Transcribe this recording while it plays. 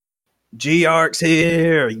G-Arc's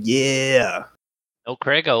here. Yeah. Oh,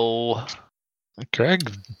 Craig. Oh,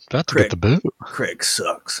 Craig, about to get the boot. Craig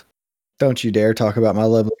sucks. Don't you dare talk about my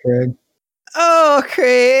lovely Craig. Oh,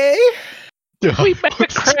 Craig. we back,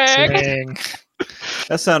 Craig. Dang.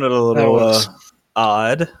 That sounded a little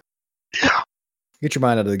odd. Get your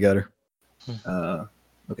mind out of the gutter.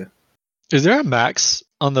 Okay. Is there a max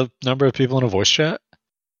on the number of people in a voice chat?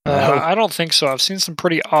 I don't think so. I've seen some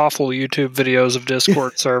pretty awful YouTube videos of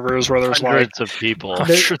Discord servers where there's Hundreds of people.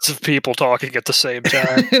 hundreds of people talking at the same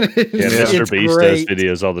time. Yeah, It's Mr. Beast great. does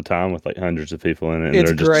videos all the time with like hundreds of people in it. And It's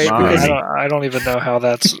they're just great screaming. because- I don't even know how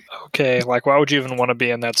that's okay. Like, why would you even want to be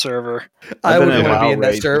in that server? I I've been wouldn't in want to be WoW in that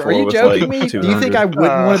Rage server. Are before you with, joking like, me? Do you think 200. I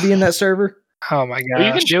wouldn't want to be in that server? Oh my Well,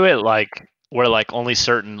 you gosh. can do it like where like only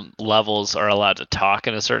certain levels are allowed to talk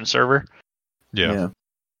in a certain server. Yeah.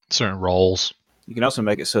 Certain roles. You can also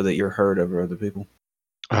make it so that you're heard over other people.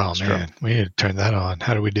 Oh, man. We need to turn that on.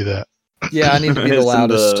 How do we do that? Yeah, I need to be the It's in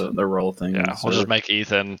loudest. The role thing. Yeah, So- we'll just make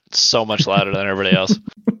Ethan so much louder than everybody else.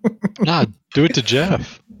 Nah, do it to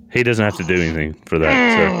Jeff. He doesn't have to do anything for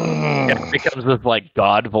that. Yeah, it becomes this like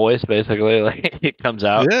God voice, basically. Like it comes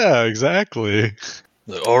out. Yeah, exactly.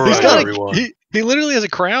 All He's right, got everyone. he literally has a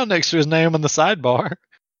crown next to his name on the sidebar.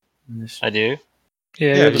 I do. Yeah,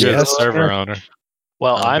 Yeah, you're you're the yes. server owner.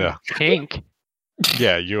 Well, Oh, I'm yeah. pink.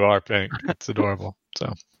 Yeah, you are pink. It's adorable. So,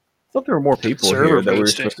 I thought there were more people Server here that we were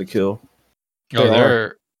boosting. supposed to kill. oh, They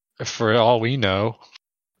they're for all we know.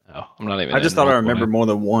 Oh, I'm not even. I just in thought I one remembered point. more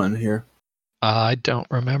than one here. I don't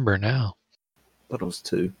remember now. I thought it was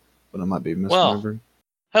two, but I might be Well. misremembering.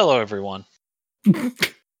 Hello, everyone.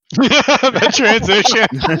 That transition.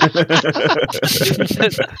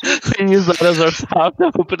 Use that as our soft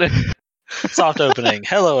opening. Soft opening.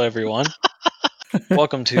 Hello, everyone.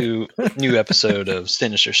 Welcome to a new episode of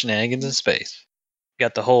Sinister Shenanigans in Space.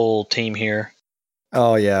 Got the whole team here.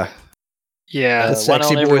 Oh, yeah. Yeah. The why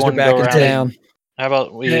sexy don't boys are everyone back go in around town. How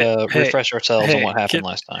about we Hey, refresh ourselves on hey, what happened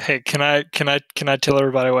last time? Hey, can I tell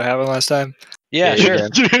everybody what happened last time? Yeah, sure.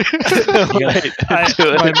 Wait, I-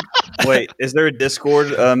 do it. my- Wait, is there a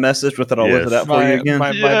Discord message with it? I'll lift it Yes. out for you again.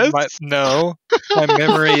 No, my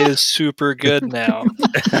memory is super good now.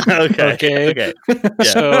 okay. Okay. Yeah.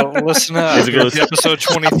 So listen up. As it goes- The episode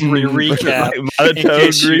 23 recap. In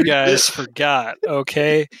case you guys forgot,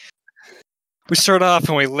 okay? We start off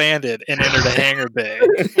and we landed and entered a hangar bay.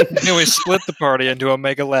 Then we split the party into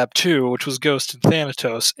Omega Lab 2, which was Ghost and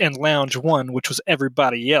Thanatos, and Lounge 1, which was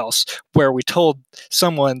everybody else, where we told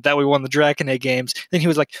someone that we won the Draconade games. Then he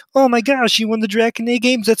was like, oh my gosh, you won the Draconade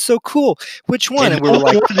games? That's so cool. Which one? And we were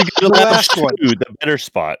like, the last one. the better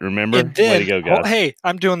spot. Remember? and then, Way to go, guys. oh, hey,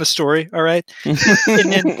 I'm doing the story, all right? And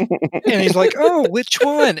he's like, oh, which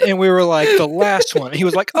one? And we were like, the last one. And he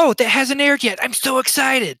was like, oh, that hasn't aired yet. I'm so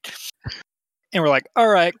excited. And we're like, all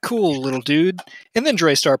right, cool, little dude. And then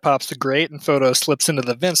Draystar pops the grate and Photo slips into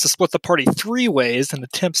the vents to split the party 3 ways and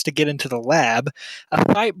attempts to get into the lab.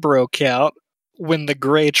 A fight broke out when the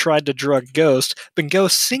Gray tried to drug Ghost, but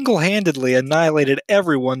Ghost single-handedly annihilated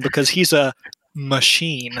everyone because he's a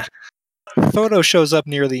machine. Photo shows up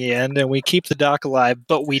near the end, and we keep the Doc alive,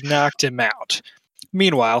 but we knocked him out.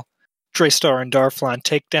 Meanwhile, Draystar and Darflon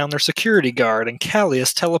take down their security guard, and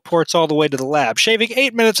Callius teleports all the way to the lab, shaving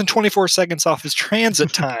 8 minutes and 24 seconds off his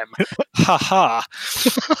transit time. Ha ha.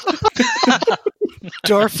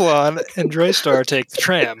 Darflon and Draystar take the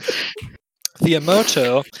tram. The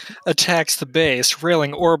Emoto attacks the base,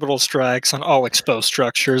 railing orbital strikes on all exposed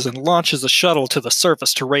structures, and launches a shuttle to the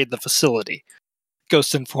surface to raid the facility.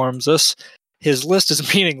 Ghost informs us his list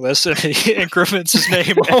is meaningless, and he increments his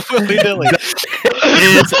name all willy-nilly.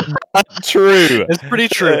 It's not true. It's pretty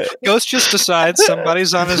true. Ghost just decides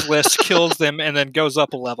somebody's on his list, kills them, and then goes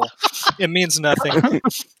up a level. It means nothing.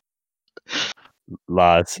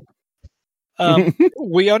 Lies.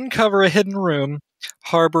 We uncover a hidden room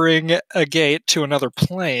harboring a gate to another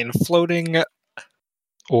plane, floating.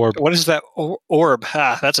 Orb. What is that? Orb.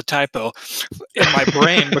 Ah, that's a typo in my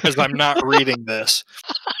brain because I'm not reading this.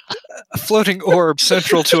 A floating orb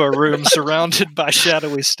central to a room surrounded by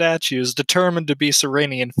shadowy statues determined to be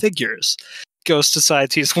Serenian figures. Ghost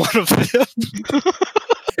decides he's one of them.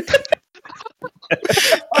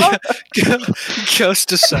 Ghost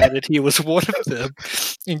decided he was one of them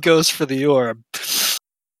and goes for the orb.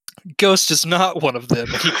 Ghost is not one of them,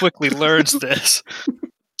 and he quickly learns this.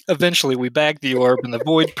 Eventually, we bag the orb in the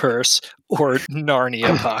Void Purse, or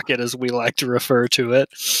Narnia Pocket as we like to refer to it,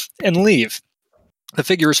 and leave. The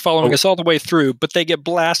figure is following us all the way through, but they get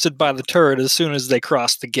blasted by the turret as soon as they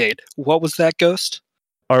cross the gate. What was that, Ghost?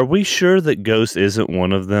 Are we sure that Ghost isn't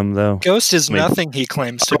one of them, though? Ghost is I mean- nothing he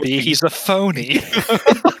claims to be. He's a phony.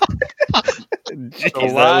 A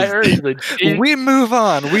liar. He's a cheat. We move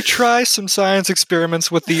on. We try some science experiments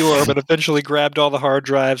with the orb and eventually grabbed all the hard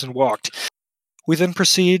drives and walked. We then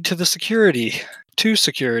proceed to security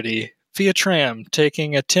via tram,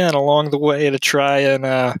 taking a 10 along the way to try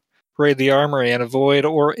and raid the armory and avoid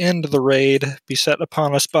or end the raid beset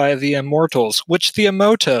upon us by the Immortals, which the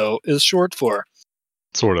Emoto is short for.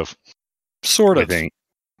 Sort of. Sort I of. think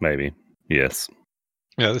maybe yes.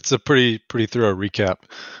 Yeah, it's a pretty thorough recap.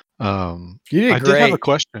 You did I great. did have a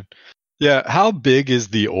question. Yeah, how big is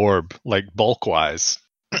the orb, like bulk wise?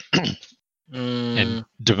 And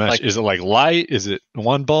dimension? Is it like light? Is it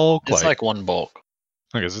one bulk? It's like one bulk.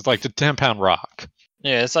 Okay, so it's like the 10-pound rock.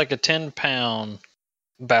 Yeah, it's like a 10-pound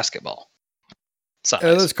basketball size.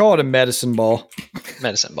 Let's call it a medicine ball.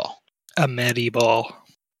 Medicine ball. A Mediball.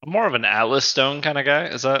 I'm more of an Atlas Stone kind of guy.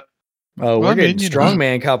 Is that? Oh, Well, we're I mean, getting you know.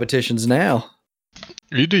 strongman competitions now.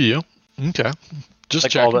 You do you. Okay. Just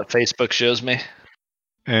Like checking. all that Facebook shows me.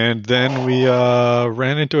 And then we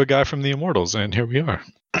ran into a guy from the Immortals, and here we are.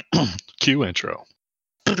 Cue intro.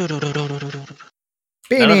 None of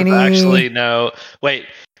them actually know. Wait,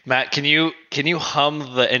 Matt, can you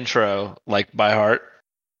hum the intro like by heart?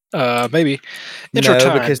 Maybe. Intro No,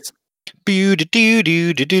 time. because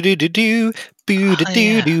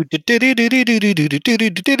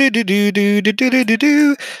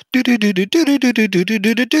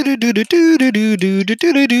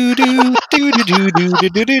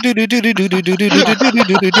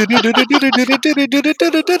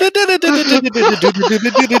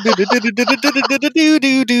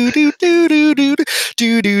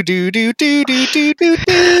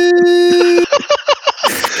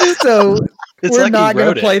so It's we're like not he going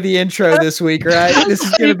wrote to it. play the intro this week, right? This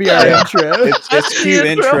is going to be our intro. It's cue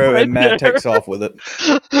intro and Matt takes off with it.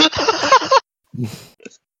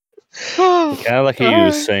 Kind of like he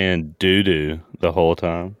was saying doo doo the whole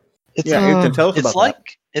time. It's, Yeah, tell us about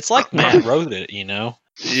it's like Matt wrote it, you know.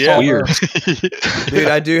 Yeah. Weird. Dude,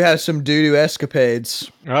 I do have some doo-doo escapades.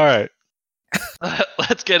 All right.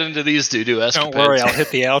 Let's get into these doo-doo Don't escapades. worry, I'll hit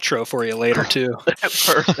the outro for you later, too.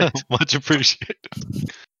 Perfect. Much appreciated.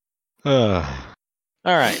 All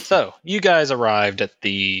right, so you guys arrived at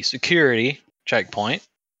the security checkpoint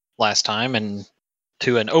last time, and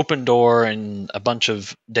to an open door and a bunch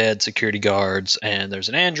of dead security guards, and there's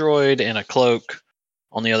an android in a cloak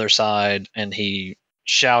on the other side, and he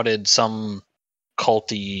shouted some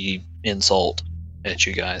culty insult at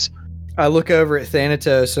you guys. I look over at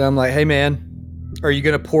Thanatos and I'm like, hey man, are you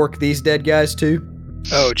going to pork these dead guys too?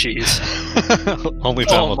 Oh, jeez. Only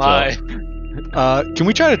time Oh will my. tell. Can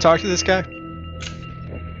we try to talk to this guy?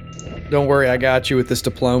 Don't worry, I got you with this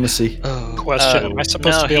diplomacy. Oh, Question: Am I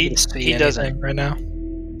supposed no, to be he- able to see he anything doesn't. right now?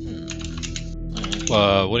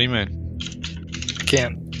 What do you mean?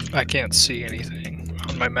 I can't see anything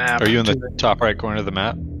on my map. Are you in the top right corner of the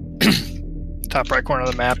map? top right corner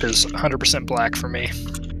of the map? Is 100% black for me.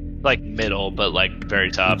 Like middle, but like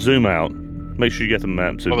very top. Zoom out. Make sure you get the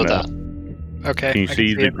map zoomed What about out. that? Okay. Can you I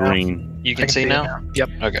see the it now. green? You I can see it now? Yep.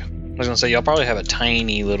 Okay. I was gonna say y'all probably have a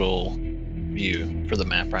tiny little view for the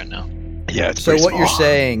map right now. Yeah, it's So pretty what you're small.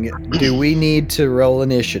 saying, do we need to roll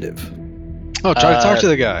initiative? Oh, try to talk Uh, to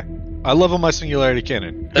the guy. I level my singularity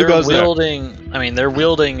cannon. Who They're goes there?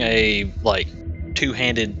 wielding a like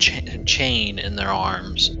two-handed chain in their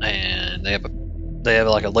arms, and they have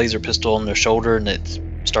like a laser pistol on their shoulder, and it's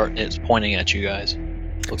pointing at you guys.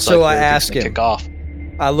 Looks So I they're ask fixing to him. kick off.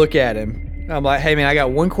 I look at him. I'm like, hey man, I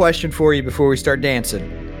got one question for you before we start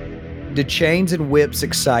dancing. Do chains and whips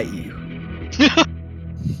excite you?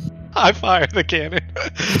 I fire the cannon.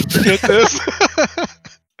 Get this.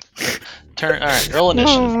 All right, roll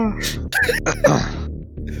initiative.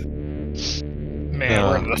 Man,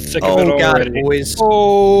 we're in the thick of Oh it god, already. boys.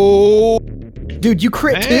 Oh, Dude, you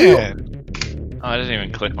crit too. Man, Oh, I didn't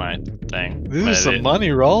even click my thing. these But are some it- money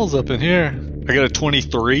rolls up in here. I got a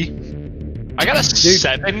 23. I got a Dude.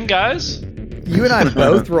 7, guys. You and I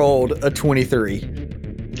both rolled a 23.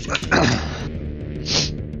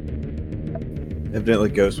 Evidently,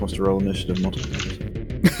 Ghost wants to roll initiative multiple times.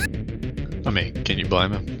 I mean, can you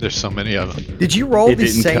blame him? There's so many of them. Did you roll It the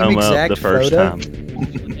didn't same come up exact the first photo?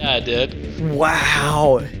 time. Yeah, I did.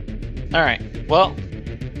 Wow. All right. Well,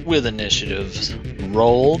 with initiatives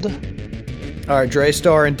rolled. All right,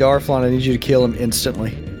 Draystar and Darflon, I need you to kill him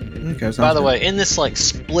instantly. Okay, sounds By the good. way, in this like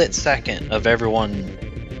split second of everyone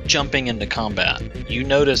jumping into combat, you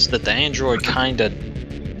notice that the android kind of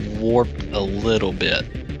warped a little bit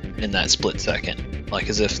in that split second, like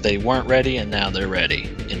as if they weren't ready and now they're ready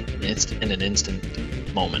in an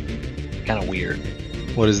instant moment. Kind of weird.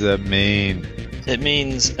 What does that mean? It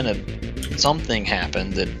means something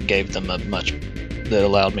happened that gave them a much that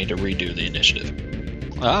allowed me to redo the initiative.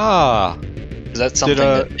 Ah. 'Cause that's something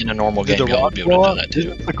that in a normal game y'all would be able to do that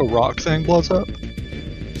too. Like a rock thing blows up?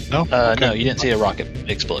 No? No, you didn't see a rocket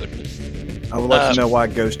explode. I would like to know why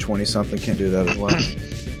Ghost 20 something can't do that as well.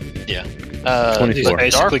 Yeah. It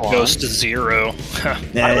basically Darflon, goes to 0.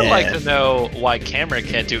 I would like to know why Cameron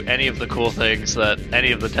can't do any of the cool things that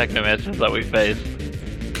any of the Technomancers that we face.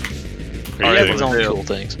 He has his own cool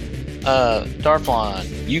things.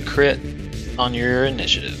 Darflon, you crit on your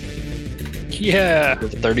initiative. Yeah.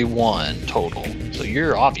 With 31 total. So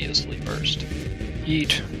you're obviously first.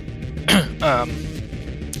 Eat.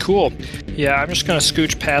 Cool. Yeah, I'm just gonna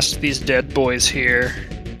scooch past these dead boys here,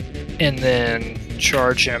 and then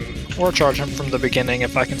charge him, or charge him from the beginning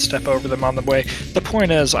if I can step over them on the way. The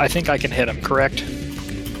point is, I think I can hit him, correct?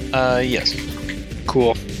 Yes.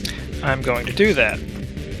 Cool. I'm going to do that.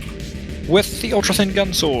 With the ultra thin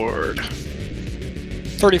gun sword.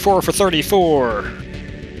 34 for 34.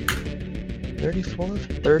 34 for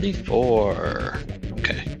 34.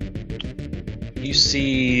 Okay. You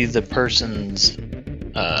see the person's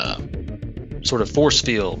sort of force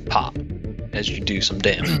field pop as you do some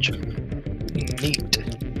damage. Neat.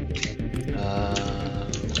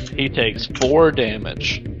 He takes 4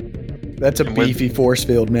 damage. That's a beefy force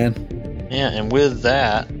field, man. Yeah, and with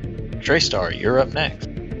that, Draystar, you're up next.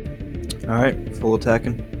 Alright, full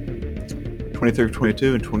attacking. 23 for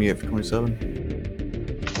 22 and 28 for 27.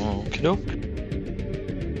 Okie doke.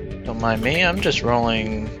 Don't mind me, I'm just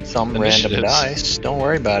rolling some random dice. Don't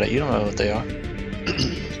worry about it, you don't know what they are.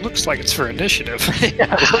 Looks like it's for initiative.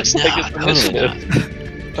 Yeah, it looks like it's for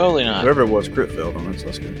initiative. Totally not. Whoever it was, crit failed on it, so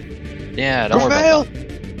that's good. Yeah, don't worry about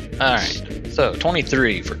that. Alright, so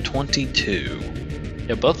 23 for 22.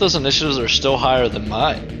 Yeah, both those initiatives are still higher than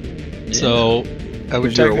mine. So I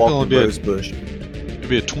would Because you're a technically only walking be rose bush. it'd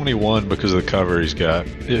be a 21 because of the cover he's got,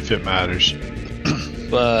 if it matters.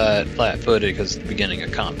 But flat-footed because it's the beginning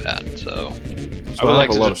of combat, so... I would like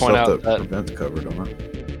a to lot just of point stuff out that that prevents cover, don't I?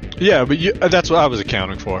 Yeah, but that's what I was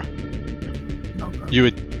accounting for. Okay. You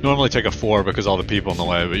would normally take a 4 because all the people in the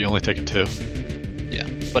way, but you only take a 2. Yeah,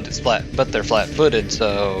 but it's flat. But they're flat-footed,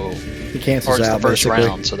 so... He Or cancels it's the out, first basically.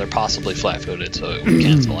 round, so they're possibly flat-footed, so it would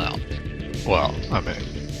cancel out. Well, I mean,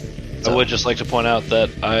 I would just like to point out that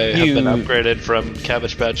I have been upgraded from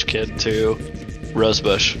Cabbage Patch Kid to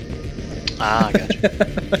Rosebush. Ah, I gotcha.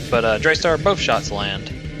 But Draystar, both shots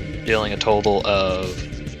land, dealing a total of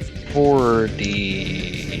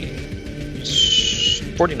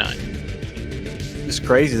 49. It's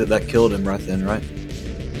crazy that killed him right then, right?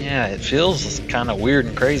 Yeah, it feels kind of weird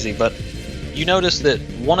and crazy, but you notice that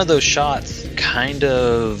one of those shots kind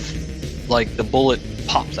of, like, the bullet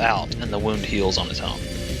pops out and the wound heals on its own.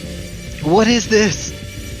 what is this?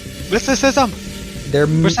 Mysticism. They're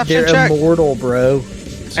check. immortal, bro.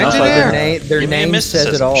 Sounds like Their Give me a name says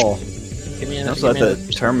it mysticism. all. Give me Sounds like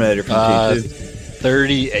the Terminator from T2.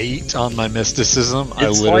 38 on my mysticism. I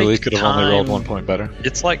It's literally like could have only rolled time- 1 point better.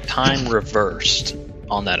 It's like time reversed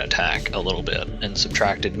on that attack a little bit and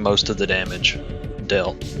subtracted most of the damage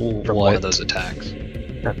dealt from one of those attacks.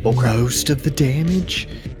 Most of the damage?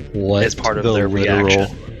 What? It's part of the their literal-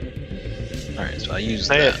 reaction. Alright, so I used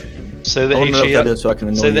Say that. it. Say the I want to know HE. if that is so I can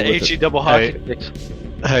annoy Say you the with HE it. double hockey stick.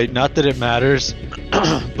 Hey, not that it matters,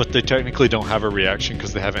 but they technically don't have a reaction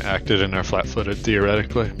because they haven't acted and are flat-footed,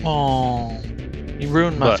 theoretically. Oh, you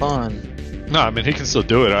ruined my But- fun. No, I mean, he can still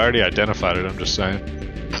do it. I already identified it, I'm just saying.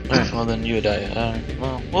 Alright, well then you would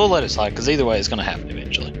well, we'll let it slide, because either way it's going to happen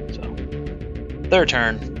eventually. So, their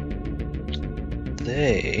turn.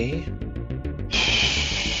 They...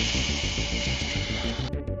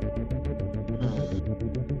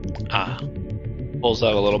 Pulls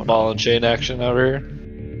out a little ball and chain action over here.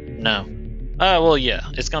 No. Well, yeah,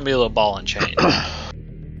 it's going to be a little ball and chain.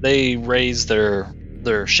 They raise their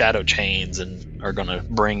shadow chains and are going to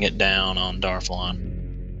bring it down on Darflon.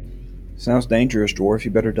 Sounds dangerous, dwarf.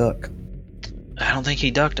 You better duck. I don't think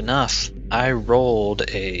he ducked enough. I rolled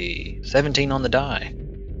a 17 on the die.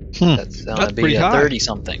 That's going to That's be pretty a high. 30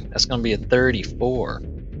 something. That's going to be a 34.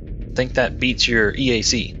 I think that beats your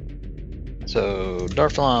EAC. So,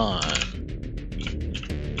 Darflon.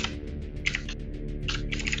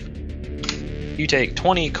 You take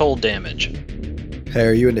 20 cold damage. Hey,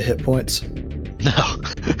 are you into hit points? No.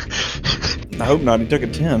 I hope not. He took a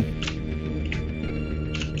 10.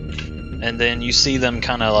 And then you see them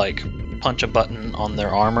kind of like punch a button on their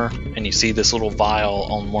armor, and you see this little vial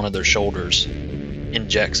on one of their shoulders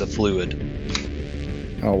injects a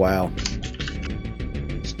fluid. Oh, wow.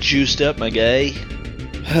 It's juiced up, my guy.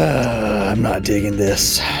 I'm not digging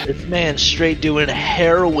this. This man's straight doing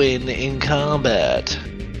heroin in combat.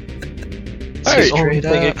 Hey, It's the only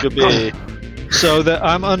thing it could be. So that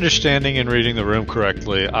I'm understanding and reading the room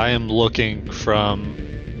correctly, I am looking from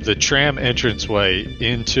the tram entranceway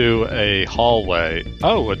into a hallway.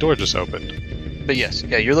 Oh, a door just opened. But yes,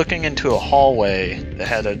 yeah, you're looking into a hallway that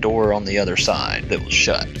had a door on the other side that was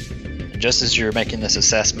shut. And just as you're making this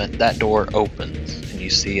assessment, that door opens, and you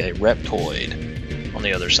see a reptoid on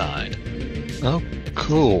the other side. Oh,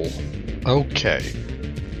 cool. Okay.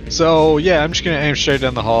 So, yeah, I'm just going to aim straight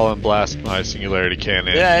down the hall and blast my singularity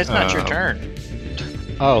cannon. Yeah, it's not your turn.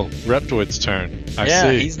 Oh, Reptoid's turn. I Yeah,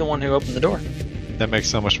 see. he's the one who opened the door. That makes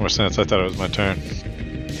so much more sense. I thought it was my turn.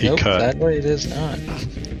 He Nope, cut. sadly it is not.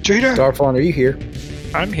 Cheater! Darflon, are you here?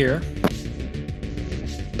 I'm here.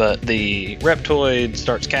 But the reptoid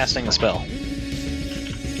starts casting a spell.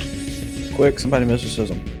 Quick, somebody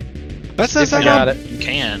mysticism. That's I got it. You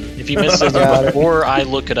can. If you miss it Got it. before I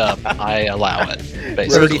look it up, I allow it.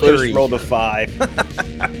 Basically. 33. Rolled a 5.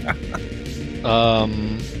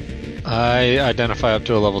 I identify up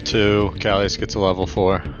to a level 2. Callius gets a level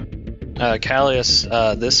 4.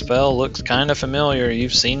 Callius, this spell looks kind of familiar.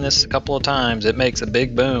 You've seen this a couple of times. It makes a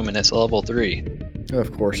big boom and it's level 3.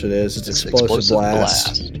 Of course it is. It's It's explosive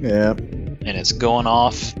blast. Yeah. And it's going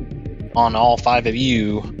off on all 5 of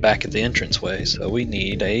you back at the entranceway. So we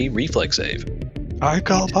need a reflex save. I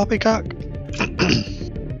call poppycock.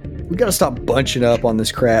 We gotta stop bunching up on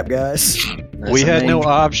this crap, guys. We had no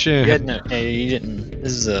option. You had no, hey, you didn't.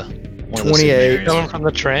 This is a one of those 28. scenarios. Coming from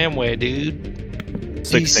the tramway, dude.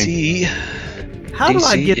 16. How do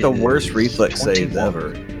I DC get the is worst reflex saves 21.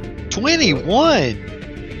 ever? 21!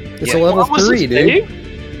 It's a level 3,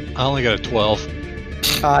 dude. I only got a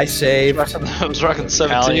 12. I save. I was rocking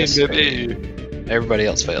 17, Callius, baby. everybody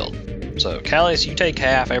else failed. So Callius, you take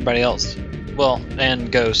half. Everybody else, well,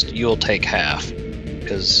 and Ghost, you'll take half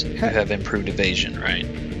because you have improved evasion, right?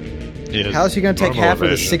 Yes. How's he gonna take Normal half of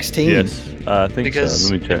the evasion. 16? Yes, I think Because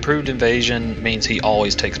so. Let me check. improved evasion means he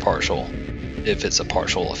always takes partial if it's a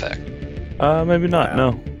partial effect. Maybe not. No.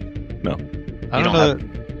 I don't You don't know.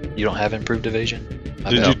 You don't have improved evasion? I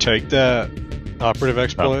Did bet. you take that operative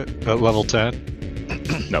exploit at level 10?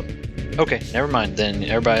 Okay, never mind. Then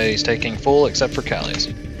everybody's taking full except for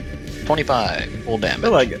Callius. 25 full I damage.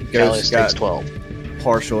 feel like Callius Ghost takes got 12.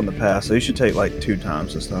 partial in the past, so you should take like 2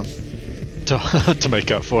 times this time. To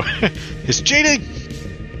make up for it. It's cheating!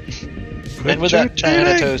 And with that,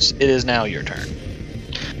 Thanatos, it is now your turn.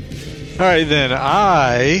 Alright then,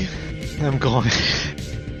 I am going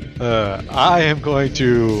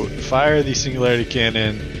to fire the singularity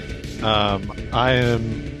cannon. I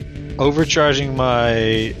am overcharging my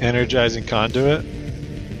energizing conduit.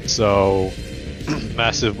 So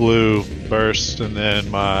massive blue burst, and then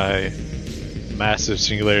my massive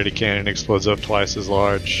singularity cannon explodes up twice as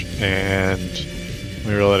large, and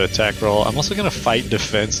we roll an attack roll. I'm also going to fight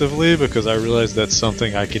defensively because I realize that's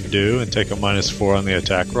something I can do and take a -4 on the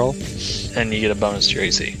attack roll. And you get a bonus to your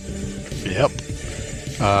AC. Yep.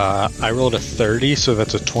 I rolled a 30, so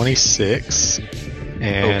that's a 26.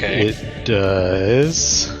 And Okay. it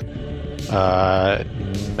does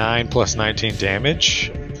 9 plus 19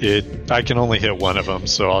 damage. I can only hit one of them,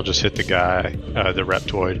 so I'll just hit the guy, the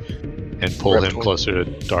Reptoid, and pull him Reptoid. closer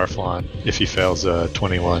to Darflon if he fails a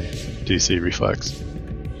 21 DC reflex.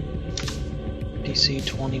 DC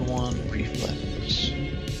 21 reflex.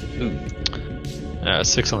 Ooh,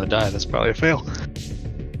 6 on the die, that's probably a fail.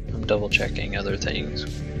 I'm double checking other things,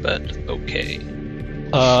 but okay.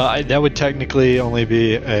 That would technically only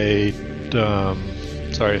be a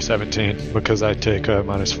 17 because I take a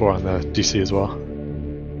 -4 on the DC as well.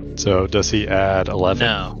 So does he add 11?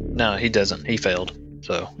 No, he doesn't. He failed.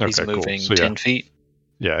 So he's Okay, cool. moving So, yeah. 10 feet.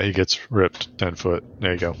 Yeah, he gets ripped 10 foot.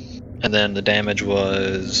 There you go. And then the damage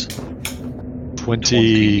was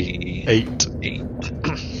 28. 8.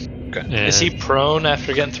 Is he prone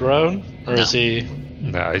after getting thrown? Or is he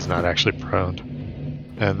No, he's not actually prone.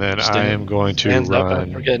 And then Just I am going to hands up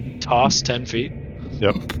after run. getting tossed 10 feet?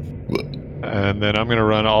 Yep. And then I'm going to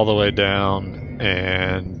run all the way down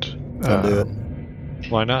and. Don't do it.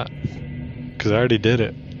 Why not? Because I already did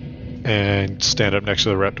it. And stand up next to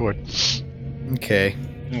the Reptoid. Okay.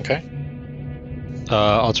 Okay.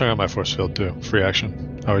 I'll turn on my force field too. Free action.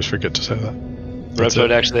 I always forget to say that. That's Reptoid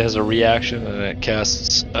it. actually has a reaction and it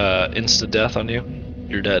casts instant death on you.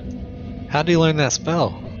 You're dead. How do you learn that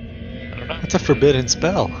spell? I don't know. That's a forbidden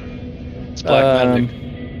spell. It's black magic.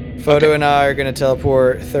 Photo and I are gonna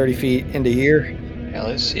teleport 30 feet into here.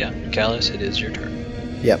 Callius, yeah. Callius, it is your turn.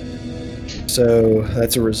 Yep. So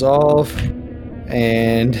that's a resolve.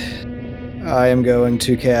 And I am going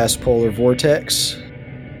to cast Polar Vortex.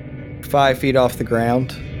 5 feet off the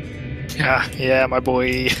ground. Yeah, my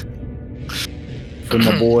boy. From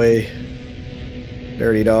my boy,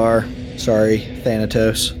 Dirty Dar. Sorry,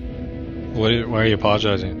 Thanatos. Why are you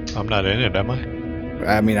apologizing? I'm not in it, am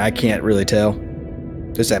I? I mean, I can't really tell.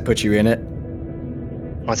 Does that put you in it?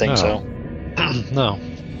 I think so. No.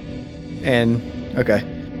 And okay. I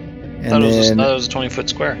And thought it then was a 20-foot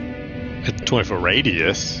square. It's 20-foot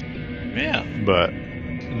radius, Yeah. but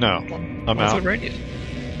no. I'm 20-foot out. radius.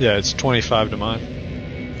 Yeah, it's 25 to mine.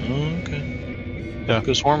 Okay. Yeah.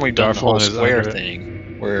 Because when we've done the Darflon whole is square under it.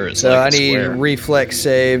 thing, where it's so like I a need square. reflex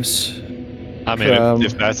saves. I mean, From-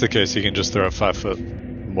 if that's the case, you can just throw a 5 foot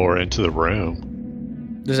more into the room.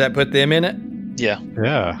 Does that put them in it? Yeah.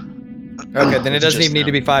 Yeah. Okay, then it It's doesn't just even need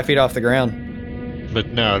to them. be 5 feet off the ground. But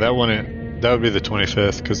no, that would be the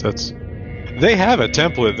 25th, because that's... They have a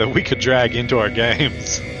template that we could drag into our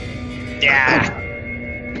games. Yeah.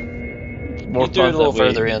 More You do it a fun little that we-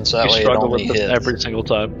 further in, so that we way it struggle only with this hits. every single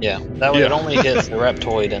time. Yeah, that way it Yeah. only hits the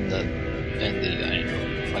Reptoid and the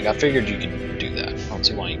Angel. Like, I figured you could do that. I don't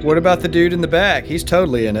see why you couldn't. What about the dude in the back? He's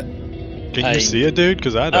totally in it. Can I- you see it, dude?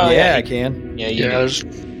 Because I Oh, don't. yeah, yeah, I can. Yeah, you Yeah, do. there's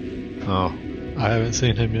Oh, I haven't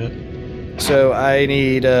seen him yet. So I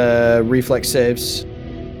need reflex saves.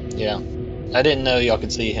 Yeah. I didn't know y'all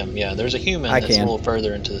could see him. Yeah, there's a human I that's can. a little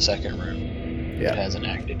further into the second room. Yeah. It hasn't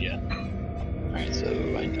acted yet. Alright, so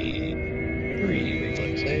I need 3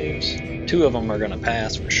 reflex saves. 2 of them are going to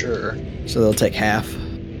pass for sure. So they'll take half.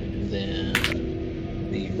 And then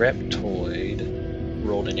the Reptoid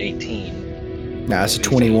rolled an 18. Nah, it's a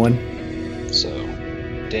 21. So,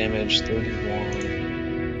 damage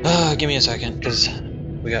 31. Give me a second, because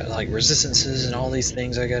we got like resistances and all these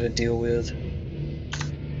things I gotta deal with.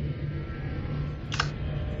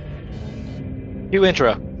 new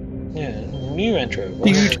intro. Yeah, new intro. Oh,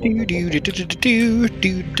 I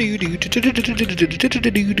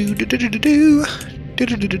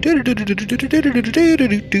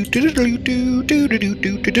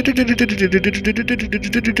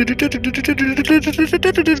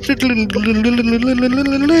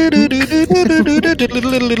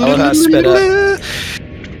sped up.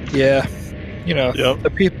 Yeah, you know,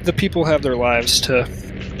 Yep. the people have their lives to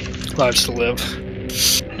live.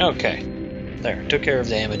 Okay. There, took care of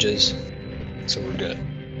damages. So we're good.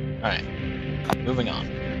 Alright. Moving on.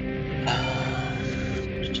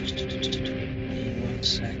 1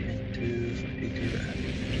 second to figure out.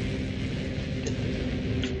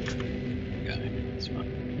 Got it. That's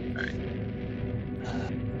fine. Alright.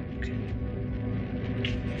 Okay.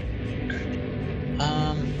 Okay.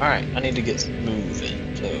 Alright, I need to get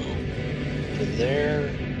moving. So, to there.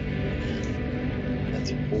 And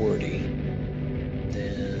that's 40.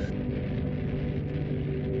 Then.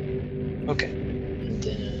 Okay. And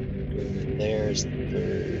then there's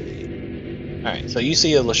 30. Alright, so you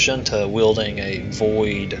see a Lashunta wielding a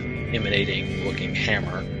void emanating looking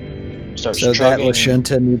hammer. Starts So that struggling.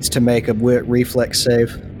 Lashunta needs to make a reflex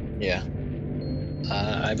save. Yeah.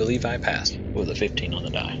 I believe I passed with a 15 on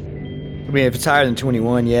the die. I mean, if it's higher than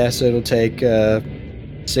 21, yeah, so it'll take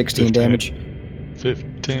 16 15. damage.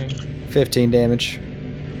 15. 15 damage.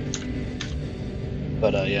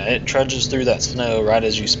 But yeah, it trudges through that snow right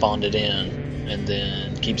as you spawned it in, and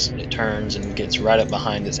then it turns and gets right up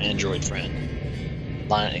behind its android friend.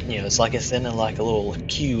 It's like it's in like a little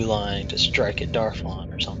queue line to strike at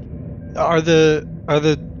Darflon or something. Are the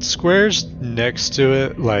squares next to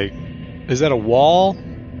it like? Is that a wall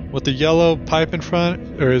with the yellow pipe in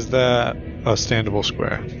front, or is that a standable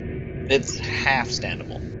square? It's half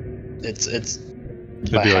standable. It's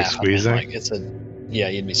It'd by be like half, I mean, squeezing. like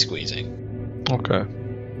you'd be squeezing. Okay.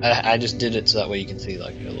 I just did it so that way you can see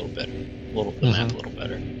like a little better, the map Mhm. a little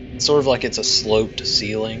better. It's sort of like it's a sloped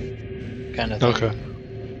ceiling kind of thing. Okay.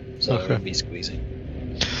 So it okay. would be squeezing.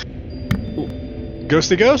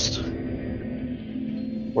 Ghosty ghost.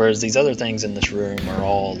 Whereas these other things in this room are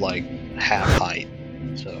all like half height.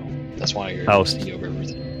 So that's why you're I able was- to see over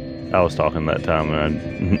everything. I was talking that time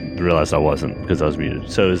and I realized I wasn't because I was muted.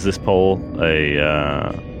 So is this pole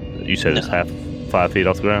a? You said it's No. half 5 feet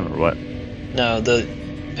off the ground, or what? No,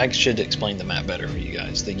 I should explain the map better for you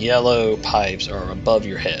guys. The yellow pipes are above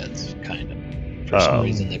your heads, kind of. For some Oh.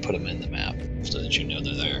 reason, they put them in the map so that you know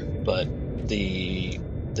they're there. But the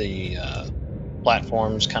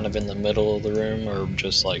platforms kind of in the middle of the room are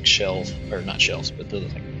just like not shelves, but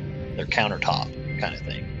they're countertop kind of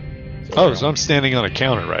thing. Oh, they're so I'm standing on a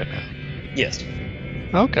counter right now. yes.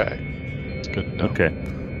 Okay. That's good to know. Okay.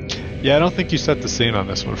 Yeah, I don't think you set the scene on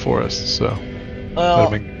this one for us, so Well,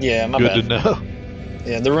 That'd been yeah, my good bad. to know.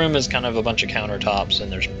 Yeah, the room is kind of a bunch of countertops,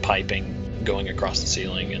 and there's piping going across the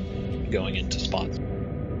ceiling and going into spots.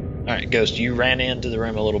 All right, Ghost, you ran into the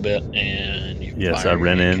room a little bit, and you Yes, I fired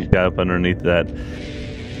ran your- in, got up underneath that.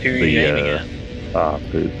 Who are you aiming at?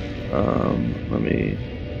 Poop. Let me.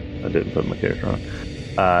 I didn't put my character on.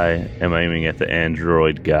 I am aiming at the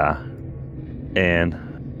android guy,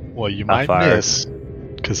 and Well, you might fired. miss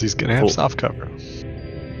because he's gonna have Full- soft cover.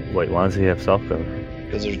 wait, why does he have soft cover?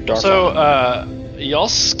 Because there's dark. So, y'all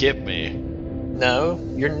skip me, no,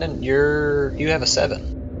 you have a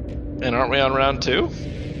 7. and aren't we on round 2?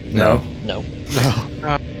 No. No.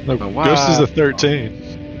 No, wow. Ghost is a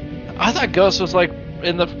 13. I thought Ghost was like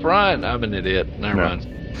in the front. I'm an idiot. Never No. mind.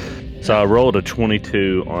 So I rolled a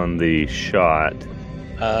 22 on the shot.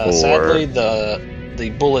 Sadly, the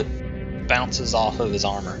bullet bounces off of his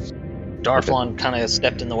armor. Darflon kind of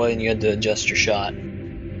stepped in the way, and you had to adjust your shot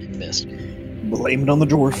and missed. Blame it on the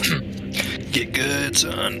dwarf. Get good,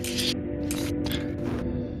 son.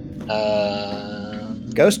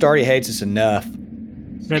 Ghost already hates us enough.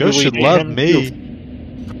 Maybe Ghost we should need love him. me.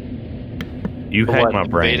 You hacked my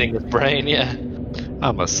Invading brain. his brain, yeah.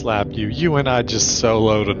 I'ma slap you. You and I just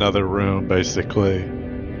soloed another room, basically.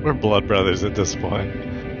 We're blood brothers at this point.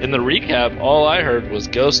 In the recap, all I heard was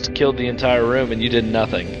Ghost killed the entire room and you did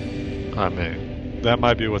nothing. I mean, that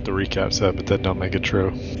might be what the recap said, but that don't make it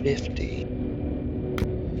true. 50.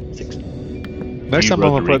 60. Next You time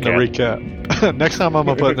I'm wrote gonna the put in the recap. Next time I'm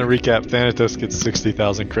gonna put in the recap. Thanatos gets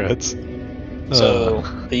 60,000 creds. So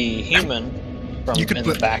the human from You could in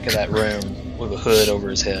the put- back of that room with a hood over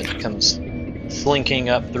his head comes slinking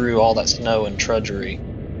up through all that snow and trudgery,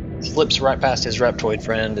 slips right past his reptoid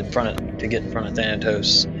friend to get in front of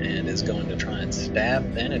Thanatos, and is going to try and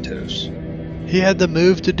stab Thanatos. He had the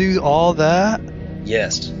move to do all that.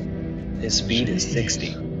 Yes, his speed is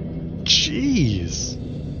 60. Jeez.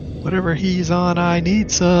 Whatever he's on, I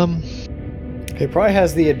need some. He probably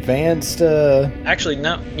has the advanced. Actually,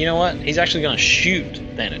 no. You know what? He's actually going to shoot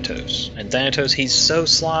Thanatos, and Thanatos, he's so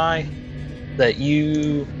sly that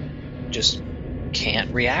you just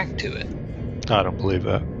can't react to it. I don't believe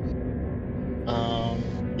that.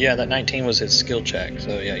 Yeah, that 19 was his skill check,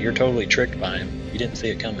 so yeah, you're totally tricked by him. You didn't see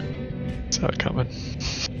it coming. Saw it coming.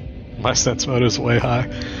 My sense mode is way high.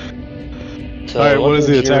 So Alright, what is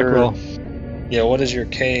the attack roll? Yeah, what is your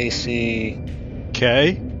KC?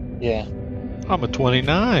 K? Yeah, I'm a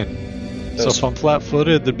 29. So Those- if I'm flat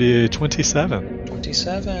footed, there'd be a 27.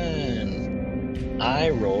 27. I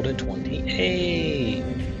rolled a 28.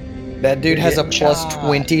 That dude has a Getting plus shot.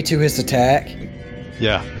 20 to his attack.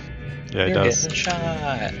 Yeah. Yeah, he You're does. getting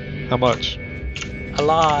shot. How much? A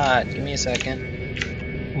lot. Give me a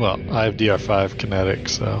second. Well, I have DR5 kinetic,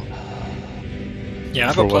 so. Yeah, I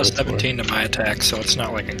have For a what plus it's worth. 17 to my attack, so it's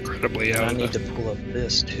not like incredibly I out. need to pull up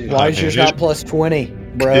this too. Why I is yours mean, not plus 20,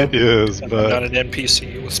 bro? It is, I'm but. not an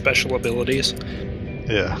NPC with special abilities.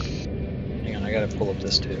 Yeah. Hang on, I gotta pull up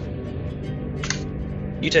this too.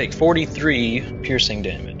 You take 43 piercing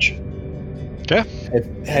damage. Okay.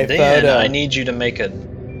 Hey, And then Photo. I need you to make a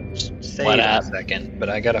save What in a app? second, but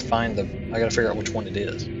I gotta figure out which one it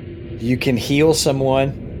is. You can heal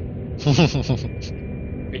someone.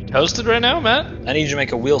 Are you toasted right now, Matt? I need you to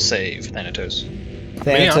make a will save, Thanatos.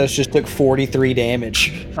 Thanatos just took 43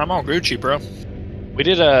 damage. I'm all Gucci, bro. We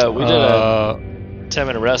did a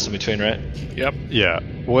 10-minute rest in between, right? Yeah.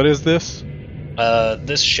 What is this?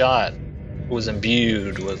 This shot was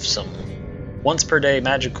imbued with some once per day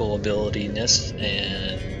magical abilityness,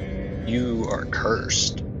 and you are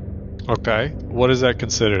cursed. Okay. What is that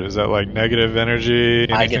considered? Is that like negative energy, I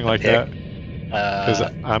get anything the like pick. that? Because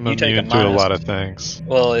I'm you take immune a to a minus. lot of things.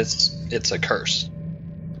 Well, it's a curse.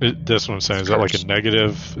 That's what I'm saying. Is that like a Curse.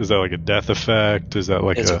 negative? Is that like a death effect? Is that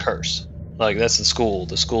like It's a curse. Like that's the school.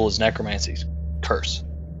 The school is necromancy's curse.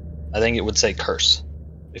 I think it would say curse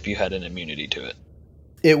if you had an immunity to it.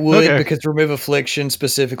 It would, Okay. because remove affliction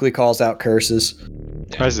specifically calls out curses.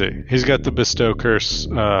 I see. He's got the bestow curse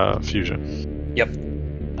fusion. Yep.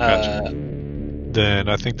 Then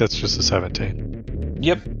I think that's just a 17.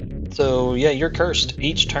 Yep. So yeah, you're cursed.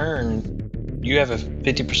 Each turn, you have a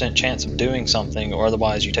 50% chance of doing something, or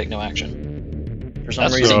otherwise you take no action. For some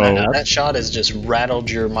That's reason, so- that shot has just rattled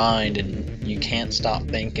your mind, and you can't stop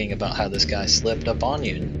thinking about how this guy slipped up on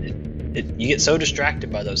you. You get so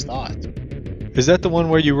distracted by those thoughts. Is that the one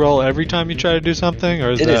where you roll every time you try to do something,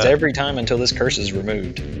 or is It that is every time until this curse is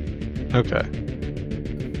removed. okay?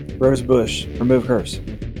 Rose bush. Remove curse.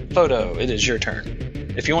 Photo, it is your turn.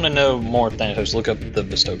 If you want to know more, Thanatos, look up the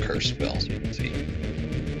bestow curse spell so you can see.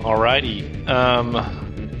 Alrighty.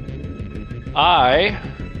 I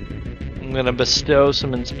am gonna bestow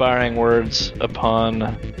some inspiring words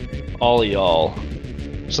upon all y'all,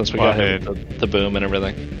 since we got Well, hit with the boom and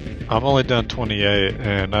everything. I'm only down 28,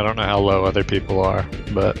 and I don't know how low other people are,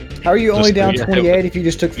 but How are you only Just down hit 28 if you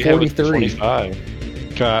just took You hit with 43?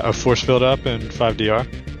 25. got a force field up and 5 DR.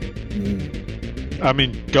 Mm. I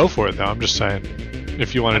mean, go for it though. I'm just saying,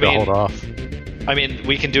 if you wanted to hold off. I mean,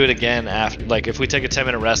 we can do it again after. Like, if we take a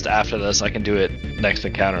 10-minute rest after this, I can do it next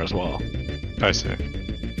encounter as well. I see.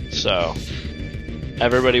 So,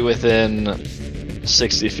 everybody within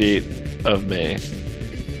 60 feet of me,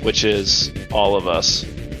 which is all of us.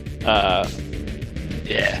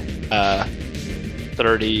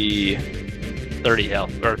 30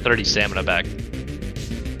 health, or 30 stamina back. I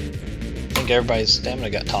think everybody's stamina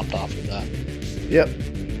got topped off with that. Yep.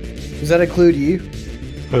 Does that include you?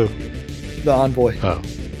 Who? The envoy. Oh.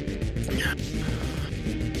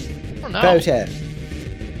 I don't know. Votet.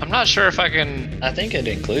 I'm not sure if I can. I think it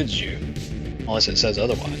includes you, unless it says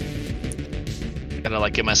otherwise. Gonna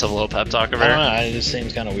like give myself a little pep talk over I don't here. know. It just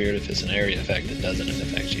seems kind of weird if it's an area effect that doesn't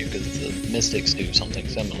affect you, because the mystics do something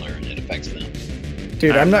similar and it affects them.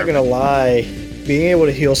 Dude, I'm not gonna lie. Being able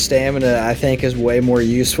to heal stamina, I think, is way more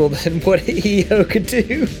useful than what EO could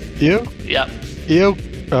do. EO? Yep. EO?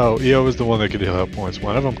 Oh, EO was the one that could heal health points.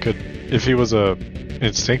 One of them could, if he was a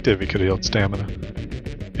instinctive, he could heal stamina.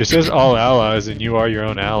 It says all allies, and you are your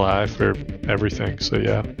own ally for everything, so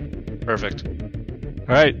yeah. Perfect.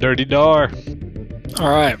 Alright, Dirty Door. All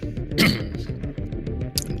right.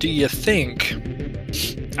 Do you think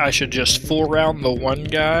I should just full round the one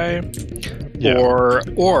guy, Yeah. or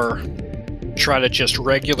try to just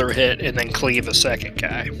regular hit and then cleave a second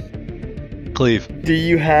guy? Cleave. Do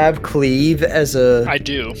you have cleave as a? I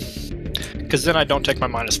do, because then I don't take my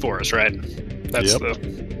 -4s, right? That's Yep.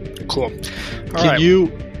 the cool.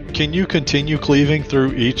 Can you continue cleaving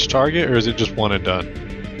through each target, or is it just one and done?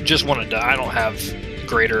 Just want to die. I don't have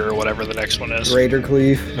greater or whatever the next one is. Greater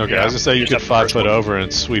cleave. Okay, Yeah, I was gonna say you just could have the first 5 foot one. over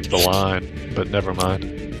and sweep the line, but never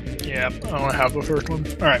mind. Yeah, I don't have the first one.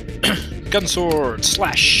 All right, gun sword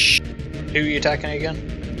slash Who are you attacking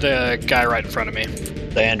again? the guy right in front of me.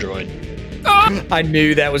 The android. I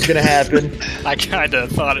knew that was gonna happen. I kind of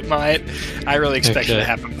thought it might. I really expected it Okay. to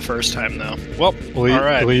happen the first time, though. Well, Will you, all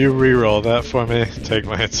right. will you re-roll that for me? Take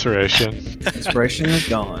my inspiration. Inspiration is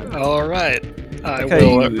gone. All right. I Okay,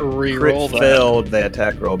 will you re-roll crit that. failed the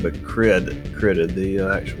attack roll, but critted the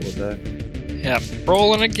actual attack. Yeah,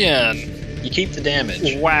 rolling again. You keep the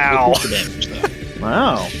damage. Wow. You keep the damage, though.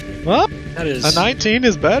 Wow. Well, That is a 19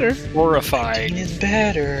 is better. 19 horrifying. is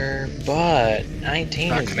better, but 19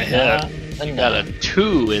 Not is gonna not You got a enough.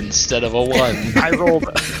 2 instead of a 1. I rolled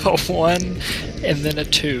a 1 and then a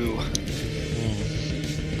 2.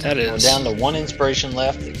 That We're is down to 1 inspiration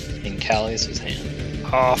left in Callius's hand.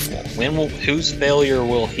 awful. Whose failure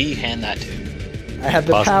will he hand that to? I have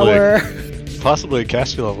the Possibly. power. Possibly a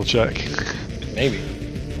caster level check. Maybe.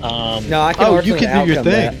 No, I can. Oh, alter you the can do your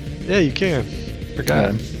outcome thing. of Yeah, you can.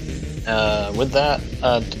 Forgot. With that,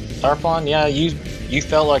 Arpon, yeah, you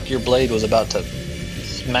felt like your blade was about to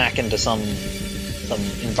smack into some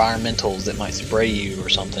environmentals that might spray you or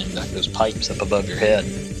something, like those pipes up above your head.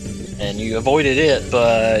 And you avoided it,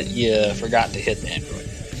 but you forgot to hit the android.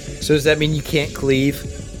 that. So does that mean you can't cleave?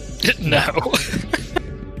 No.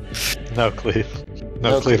 No cleave.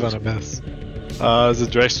 No No cleave cleave. on a miss. Is it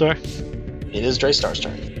Draystar? It is Draystar's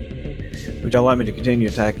turn. Would y'all like me to continue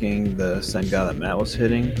attacking the same guy that Matt was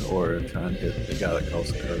hitting, or try and hit the guy that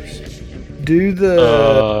caused the curse? Do the.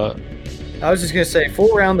 Uh, I was just gonna say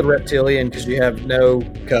full round the reptilian because you have no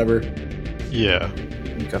cover. yeah.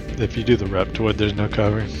 Okay. If you do the Reptoid, there's no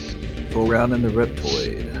cover. Full round in the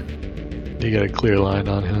Reptoid. You got a clear line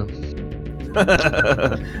on him.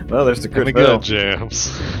 Well, there's the And crit we fail. got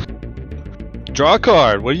jams. Draw a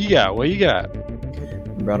card. What do you got? What do you got?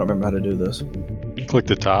 I don't remember how to do this. Click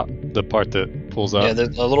the top, the part that pulls up. Yeah,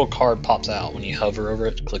 a little card pops out when you hover over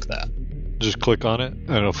it. Click that. Just click on it, and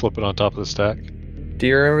it'll flip it on top of the stack. Do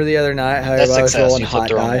you remember the other night how I That's was success, rolling you hot flipped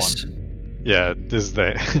the wrong dice? Yeah, this is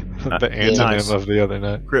the the antonym Nice. of the other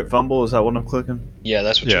night. Crit fumble, is that what I'm clicking? Yeah,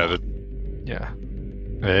 that's what Yeah, you want. yeah.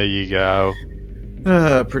 There you go.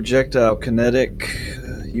 Projectile kinetic.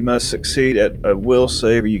 You must succeed at a will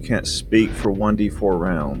save or you can't speak for 1d4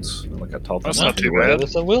 rounds. Like I taught them. That's how not to too do it. bad.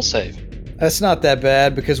 It's a will save. That's not that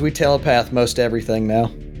bad because we telepath most everything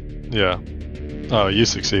now. Yeah. Oh, you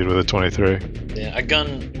succeed with a 23. Yeah, a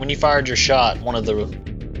gun. When you fired your shot, one of the,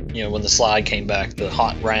 when the slide came back, the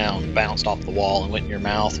hot round bounced off the wall and went in your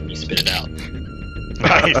mouth, and you spit it out.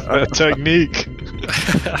 Nice. That technique.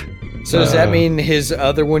 So does that mean his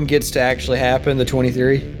other one gets to actually happen, the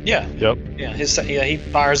 23? Yeah, Yep. yeah. He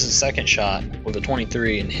fires his second shot with a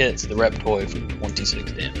 23 and hits the Reptoid for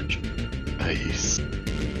 26 damage. Nice.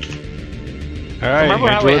 All right. Remember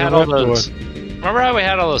how enjoy we the had all Reptoid. those? Remember how we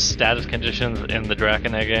had all those status conditions in the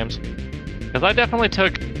Draconet games? Because I definitely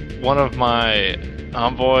took one of my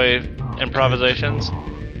envoy improvisations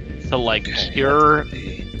to like cure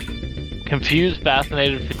confused,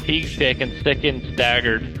 fascinated, fatigued. fatigue, shaken, sickened,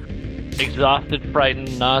 staggered, exhausted,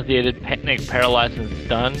 frightened, nauseated, panicked, paralyzed, and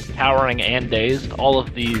stunned, cowering, and dazed. All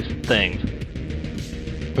of these things.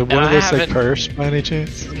 But one of those say cursed by any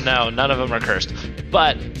chance? No, none of them are cursed.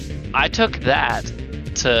 But I took that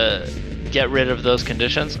to get rid of those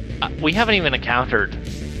conditions. We haven't even encountered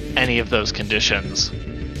any of those conditions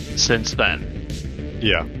since then.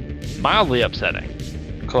 Yeah. Mildly upsetting.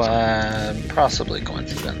 Possibly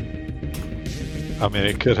coincident. I mean,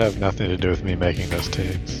 it could have nothing to do with me making those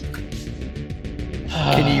takes.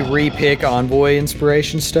 Can you re-pick Envoy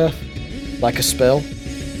inspiration stuff? Like a spell?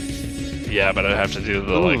 Yeah, but I'd have to do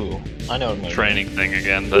the I know what training thing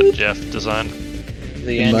again that Jeff designed.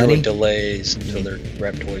 The android delays until their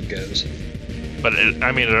Reptoid goes. But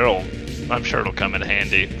I'm sure it'll come in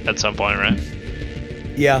handy at some point, right?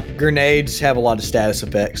 Yeah, grenades have a lot of status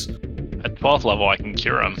effects. At 12th level, I can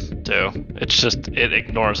cure them too. It's just it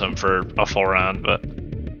ignores them for a full round. But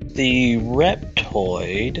the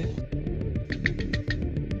Reptoid.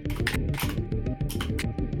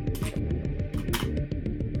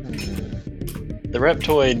 The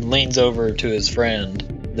Reptoid leans over to his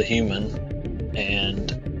friend, the human,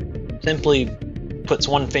 and simply puts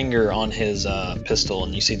one finger on his pistol,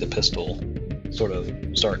 and you see the pistol sort of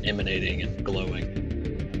start emanating and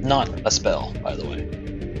glowing. Not a spell, by the way.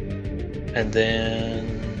 And then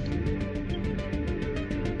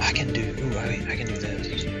I can do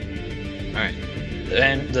this. Alright.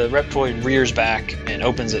 And the Reptoid rears back and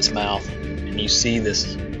opens its mouth, and you see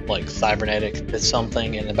this like cybernetic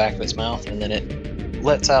something in the back of its mouth, and then it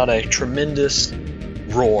lets out a tremendous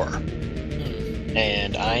roar.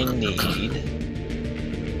 And I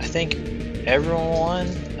think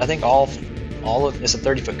all of it's a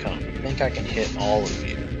 30-foot cone. I think I can hit all of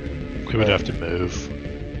you. We would have to move.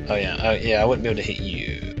 Oh yeah, I wouldn't be able to hit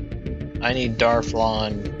you. I need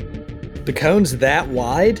Darflon. The cone's that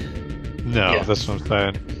wide? No, Yeah. That's what I'm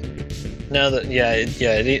saying. No,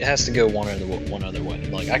 it has to go one other way.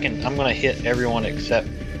 Like I'm gonna hit everyone except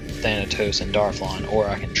Thanatos and Darflon, or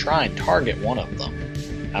I can try and target one of them.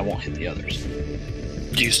 I won't hit the others.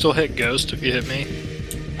 Do you still hit Ghost if you hit me?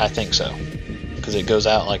 I think so, because it goes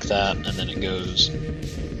out like that, and then it goes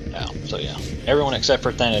out. So yeah, everyone in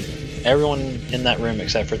that room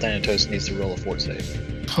except for Thanatos needs to roll a fort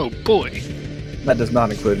save. Oh boy. That does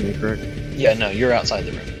not include me, correct? Yeah, no, you're outside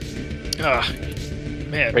the room.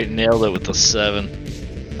 Man. Right, nailed it with the 7.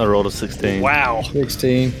 I rolled a 16. Wow.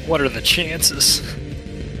 16. What are the chances?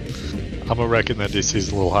 I'm gonna reckon that DC is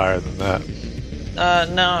a little higher than that.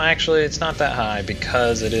 No, actually, it's not that high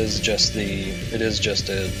because it is just a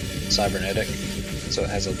cybernetic, so it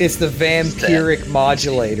has a. It's the vampiric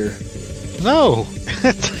modulator. No,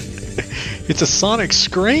 it's a sonic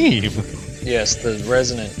scream. Yes, the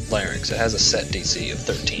resonant larynx. It has a set DC of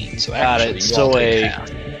 13. So Got actually, it. you So all take a half.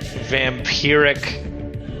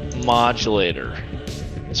 vampiric modulator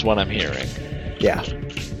is what I'm hearing. Yeah.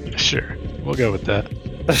 Sure, we'll go with that.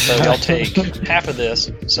 So y'all take half of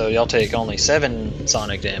this. So y'all take only 7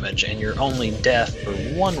 sonic damage, and you're only deaf for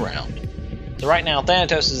 1 round. So right now,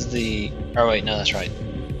 Thanatos is the. Oh wait, no, that's right.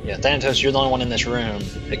 Yeah, Thanatos, you're the only one in this room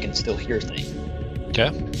that can still hear things. Okay.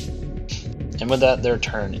 And with that, their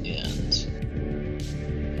turn ends. And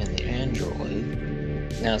the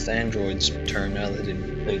android. Now it's the android's turn. Now that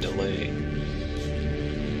they delay.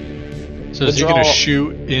 So is he gonna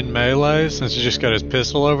shoot in melee since he just got his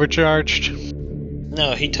pistol overcharged?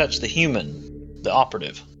 No, he touched the human, the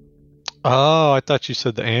operative. Oh, I thought you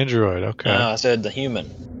said the android. Okay. No, I said the human.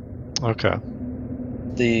 Okay.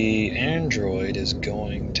 The android is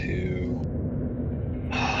going to.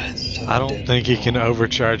 It's so I don't think he can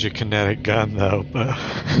overcharge a kinetic gun though, but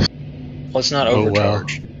Well, it's not Oh,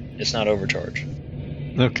 overcharge. It's not overcharge.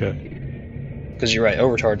 okay. Because you're right,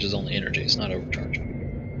 overcharge is only energy. It's not overcharge.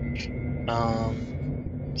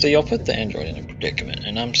 So y'all put the android in a predicament,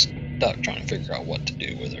 and I'm stuck trying to figure out what to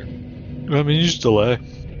do with her. I mean, you just delay.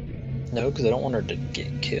 No, because I don't want her to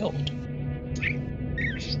get killed.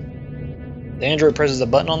 The android presses a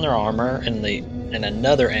button on their armor, and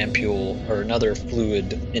another ampule or another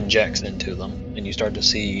fluid injects into them, and you start to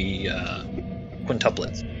see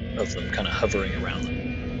quintuplets of them kind of hovering around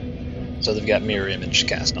them. So they've got mirror image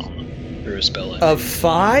cast on them through a spell. Of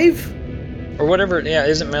 5? Or whatever. Yeah,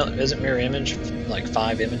 isn't mirror image like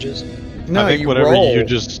 5 images? No, I think you whatever roll. you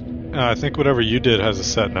just. I think whatever you did has a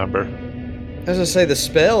set number. As I say, the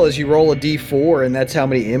spell is you roll a d4, and that's how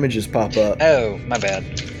many images pop up. Oh, my bad.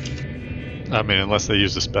 I mean, unless they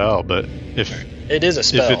use a spell, but if It is a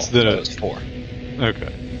spell. it's the- so it's 4.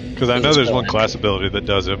 okay, because I It's know a there's spell one entry. class ability that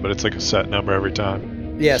does it, but it's like a set number every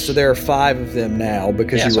time. Yeah, so there are 5 of them now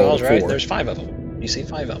because Yeah, you so I rolled was a right. 4. There's 5 of them. You see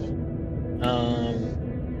 5 of them.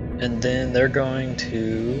 And then they're going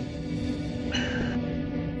to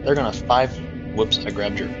whoops, I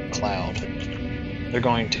grabbed your cloud. They're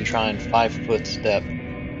going to try and 5-foot step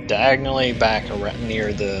diagonally back around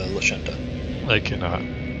near the Lashunta. They cannot.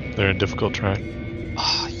 They're in difficult terrain.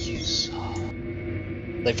 Ah, you suck.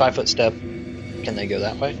 They 5-foot step. Can they go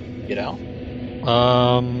that way? Get out?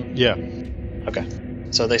 Yeah. Okay.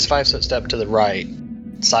 So they 5-foot step to the right,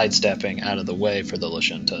 sidestepping out of the way for the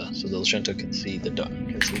Lashunta, so the Lashunta can see the door.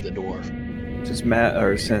 Since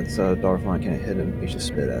Darflon can't hit him, he should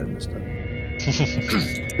spit at him and stuff.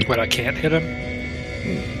 But I can't hit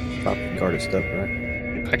him. Pop guarded stuff,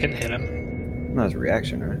 right? I can hit him. Not his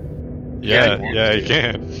reaction, right? Yeah, you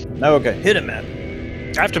can. No, okay. Hit him,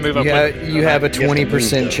 man. I have to move up. You have a You have to move,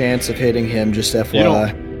 20% though. chance of hitting him, just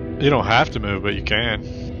FYI. You don't have to move, but you can.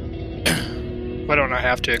 Why don't I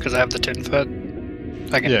have to? Because I have the 10 foot.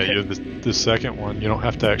 I can Yeah, hit. you're the second one. You don't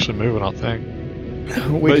have to actually move, I don't think.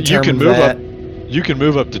 We But you can determined move that. up. You can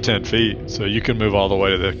move up to 10 feet, so you can move all the way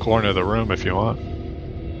to the corner of the room if you want.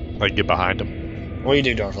 Like, get behind him. What do you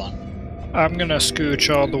do, Darflon? I'm gonna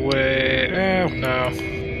scooch all the way. No.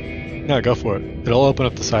 No, go for it. It'll open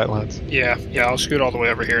up the sight lines. Yeah, I'll scoot all the way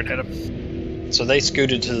over here and hit him. So they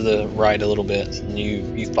scooted to the right a little bit, and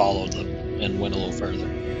you followed them and went a little further.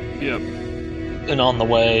 Yep. And on the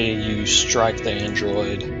way, you strike the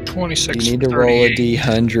android. 26. You need to roll a 38.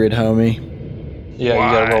 D100, homie, Yeah, you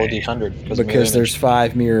gotta roll a Why? D100 because there's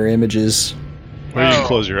 5 mirror images. Or you can Oh.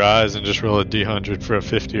 close your eyes and just roll a D100 for a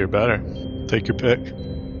 50 or better. Take your pick.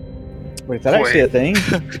 Wait, is that actually a thing?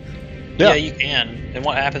 Yeah, you can. And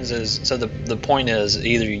what happens is, so the point is,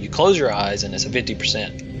 either you close your eyes and it's a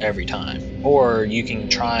 50% every time, or you can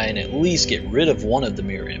try and at least get rid of one of the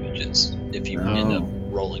mirror images if you end up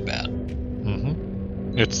rolling bad.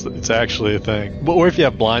 Mm-hmm. It's actually a thing. But or if you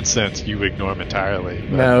have blind sense, you ignore him entirely.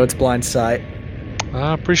 But No, it's blind sight.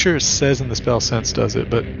 I'm pretty sure it says in the spell sense does it,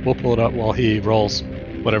 but we'll pull it up while he rolls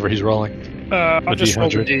whatever he's rolling. I'll A just roll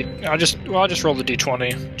the D100. I'll just roll the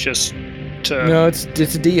D20 just to. No, it's a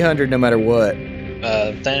D100 no matter what.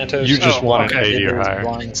 Thanatos. You just want an okay. 80 or It is higher.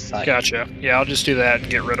 blind sight. Gotcha. Yeah, I'll just do that and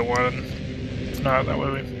get rid of one. No, that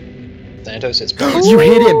way. Thanatos, it's blind. You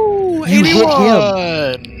hit him. Ooh, You hit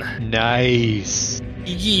him. Nice.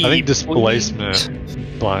 I think displacement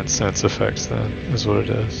blind sense effects then is what it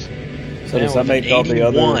is. So does that make all the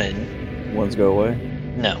other ones go away?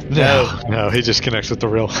 No. No, he just connects with the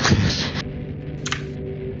real.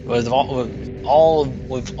 With all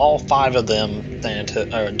 5 of them,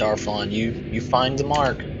 Darflon, you find the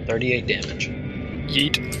mark. 38 damage.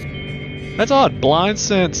 Yeet. That's odd. Blind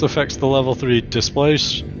sense affects the level 3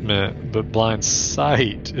 displacement, but blind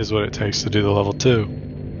sight is what it takes to do the level 2.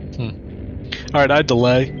 Alright, I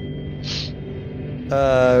delay.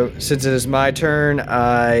 Since it is my turn,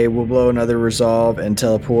 I will blow another resolve and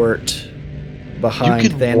teleport behind You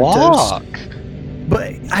can Thanatos. walk.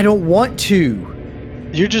 But I don't want to.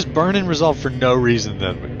 You're just burning resolve for no reason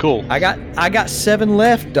then. But cool. I got 7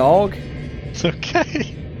 left, dog. It's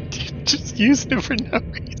okay. You're just using it for no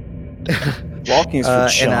reason. Walking's for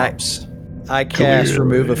And chumps. I cast Clearly.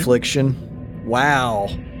 Remove Affliction. Wow.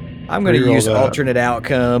 I'm going to Reroll use that. alternate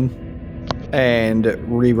outcome and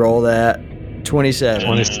re-roll that. 27.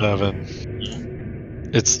 27.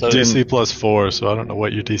 It's So- DC plus 4, so I don't know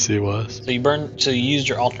what your DC was. So you used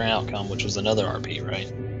your alternate outcome, which was another RP,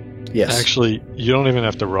 right? Yes. Actually, you don't even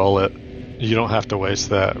have to roll it. You don't have to waste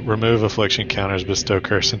that. Remove affliction counters bestow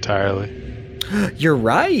curse entirely. You're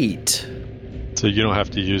right. So you don't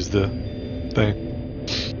have to use the thing.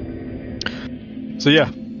 So yeah,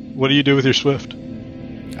 what do you do with your swift?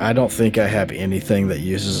 I don't think I have anything that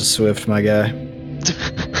uses a swift, my guy.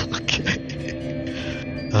 Okay.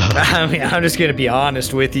 I mean, I'm just going to be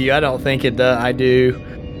honest with you. I don't think I do.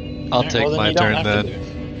 I'll take Well, my you don't turn have to then. do.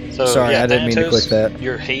 So, Sorry, yeah, I didn't mean to Thanatos, click that.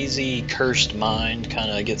 Your hazy, cursed mind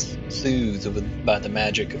kind of gets soothed by the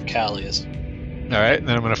magic of Callius. Alright,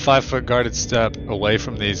 then I'm going to 5-foot guarded step away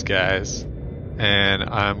from these guys, and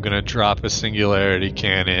I'm going to drop a singularity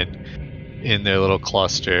cannon in their little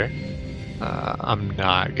cluster. I'm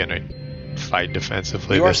not going to fight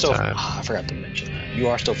defensively You are this still. time. I forgot to mention that. You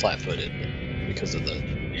are still flat-footed because of the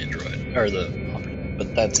android or the.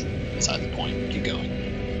 But that's beside the point. Keep going.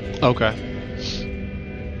 Okay.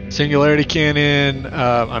 Singularity cannon.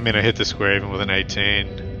 I'm going to hit the square even with an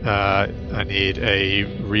 18. I need a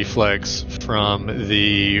reflex from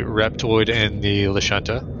the Reptoid and the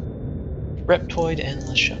Lashunta. Reptoid and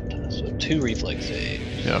Lashunta. So 2 reflex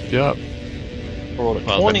saves. Yep. Rolled a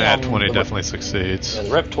Well, 20 the nat on 20 the- definitely succeeds. The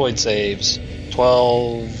Reptoid saves.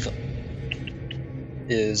 12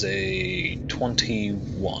 is a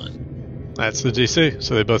 21. That's the DC.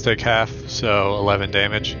 So they both take half, so 11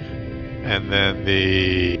 damage. and then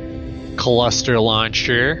the cluster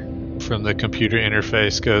launcher from the computer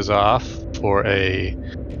interface goes off for a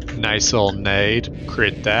nice old nade.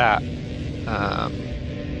 Crit that.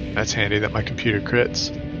 That's handy that my computer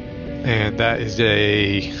crits. And that is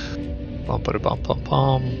a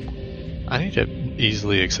bum. I need an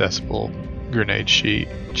easily accessible grenade cheat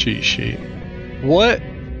sheet. What?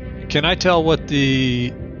 Can I tell what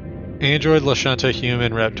the android, Lashunta,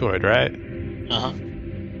 human, Reptoid, right?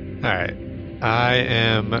 Alright. I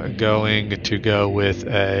am going to go with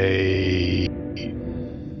a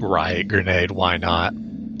riot grenade. Why not?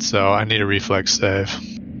 So I need a reflex save.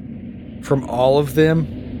 From all of them?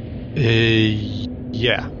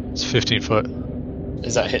 Yeah. It's 15 foot.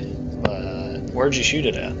 Is that hitting? Where'd you shoot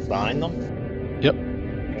it at? Behind them? Yep.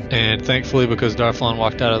 And thankfully, because Darflon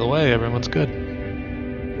walked out of the way, everyone's good.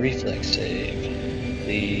 Reflex save.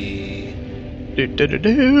 The...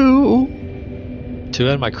 Too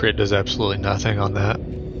bad my crit does absolutely nothing on that.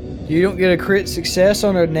 You don't get a crit success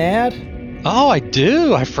on a NAD? Oh, I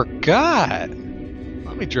do. I forgot.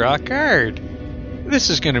 Let me draw a card. This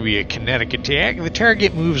is going to be a kinetic attack. The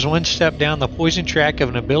target moves one step down the poison track of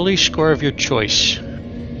an ability score of your choice.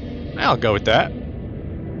 I'll go with that.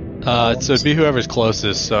 So it'd be whoever's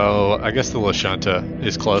closest. So I guess the Lashunta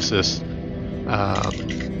is closest.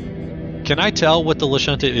 Can I tell what the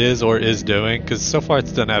Lashunta is or is doing? Because so far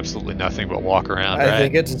it's done absolutely nothing but walk around, right? I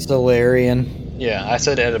think it's a Solarian. Yeah, I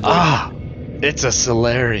said edible. Ah, it's a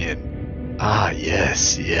Solarian. Ah,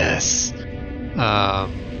 yes.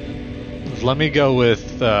 Let me go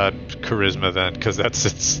with Charisma then, because that's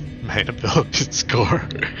its main ability score.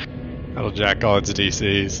 That'll jack all its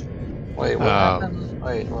DCs. Wait, what happened?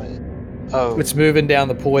 Wait. Oh. It's moving down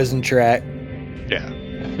the poison track. Yeah.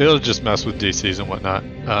 It'll just mess with DCs and whatnot.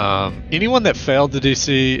 Anyone that failed the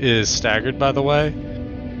DC is staggered, by the way.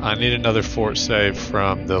 I need another fort save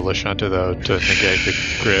from the Lashunta, though, to negate the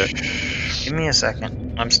crit. Give me a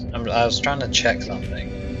second. I was trying to check something.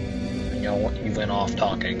 And you went off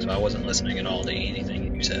talking, so I wasn't listening at all to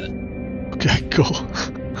anything you said. Okay, cool.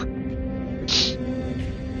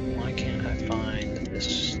 Why can't I find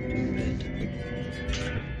this stupid...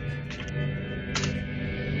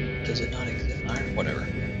 Does it not exist? Alright,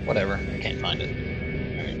 whatever. I can't find it.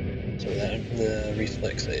 Alright, so that the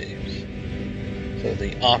reflex saves. So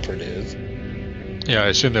the operative. Yeah, I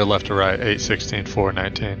assume they're left to right. 8, 16, 4,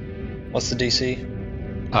 19. What's the DC?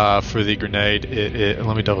 For the grenade, it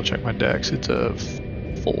let me double check my dex. It's a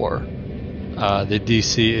 4. The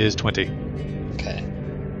DC is 20. Okay.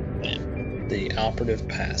 And the operative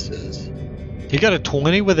passes. He got a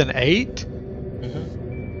 20 with an 8?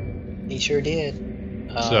 Mm-hmm. He sure did.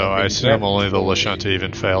 So I assume only the Lashunta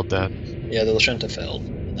even failed then. Yeah, the Lashunta failed,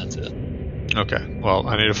 and that's it. Okay, well,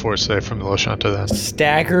 I need a force save from the Lashunta then.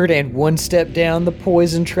 Staggered and one step down the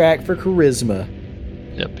poison track for Charisma.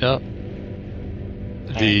 Yep.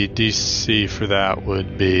 The DC for that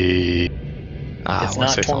would be... it's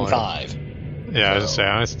not 25. Yeah, I was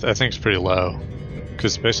going to say, I think it's pretty low.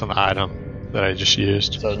 Because based on the item that I just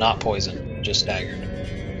used. So not poison, just staggered.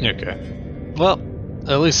 Okay. Well,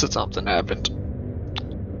 at least something happened.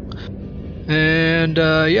 And,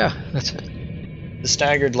 yeah, that's it. The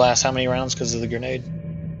staggered lasts how many rounds because of the grenade?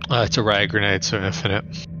 It's a riot grenade, so infinite.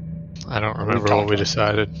 I don't remember what we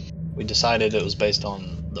decided. We decided it was based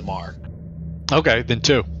on the mark. Okay, then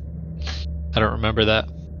 2. I don't remember that.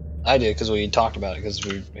 I did because we talked about it because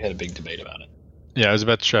we had a big debate about it. Yeah, I was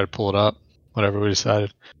about to try to pull it up. Whatever we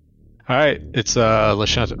decided. Alright, it's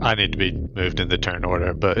Lashunta. I need to be moved in the turn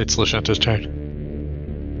order, but it's Lashunta's turn.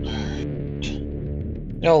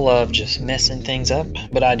 Y'all love just messing things up,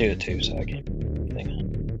 but I do it too, so I can't think.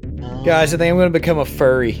 Guys, I think I'm going to become a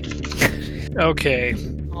furry. Okay.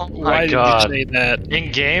 Oh Why my god. did you say that?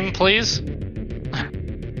 In game, please?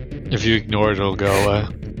 If you ignore it, it'll go away.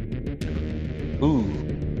 Ooh.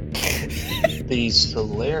 The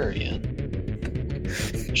Solarian.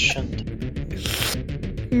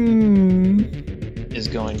 Is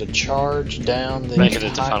going to charge down the Make it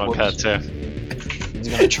into Final Cut, too. He's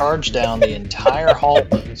going to charge down the entire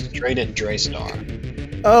hallway straight at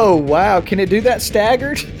Draystar. Oh, wow. Can it do that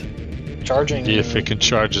staggered? Charging... If it can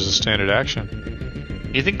charge as a standard action.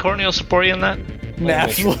 You think Courtney will support you in that?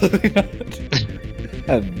 Absolutely not.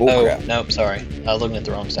 That's bullcrap. Nope, sorry. I was looking at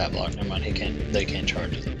the wrong stat block. Never mind. They can't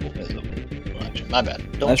charge as a action. My bad.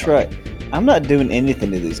 That's right. I'm not doing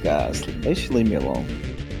anything to these guys. They should leave me alone.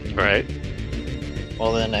 Right.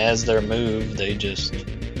 Well, then, as their move, they just...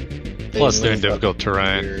 Plus, they're in difficult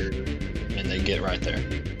terrain. And they get right there.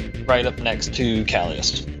 Right up next to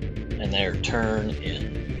Callius. And their turn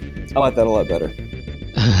in. I like that a lot better.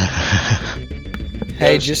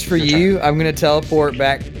 Hey, just for you, I'm gonna teleport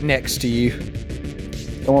back next to you.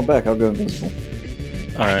 Come on back. I'll go invisible.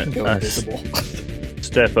 All right. Go I invisible.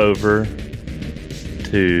 step over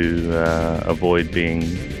to avoid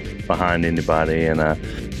being behind anybody, and I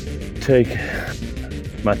take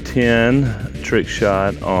my 10 trick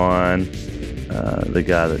shot on the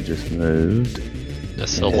guy that just moved, The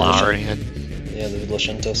Solarian. Yeah, the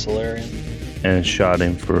Lashunta Solarian. and shot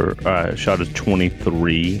him for shot a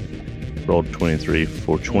 23. Rolled 23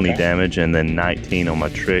 for 20 Okay. damage, and then 19 on my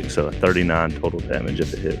trick, so a 39 total damage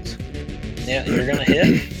if it hits. Yeah, you're gonna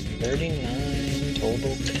hit 39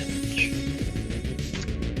 total damage.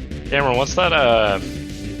 Cameron, what's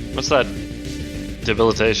that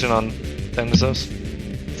debilitation on Thanatos?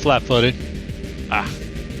 Flat-footed. Ah.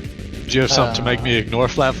 Do you have something to make me ignore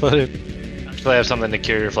flat-footed? Actually, I have something to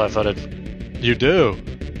cure your flat-footed. You do.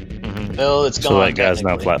 Mm-hmm. Well, it's gone. So that guy's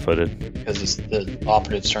now flat-footed. because it's the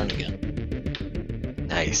operative's turn again.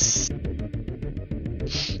 Nice.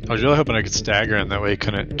 I was really hoping I could stagger him, that way he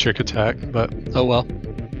couldn't trick attack, but oh well.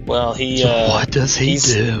 Well, he So what does he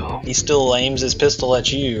do? He still aims his pistol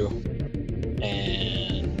at you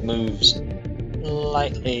and moves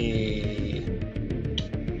lightly,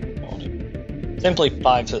 simply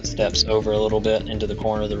 5 footsteps over a little bit into the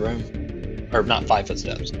corner of the room. Or not 5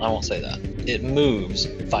 footsteps, I won't say that. It moves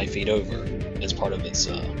 5 feet over as part of its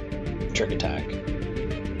trick attack.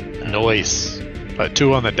 Noise. But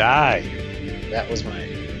 2 on the die. That was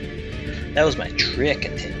my trick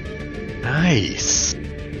attempt. Nice.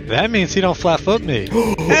 That means he don't flat-foot me.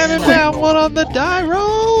 And it's down 1 on the die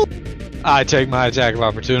roll. I take my attack of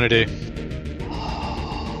opportunity.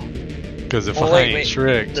 Because if Well, I wait, ain't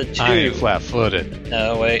tricked, the I ain't two- flat-footed.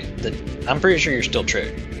 No, wait. I'm pretty sure you're still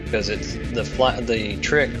tricked because it's the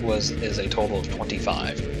trick is a total of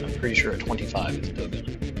 25. I'm pretty sure a 25 is still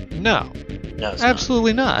gonna. No, No, it's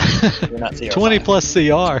absolutely not. not. You're not CR5. 20 plus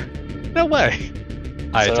CR. No way.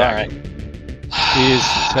 I So, attack alright. him. He's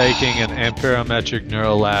taking an amperometric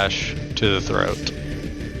neural lash to the throat.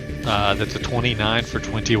 That's a 29 for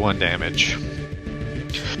 21 damage.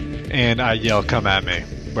 And I yell, "Come at me,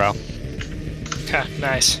 bro. Ha,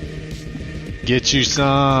 nice. Get you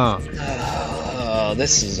some."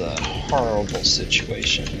 This is a horrible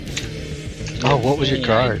situation. Oh, what was your Any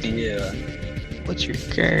card? idea? What's your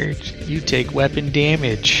card? You take weapon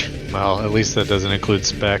damage. Well, at least that doesn't include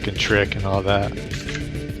spec and trick and all that.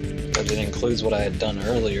 But it includes what I had done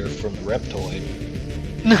earlier from the Reptoid.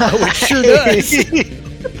 No, it sure does.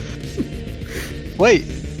 Wait,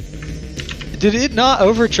 did it not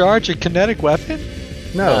overcharge a kinetic weapon?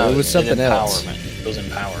 No, it was something else. It was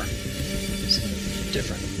empower. It's a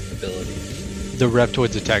different ability. The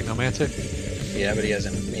Reptoid's a Technomancer? Yeah, but he has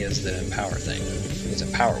the empower thing. It's a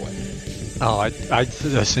power weapon. Oh, I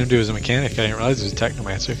assumed it was a mechanic. I didn't realize it was a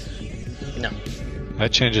Technomancer. No,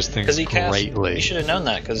 That changes things because he cast. greatly. You should have known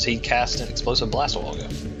that because he cast an explosive blast a while ago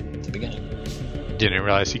at the beginning. Didn't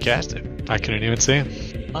realize he cast it. I couldn't even see him.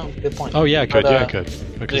 Oh, good point. Oh yeah, I could. But, Yeah, I could.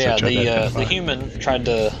 Because I Yeah, tried to the identify. human tried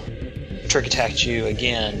to trick attack you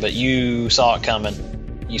again, but you saw it coming.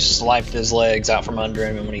 You swiped his legs out from under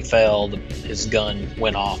him, and when he fell, his gun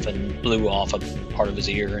went off and blew off a part of his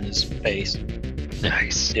ear and his face,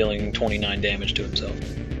 Nice. dealing 29 damage to himself.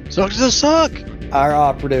 Sucks to suck! Our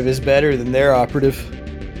operative is better than their operative.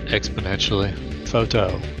 Exponentially.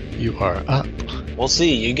 Photo, you are up. We'll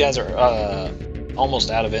see. You guys are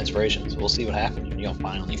almost out of inspiration, so we'll see what happens when you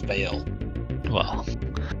finally fail. Well,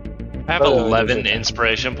 I have Oh, 11 there's a-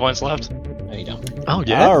 inspiration points left. No, you don't. Oh I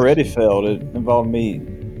yeah. already failed. It involved me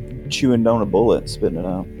chewing down a bullet and spitting it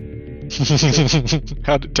out.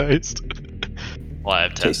 How'd it taste? Well, I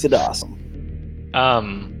have 10. Tasted awesome.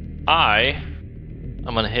 I'm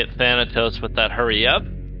gonna hit Thanatos with that hurry up,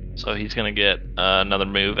 so he's gonna get another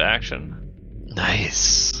move action,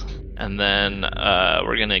 Nice. and then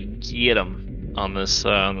we're gonna get him on this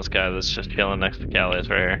guy that's just chilling next to Callius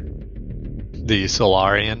right here, The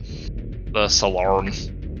Solarian. the Solaran.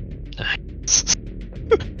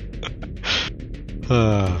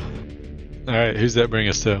 Alright, who's that bring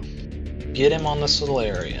us to? Get him on the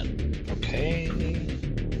Solarian. Okay.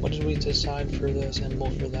 What did we decide for the symbol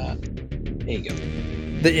for that? There you go.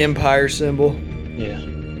 The Empire symbol. Yeah.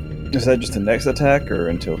 Is that just the next attack or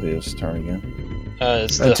until his turn again?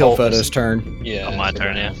 It's the Until whole- Photo's turn. Yeah. On my it's a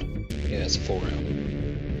turn, round. Yeah, it's a full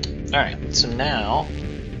round. Alright, so now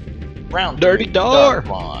round Dirty 3, door.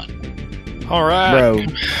 Darkvon. All right.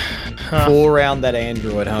 Bro, Huh, full round that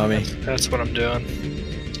android, homie. that's what I'm doing.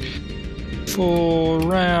 Full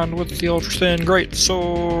round with the ultra thin great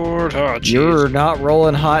sword. Oh, jeez. You're not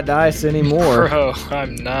rolling hot dice anymore. Bro,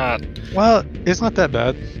 I'm not. Well, it's not that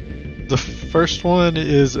bad. The first one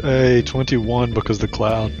is a 21 because of the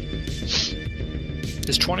cloud.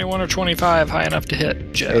 Is 21 or 25 high enough to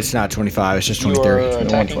hit, Jeff? It's not 25. It's just You 23. are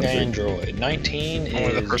attacking the 23. android. 19 Only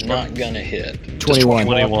the is first not one? gonna hit. 21.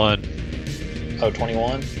 21. Oh,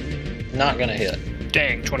 21? Not gonna hit.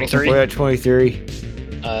 Dang, 23. We're at 23.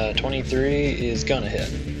 23 is gonna hit.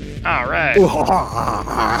 All right.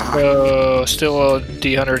 So still a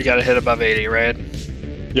D100 got to hit above 80, right?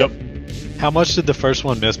 How much did the first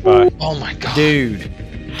one miss by? Oh my god. Dude.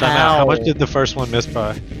 Time out. How much did the first one miss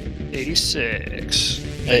by? 86.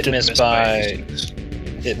 It didn't missed miss by- 86.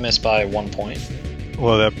 It missed by 1 point.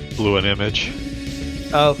 Well, that blew an image.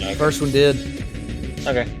 Oh, first one did.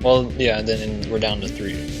 Okay. Well, yeah, then we're down to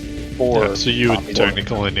 4. Yeah, so you would copies.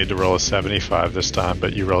 technically only need to roll a 75 this time,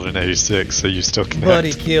 but you rolled an 86, so you still connect.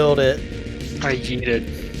 Buddy killed it. I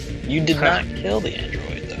yeeted. You did not kill the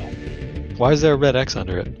android, though. Why is there a red X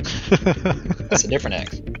under it? That's a different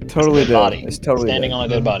X. Totally Dead dead. body. It's totally Standing dead. on a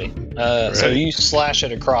dead body. So Right. you slash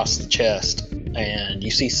it across the chest, and you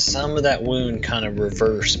see some of that wound kind of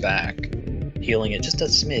reverse back, healing it just a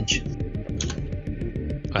smidge.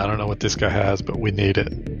 I don't know what this guy has, but we need it.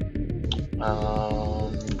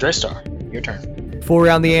 Draystar, your turn. 4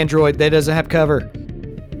 around the android. That doesn't have cover.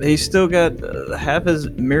 He's still got half his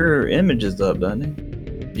mirror images up,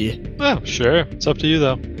 doesn't he? Oh, sure. It's up to you,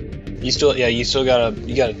 though. You still got a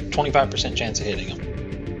 25% chance of hitting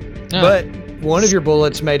him. But one of your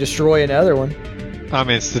bullets may destroy another one. I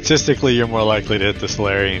mean, statistically, you're more likely to hit the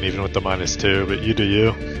Solarian even with the -2, but you do you.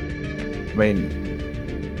 I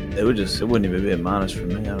mean, it wouldn't even be a minus for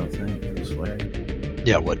me. I don't think. I swear.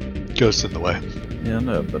 Yeah, what? Ghost in the way. Yeah, I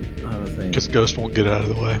know, but I don't think. Because Ghost won't get out of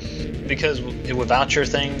the way. Because without your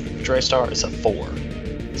thing, Draystar, it's a 4.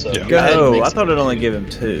 So Yeah. Go ahead. Oh, makes I thought it only gave him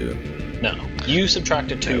 2. No, you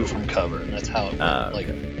subtracted 2 from cover, and that's how it Ah, like.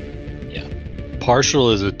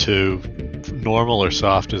 Partial is a 2. Normal or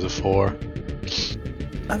soft is a 4.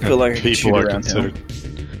 I feel like I could shoot around him.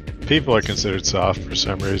 People are considered soft for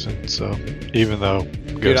some reason. So even though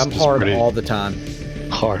Ghost Dude, I'm is hard pretty all the time.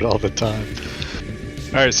 hard all the time.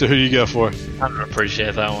 All right, so who do you go for? I don't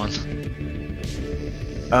appreciate that one.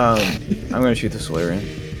 I'm gonna shoot the Solarian.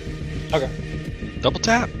 Double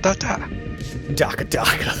tap. Tap. Daka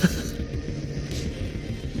Daka.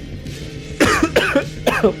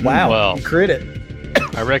 Wow. Well. You crit it.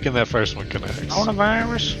 I reckon that first one connects.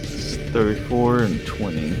 Coronavirus. 34 and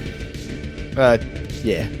 20.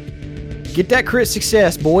 Yeah. Get that crit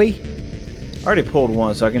success, boy. I already pulled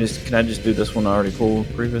one, so can I just do this one I already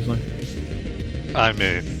pulled previously? I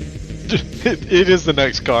mean, it is the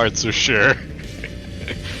next card, so sure.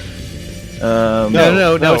 No,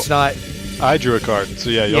 no. it's not. I drew a card, so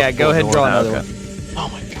yeah. You'll Yeah, go ahead and draw another Okay. one. Oh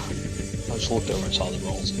my god! I just looked over and saw the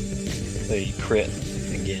rolls. They crit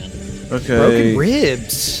again. Okay. Broken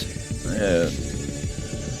ribs. Yeah. Ah,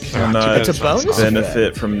 Cannot That's a bonus?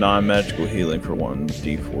 benefit from non-magical healing for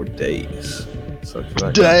 1d4 days. So I feel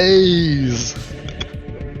like Days.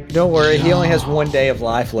 Don't worry, he only has 1 day of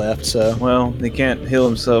life left, so. well, he can't heal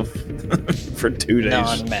himself for 2 days.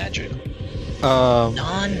 Non-magic. Um,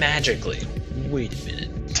 Non-magically. Wait a minute.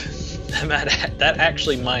 that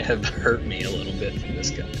actually might have hurt me a little bit for this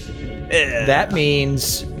guy. That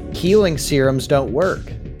means healing serums don't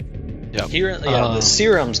work. Here, the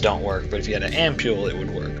serums don't work, but if you had an ampule, it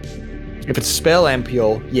would work. If it's spell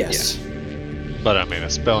ampule, yes. but I mean, a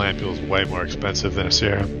spell ampule is way more expensive than a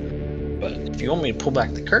serum. But if you want me to pull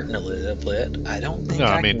back the curtain a little bit, I don't think No,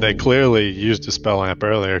 I mean, they clearly used a spell amp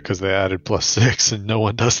earlier because they added +6, and no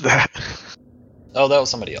one does that. Oh, that was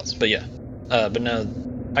somebody else. But yeah. But no,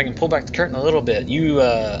 I can pull back the curtain a little bit.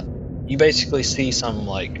 You basically see some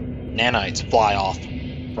like nanites fly off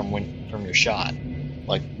from your shot.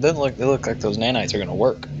 Like they look like those nanites are gonna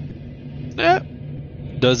work. Yeah.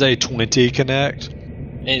 Does a 20 connect?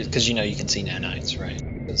 Because you can see nanites, right?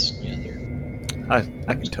 Because they're I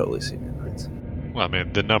can totally see that. Well, I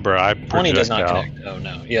mean, the number I 20 does not project out. connect. Oh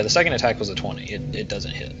no. Yeah, the second attack was a 20. It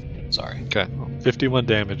doesn't hit. Sorry. Okay, 51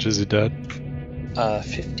 damage. Is he dead?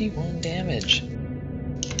 51 damage.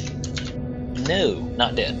 No,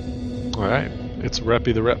 not dead. All right. It's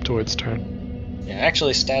Reppy the Reptoid's turn. Yeah,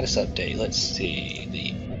 actually, status update. Let's see.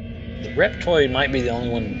 The Reptoid might be the only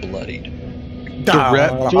one bloodied. The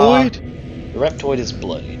Reptoid? The Reptoid is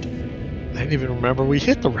bloodied. I didn't even remember we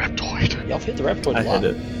hit the Reptoid. Y'all hit the Reptoid I a lot.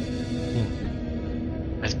 hit it.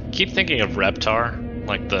 I keep thinking of Reptar,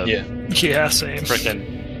 like the Yeah. Yeah, same.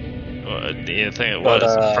 frickin' the thing it But,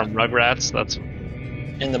 was from Rugrats. That's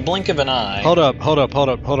In the blink of an eye. Hold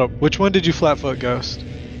up. Which one did you flatfoot, Ghost?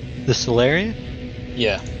 The Solarian?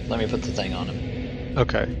 Yeah, let me put the thing on him.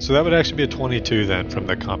 Okay, so that would actually be a 22 then from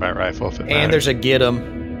the combat rifle if it And there's a get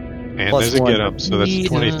 'em. And Plus there's a one. get 'em, so that's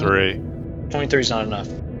 23. 23 is not enough.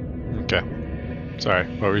 Okay. Sorry,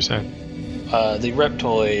 what were you saying? The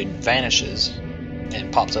reptoid vanishes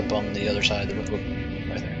and pops up on the other side of the room.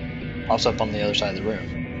 Right there. Pops up on the other side of the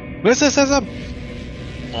room. Mysticism!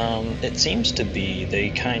 It seems to be they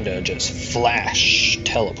kind of just flash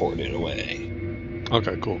teleported away.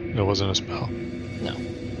 Okay, cool. It wasn't a spell. No.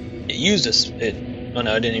 It used oh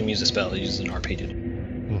no, it didn't even use a spell. It used an RP to do.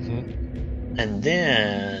 Mm-hmm. And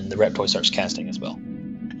then the reptoid starts casting a spell.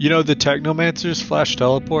 You know, the Technomancer's flash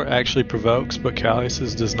teleport actually provokes, but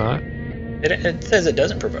Callius's does not. It says it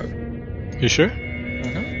doesn't provoke. You sure?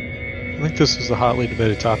 Mm-hmm. I think this was a hotly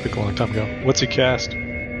debated topic a long time ago. What's he cast?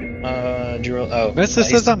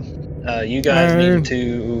 Mysticism. You guys need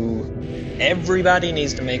to. Everybody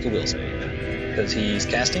needs to make a will save because he's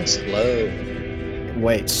casting slow.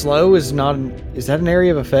 Wait, slow is not. Is that an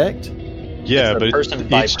area of effect? Yeah, It's a but person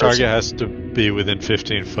by each target person. has to be within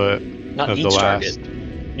 15 foot Not of each the last. target.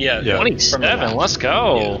 Yeah, Yeah. 27. Let's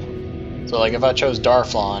go. Yeah. So like if I chose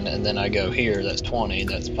Darflon and then I go here, that's 20.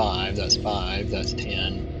 That's 5. That's 5. That's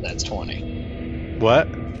 10. That's 20. What?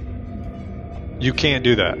 You can't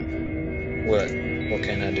do that. What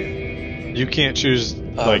can I do? You can't choose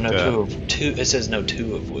Oh, like no, that. two. It says no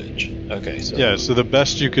 2 of which. Okay, so Yeah, so the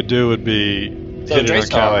best you could do would be So hit it on Draystar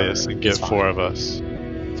Callius and get is fine. 4 of us.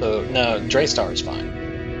 So no, Draystar is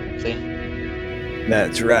fine. See,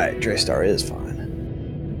 That's right. Draystar is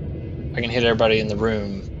fine. I can hit everybody in the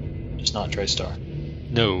room, just not Draystar.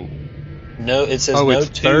 No. No, it says Oh, no it's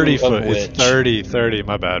 2 30 of foot. which. It's 30.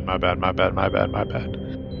 My bad. I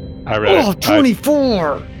read Oh, it.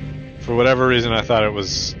 24! For whatever reason, I thought it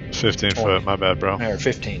was 15 20. foot. My bad, bro. Or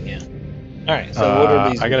 15, yeah. All right. So what are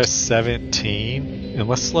these? I got a 17.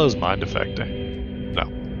 Unless slow's mind affecting.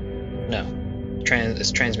 No,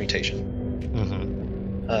 it's transmutation.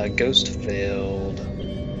 Mm-hmm. Ghost failed.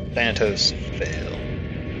 Thanatos failed.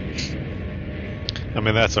 I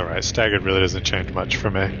mean, that's alright. Staggered really doesn't change much for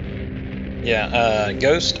me. Yeah,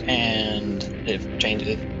 Ghost and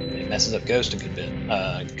it messes up Ghost a good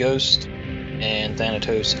bit. Ghost and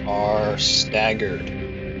Thanatos are staggered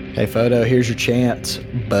Hey, Photo, here's your chance,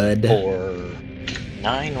 bud. for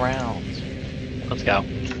 9 rounds. Let's go.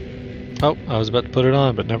 Oh, I was about to put it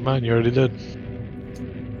on, but never mind. You already did.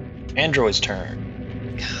 Android's turn.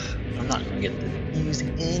 I'm not gonna get to use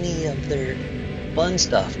any of their fun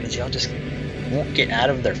stuff because y'all just won't get out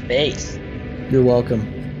of their face. You're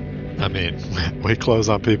welcome. I mean, we close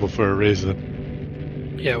on people for a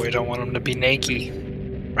reason. Yeah, we don't want them to be naked.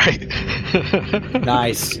 Right.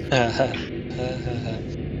 Nice.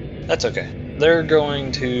 That's okay. They're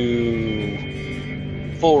going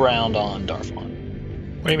to full round on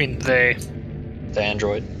Darflon, What do you mean they? the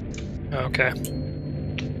android, Okay.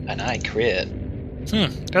 and I crit.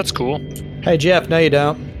 That's cool. Hey, Jeff, no, you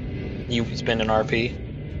don't. You spend an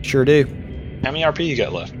RP. Sure do. How many RP you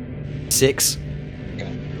got left? 6.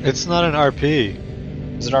 It's not an RP.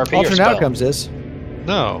 Is it RP or Alternate spell? Outcomes is.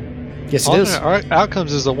 No. Yes, it is. Alternate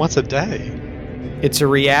Outcomes is a once a day. It's a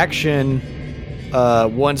reaction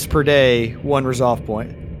once per day, 1 resolve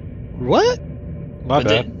point. What? My But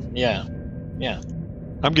bad. then- yeah.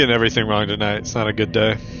 I'm getting everything wrong tonight. It's not a good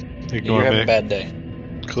day. Ignore You're having me. a bad day.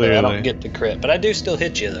 So Clearly. I don't get the crit, but I do still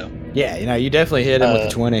hit you though. Yeah, you definitely hit him with the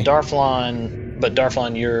 20.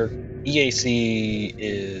 Darflon, your EAC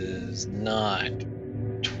is not.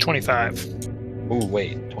 25. Oh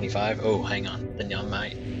wait, 25. Oh, hang on. Then I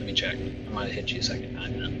might. Let me check. I might have hit you a second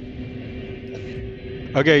time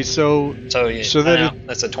then. Okay, so So yeah, So that I know,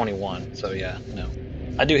 that's a 21. So yeah, no,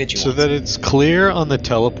 I do hit you. so once. that it's clear on the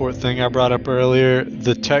teleport thing I brought up earlier,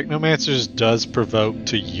 the Technomancer's does provoke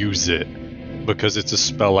to use it because it's a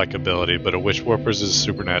spell-like ability, but a Witch Warper's is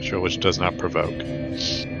supernatural, which does not provoke.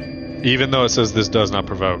 Even though it says this does not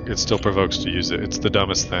provoke, it still provokes to use it. It's the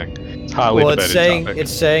dumbest thing. It's highly Well, debated topic.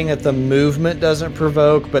 it's saying that the movement doesn't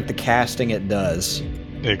provoke, but the casting it does.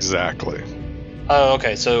 Exactly. Oh,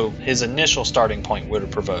 okay. So his initial starting point would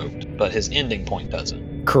have provoked, but his ending point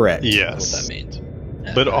doesn't. Correct. That's Yes. what that means.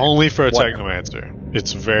 But Okay. only for a Whatever. Technomancer.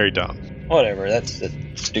 It's very dumb. Whatever. That's the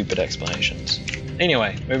stupid explanations.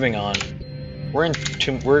 Anyway, moving on.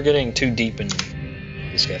 We're getting too deep in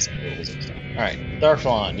discussing rules and stuff. All right,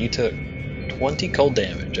 Darflon, you took 20 cold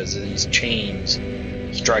damage as these chains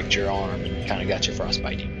striked your arm and kind of got you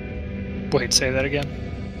frostbiting. Wait, say that again.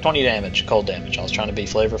 20 damage, cold damage. I was trying to be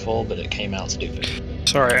flavorful, but it came out stupid.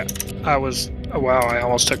 Sorry, I was. Oh, wow, I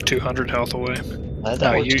almost took 200 health away. That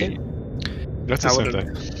No, works you- too. That's the I same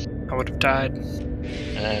would've- thing. I would have died.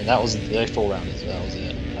 And that was the full round. So that was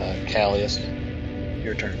it. Callius,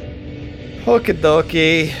 your turn. Okie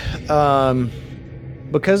dokie.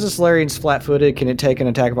 because the Solarian's flat-footed, can it take an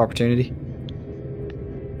attack of opportunity?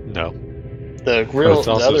 No. The But grill, it's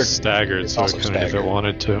the also other staggered, it's so it also couldn't if it staggered.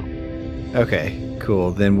 wanted to. Okay,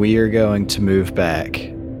 cool. Then we are going to move back.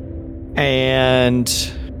 And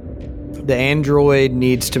the android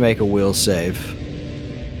needs to make a will save.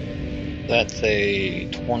 That's a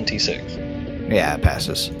 26. Yeah, it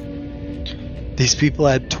passes. These people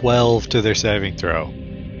add 12 to their saving throw.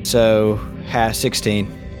 So, 16.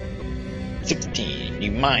 16.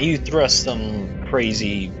 You thrust some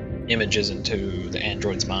crazy images into the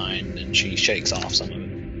android's mind, and she shakes off some of it.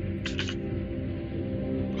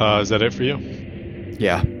 Is that it for you?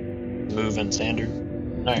 Yeah. Moving standard.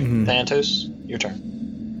 All right, Mhm. Thanatos, your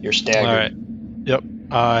turn. You're staggered. All right. Yep.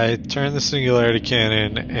 I turn the singularity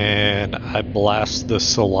cannon and I blast the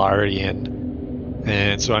Solarian.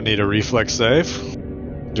 And so I need a reflex save.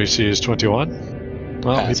 DC is 21.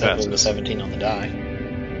 Well, he Pass up with a passes. 17 on the die.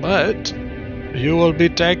 But you will be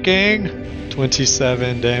taking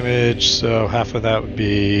 27 damage, so half of that would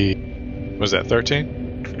be. Was that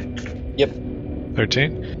 13? Yep.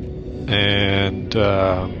 13? And.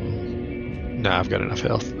 Nah, I've got enough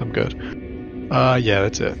health. I'm good. Yeah,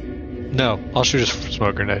 that's it. No, I'll shoot a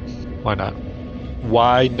smoke grenade. Why not?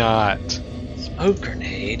 Why not? Smoke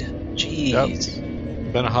grenade? Jeez.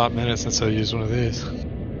 Been a hot minute since I used one of these.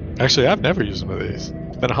 Actually, I've never used one of these.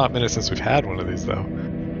 It's been a hot minute since we've had one of these, though.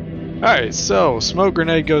 Alright, so smoke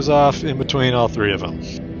grenade goes off in between all three of them.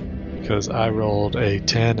 Because I rolled a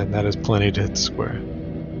 10, and that is plenty to hit the square.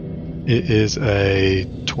 It is a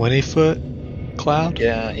 20-foot cloud?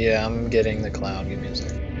 Yeah, I'm getting the cloud. Give me a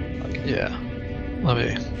second. Okay. Yeah. Let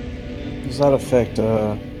me. Does that affect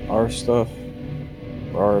our stuff?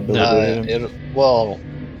 Or our ability to hit him? Well,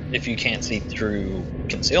 if you can't see through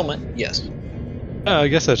concealment, yes. I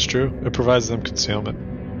guess that's true. It provides them concealment.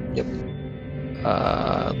 Yep.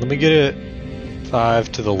 Let me get it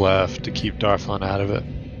 5 to the left to keep Darflon out of it.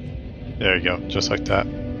 There you go, just like that.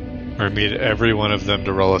 Or need every one of them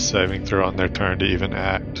to roll a saving throw on their turn to even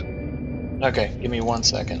act. Okay, give me 1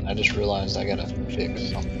 second. I just realized I gotta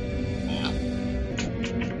fix something.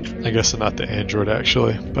 I guess not the android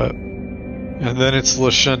actually, but. And then it's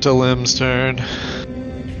Lashenta Lim's turn.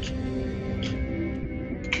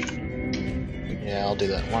 Yeah, I'll do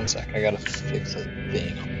that. 1 sec. I gotta fix a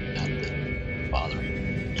thing on the father.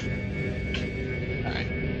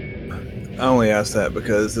 Alright. I only asked that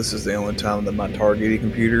because this is the only time that my targeting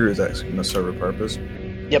computer is actually going to serve a purpose.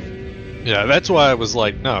 Yep. Yeah, that's why I was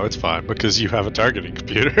like, no, it's fine, because you have a targeting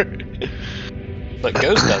computer. But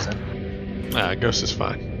Ghost doesn't. Nah, Ghost is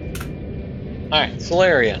fine. Alright,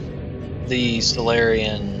 Solarian. The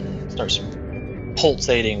Solarian starts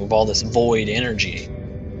pulsating with all this void energy.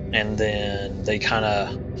 And then they kind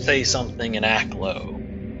of say something and act low.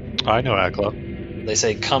 I know Aklo. They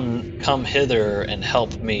say, come hither and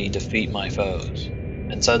help me defeat my foes.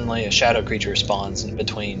 And suddenly a shadow creature spawns in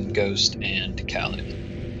between Ghost and Caleb.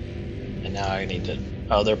 And now I need to...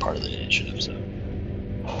 Oh, they're part of the initiative, so...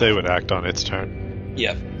 They would act on its turn.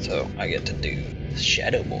 Yep, so I get to do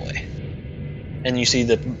Shadow Boy. And you see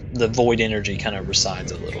the void energy kind of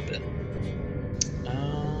resides a little bit.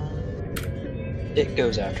 It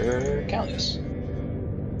goes after Callius.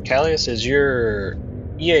 Callius, is your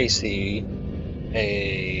EAC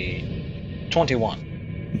a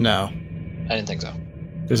 21? No. I didn't think so.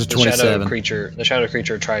 There's a The 27. shadow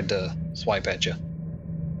creature tried to swipe at you.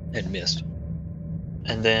 It missed.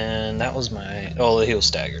 And then that was my... Oh, he was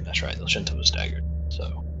staggered. That's right. Shinto was staggered.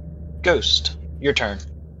 So, Ghost, your turn.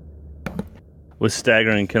 With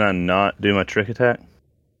staggering, can I not do my trick attack?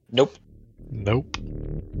 Nope. Nope.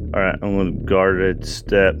 Alright, I'm going to guarded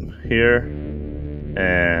step here.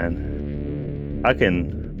 And I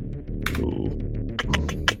can... Ooh.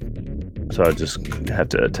 So I just have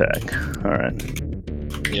to attack. Alright.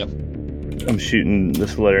 Yep. I'm shooting the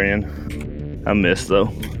Solarian. I missed,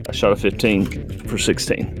 though. I shot a 15 for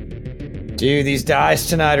 16. Dude, these dice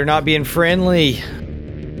tonight are not being friendly.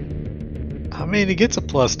 I mean, he gets a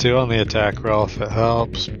 +2 on the attack roll if it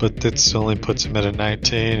helps, but that only puts him at a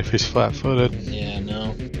 19 if he's flat-footed. Yeah,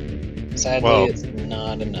 no. Sadly, Well, it's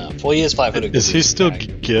not enough. Well, he is flat-footed. Is he still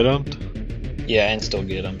attack. get him? Yeah, and still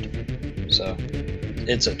get him. So,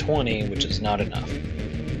 it's a 20, which is not enough.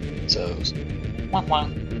 So, wah, wah.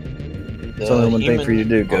 It's only one thing for you to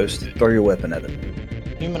do, Ghost. Throw your weapon at it.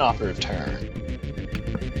 Human operative turn.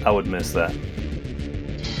 I would miss that.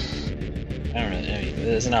 I don't know. I mean,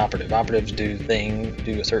 it's an operative. Operatives do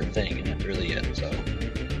a certain thing, and that's really it. So,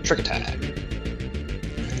 trick attack.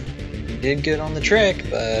 Did good on the trick,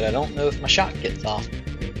 but I don't know if my shot gets off.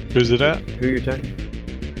 Who's it at? Who are you attacking?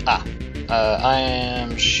 I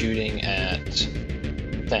am shooting at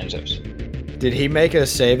Thanatos. Did he make a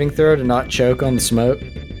saving throw to not choke on the smoke?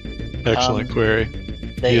 Excellent query.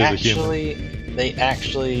 They He is a human. they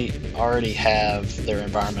actually already have their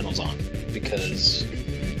environmentals on because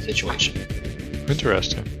situation.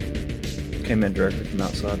 Interesting. Came in directly from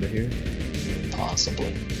outside to here.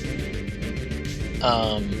 Possibly.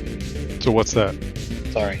 So what's that?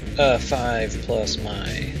 Sorry. 5 plus my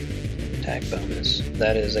attack bonus.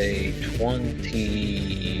 That is a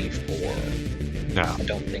 24. No. I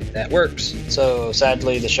don't think that works. So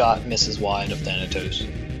sadly, the shot misses wide of Thanatos.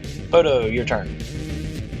 Photo, your turn.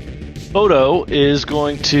 Photo is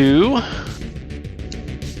going to.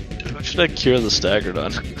 What should I cure the staggered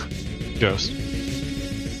on? Ghost.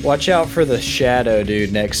 Watch out for the shadow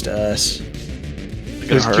dude next to us.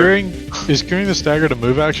 Is curing the staggered a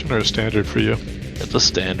move action or a standard for you? It's a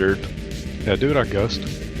standard. Yeah, do it on Ghost.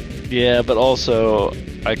 Yeah, but also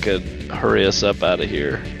I could hurry us up out of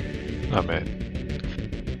here. Oh man.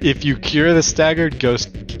 If you cure the staggered,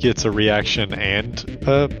 Ghost gets a reaction and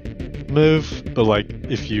a move, but like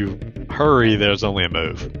if you hurry, there's only a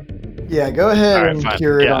move. Yeah, go ahead All right, and fine.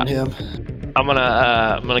 cure it Yeah. on him. I'm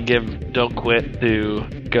gonna give Don't Quit to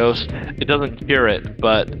Ghost. It doesn't cure it,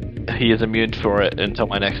 but he is immune for it until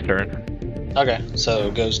my next turn. Okay,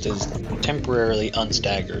 so Ghost is temporarily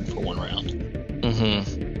unstaggered for 1 round.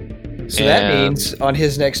 Mm-hmm. So that means on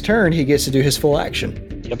his next turn, he gets to do his full action.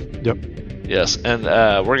 Yes, and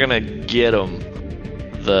we're gonna get him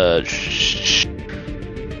the.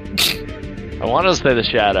 I wanted to say the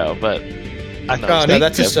shadow, but I Oh no,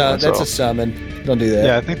 that's a summon. Don't do that.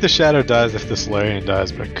 Yeah, I think the shadow dies if the Solarian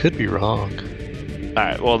dies, but I could be wrong. All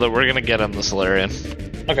right. Well, then we're gonna get him the Solarian.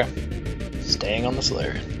 Okay. Staying on the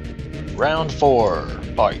Solarian. Round 4.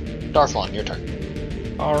 Fight. Darflon, your turn.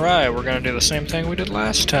 Alright, we're gonna do the same thing we did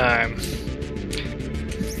last time.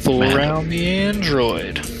 Fool around the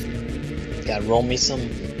android. Gotta roll me some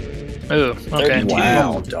Ooh, okay. 32.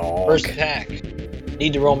 Wow, dog. First attack.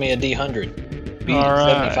 Need to roll me a D100. Beat All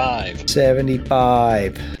right. 75.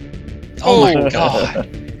 75. Oh my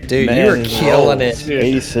god. Dude, Man, you were his killing roll it. is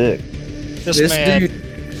 86. This man, dude.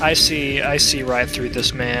 I see right through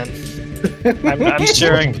this man.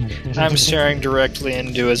 I'm staring directly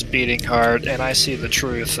into his beating heart, and I see the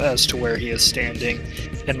truth as to where he is standing,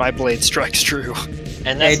 and my blade strikes true.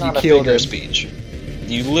 And that's And you not a killed figure him. of speech.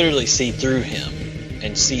 You literally see through him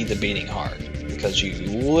and see the beating heart because you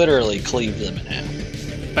literally cleave them in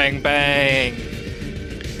half. Bang bang.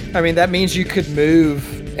 I mean, that means you could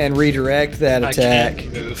move and redirect that I attack.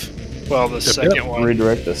 can't move. Well, the second one.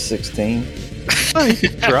 Redirect to 16. He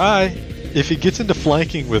could try. If he gets into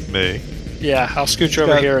flanking with me, Yeah, I'll scooch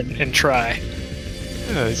over got- here and try.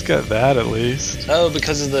 yeah, he's got that at least. Oh,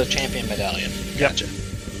 because of the champion medallion. Gotcha. Yeah,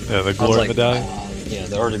 the I was glory like, medallion. yeah,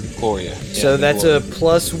 the Order of Gloria. So that's a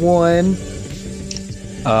 +1,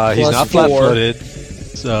 He's plus not 4. flat-footed,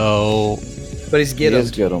 so but he's He get is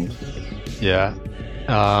him. get 'em. yeah.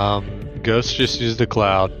 Ghost just used a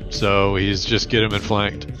cloud, so he's just get him and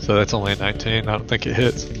flanked. So that's only a 19. I don't think it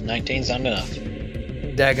hits. 19's not enough.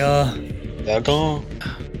 Dagger. Dagon.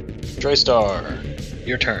 Draystar,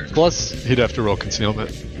 your turn. Plus, he'd have to roll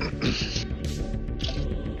concealment.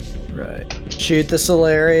 Right. Shoot the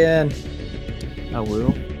Solarian. I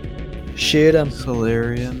will. Shoot him.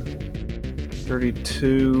 Solarian.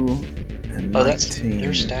 32 and 19. Oh, that's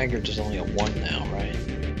their staggered is only a 1 now, right?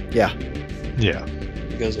 Yeah. Yeah.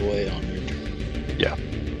 It goes away on your turn.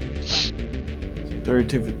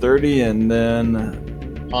 32 for 30, and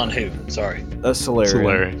then On who? Sorry. a Solarian.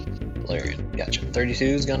 Solarian. Valerian. Gotcha. 32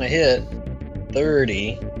 is gonna hit.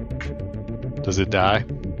 30. Does it die?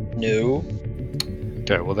 No.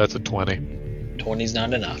 Okay, well that's a 20. 20's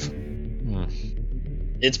not enough. Hmm.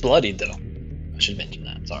 It's bloodied though. I should mention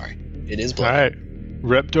that. Sorry. It is bloodied.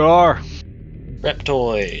 Alright. Reptar.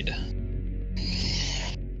 Reptoid.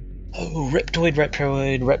 Oh,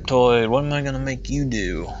 Reptoid. What am I gonna make you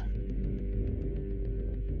do?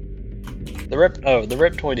 The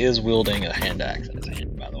Reptoid is wielding a hand axe in his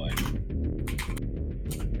hand, by the way.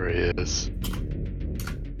 There he is.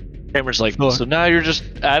 Kramer's like, Look. so now you're just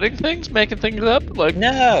adding things, making things up? Like,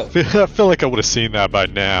 No. I feel like I would have seen that by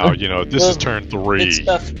now. You know, this is turn 3.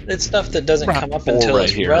 It's stuff that doesn't Round come up 4 until right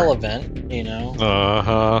it's here. relevant, you know.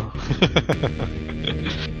 Uh-huh.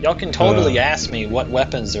 Y'all can totally ask me what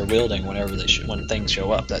weapons they're wielding whenever when things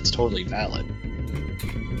show up. That's totally valid.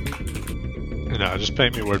 No, just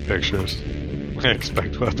paint me word pictures. I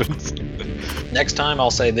expect weapons. Next time I'll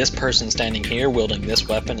say this person standing here wielding this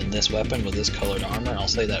weapon and this weapon with this colored armor. I'll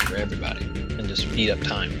say that for everybody and just eat up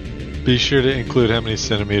time. Be sure to include how many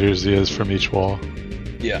centimeters he is from each wall.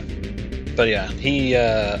 Yeah. But yeah, he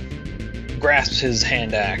grasps his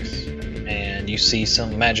hand axe and and you see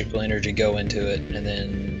some magical energy go into it, and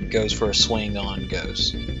then goes for a swing on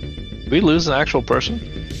Ghost. Did we lose an actual person?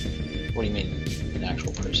 What do you mean, an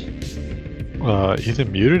actual person?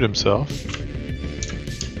 Ethan muted himself.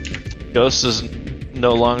 Ghost is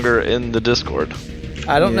no longer in the Discord.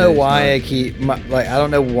 I don't know why I keep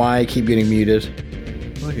getting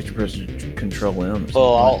muted. Look at your person control M.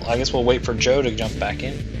 Well, I guess we'll wait for Joe to jump back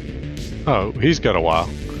in. Oh, he's got a while.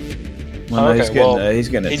 Well, no, he's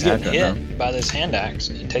getting He's attacked getting right hit by this hand axe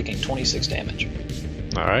and taking 26 damage.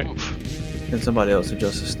 All right. now. Can somebody else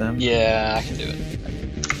adjust the stem? Yeah, I can do it.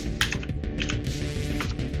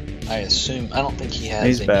 I don't think he has.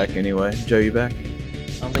 He's back anyway. Joe, you back?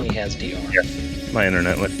 I don't think he has DR. My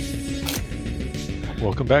internet went.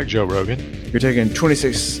 Welcome back, Joe Rogan. You're taking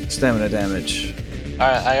 26 stamina damage.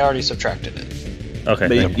 I already subtracted it. Okay.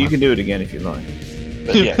 But you can do it again if you like.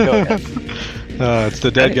 But yeah, go ahead. It's the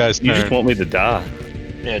dead guy's You just turn. want me to die.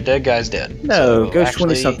 Yeah, dead guy's dead. No, So go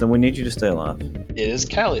actually, 20 something. We need you to stay alive. It is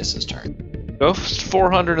Callius's turn. Ghost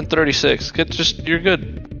 436. You're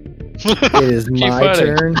good. It is my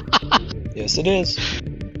fighting. turn. Yes, it is.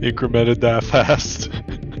 Incremented that fast.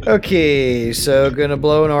 Okay, so gonna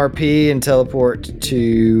blow an RP and teleport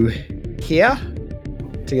to here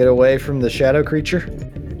to get away from the shadow creature.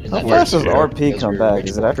 And How that fast works does RP because come we're back? rich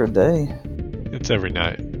Is it after a day? It's every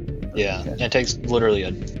night. Yeah, and it takes literally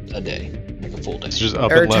a day, like a full day. It's just up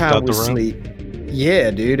Every and left time out we the room. sleep. Yeah,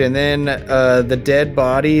 dude. And then the dead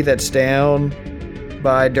body that's down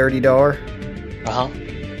by Dirty Dar. Uh-huh.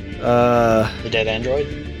 The dead android?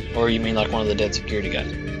 Or you mean like one of the dead security guys?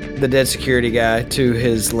 The dead security guy to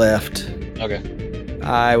his left. Okay.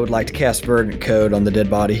 I would like to cast Verdant Code on the dead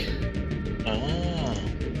body. Ah.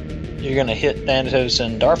 You're gonna hit Thanatos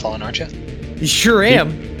and Darflon, aren't you? You sure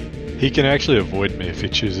am. He can actually avoid me if he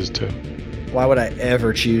chooses to. Why would I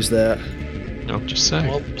ever choose that? I'm just saying.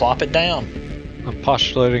 Well, plop it down. I'm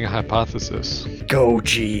postulating a hypothesis. Go,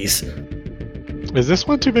 jeez. Is this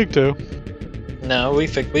one too big too? No,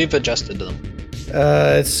 we've adjusted them.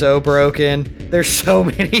 It's so broken. There's so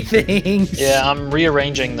many things. Yeah, I'm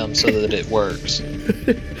rearranging them so that it works.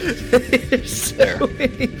 There's so There.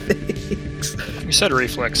 many things. You said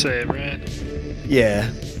reflex save, right? Yeah.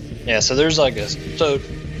 Yeah, so there's like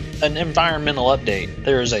an environmental update.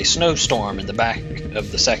 There is a snowstorm in the back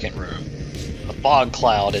of the second room, a fog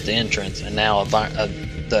cloud at the entrance, and now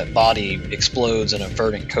that body explodes in a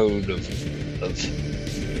verdant code of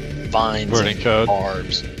vines Verdant and code.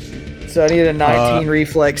 barbs. So I need a 19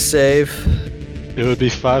 reflex save. It would be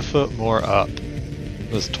 5 foot more up.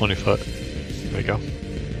 That's 20 foot. There you go.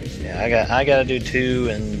 Yeah, I gotta do 2,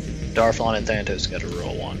 and Darflon and Thanatos gotta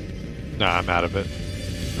roll 1. Nah, I'm out of it.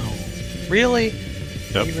 Really?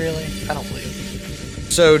 Nope. You really? I don't believe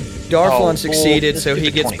it. So Darflon well, succeeded, let's so keep he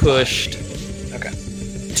it gets 25. pushed Okay.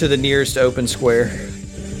 to the nearest open square.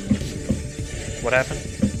 What happened?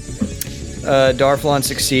 Darflon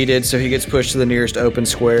succeeded, so he gets pushed to the nearest open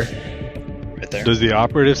square. Right there. Does the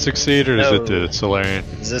operative succeed or is No. it the Solarian?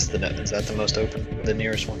 Is that the most open? The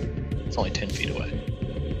nearest one? It's only 10 feet away.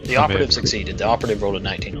 The I mean, operative succeeded. The operative rolled a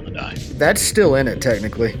 19 on the die. That's still in it,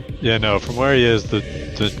 technically. Yeah, no, from where he is, the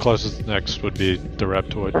closest next would be the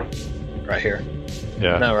Reptoid. Right here.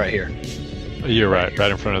 Yeah, No, right here. you're right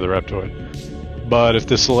in front of the Reptoid. But if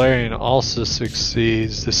the Solarian also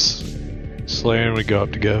succeeds, this Solarian would go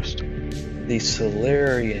up to Ghost. The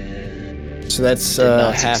Solarian. So that's Did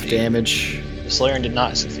not half succeed. damage. The Solarian did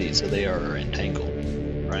not succeed, so they are entangled.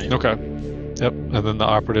 Right? Okay. Yep, and then the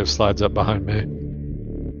operative slides up behind me.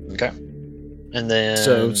 Okay. And then.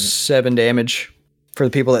 So 7 damage for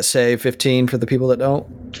the people that save, 15 for the people that don't.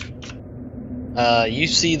 You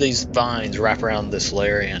see these vines wrap around the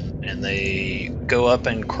Solarian, and they go up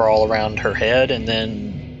and crawl around her head, and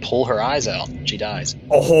then pull her eyes out. She dies.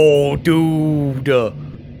 Oh, dude.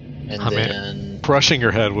 And I mean- then. Crushing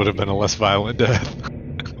her head would have been a less violent death.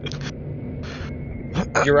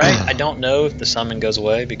 You're right. I don't know if the summon goes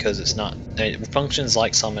away because it functions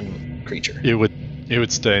like summon creature. It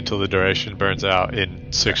would stay until the duration burns out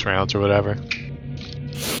in 6 rounds or whatever.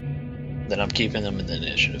 Then I'm keeping them in the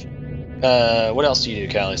initiative. What else do you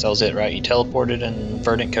do, Callius? That was it, right? You teleported and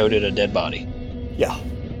verdant coded a dead body. Yeah.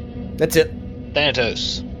 That's it.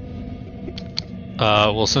 Thanatos.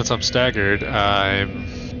 Well, since I'm staggered, I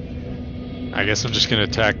guess I'm just gonna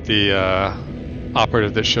attack the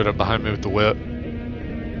operative that showed up behind me with the whip.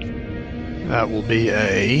 That will be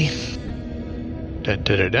a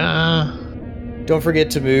da-da-da-da. Don't forget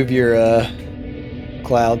to move your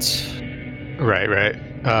clouds. Right.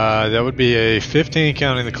 That would be a 15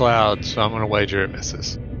 counting the cloud, so I'm gonna wager it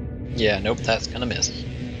misses. Yeah, nope, that's gonna miss.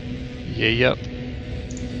 Yep.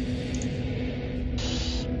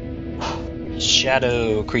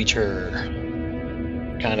 shadow creature.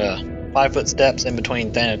 Kind of 5 foot steps in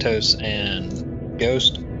between Thanatos and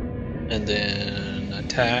Ghost. And then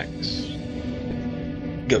attacks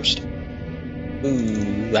Ghost.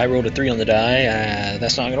 Ooh, I rolled a 3 on the die.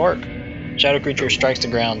 That's not going to work. Shadow creature strikes the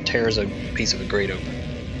ground, tears a piece of a grate open.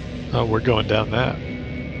 Oh, we're going down that.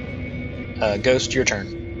 Ghost, your turn.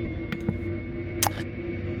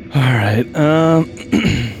 All right.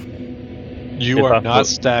 You If are I not flip-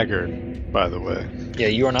 staggered, by the way. Yeah,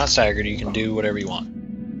 you are not staggered. You can do whatever you want.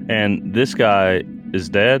 And this guy is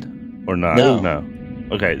dead or not? No.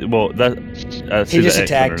 Okay. Well, that I see He the just X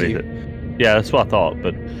attacked underneath it. Yeah, that's what I thought,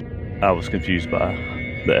 but I was confused by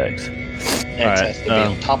the X. X Alright, has to be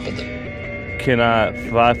on top of them. Can I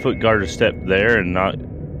 5 foot guard a step there and not?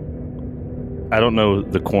 I don't know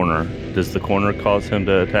the corner. Does the corner cause him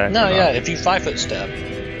to attack? No, or not? yeah, if you 5 foot step,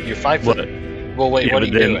 you're 5 What? foot. Well, wait, Yeah, what are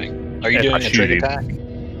but you then doing? Are you if doing I a shoot trick him- attack?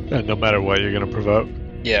 No matter what, you're going to provoke.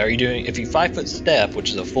 Yeah, are you doing? If you 5 foot step, which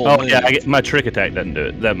is a full Oh move, yeah, my trick attack doesn't do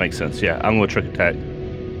it. That makes sense. Yeah, I'm gonna trick attack.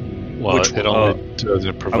 Well, Which it one? only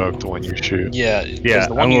doesn't provoke the one you shoot. yeah, 'cause Yeah,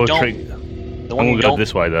 the I'm one you gonna don't, trick. the I'm one you gonna go don't,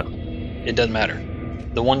 this way though. it doesn't matter.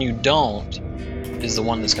 The one you don't is the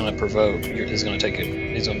one that's going to provoke. Is going to take it.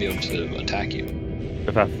 He's going to be able to attack you.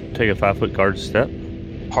 If I take a 5 foot guard step,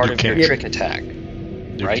 Part You of your can't. trick attack.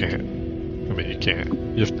 You Right? can't. I mean, you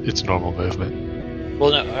can't. It's normal movement.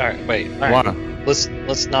 Well, no. All right, wait. All right. why?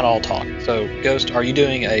 Let's not all talk. So, Ghost, are you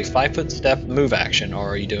doing a 5 foot step move action, or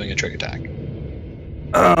are you doing a trick attack?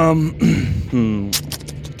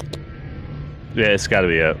 Yeah, it's got to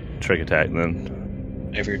be a trick attack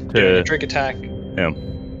then. If you're doing a trick attack Yeah.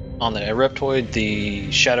 on the Ereptoid,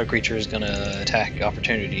 the shadow creature is going to attack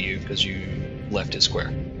opportunity you because you left his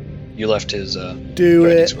square. You left his Do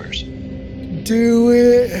threatening it. squares. Do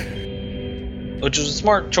it. Which was a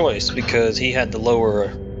smart choice because he had the lower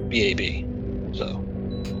BAB. So,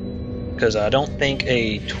 because I don't think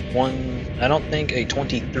a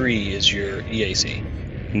 23 is your EAC.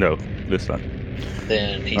 No, this time.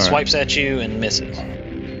 Then he All right. swipes at you and misses,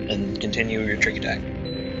 and continue your trick attack.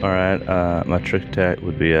 All right. My trick attack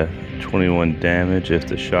would be a 21 damage if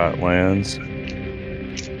the shot lands,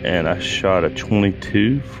 and I shot a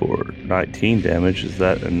 22 for 19 damage. Is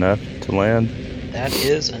that enough to land? That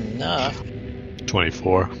is enough.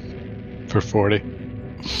 24 for 40.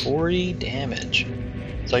 40 damage.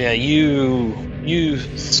 So yeah, you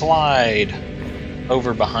slide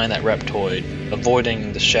over behind that Reptoid,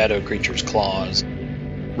 avoiding the shadow creature's claws.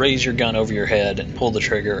 Raise your gun over your head and pull the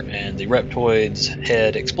trigger, and the Reptoid's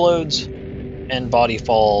head explodes, and body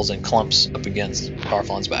falls and clumps up against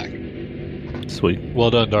Darflon's back. Sweet. Well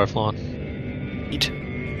done, Darflon.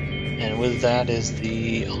 And with that is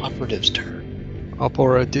the operative's turn.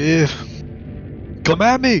 Operative. Come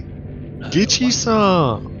at me. Get you 1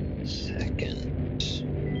 some.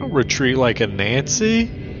 second. Don't retreat like a Nancy.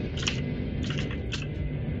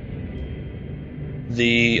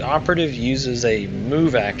 The operative uses a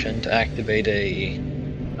move action to activate a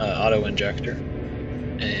auto injector,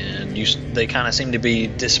 and they kind of seem to be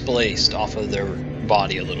displaced off of their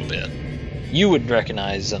body a little bit. You would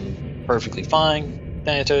recognize them perfectly fine,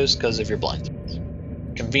 Thanatos, because of your blind spots.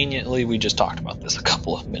 Conveniently, we just talked about this a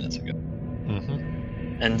couple of minutes ago.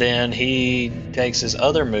 Mm-hmm. And then he takes his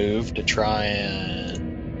other move to try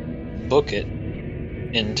and book it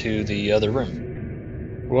into the other room.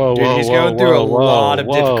 Whoa, Dude, whoa, he's whoa, going through whoa, a whoa, lot of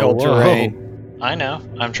whoa, difficult whoa. terrain. I know.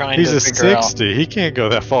 I'm trying He's to a figure out. 60. He can't go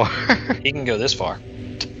that far. He can go this far.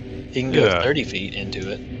 He can go Yeah. 30 feet into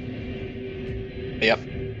it. Yep.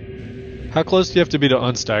 How close do you have to be to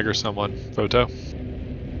unstagger someone, Photo?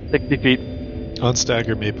 60 feet.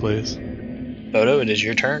 Unstagger me, please. Photo, it is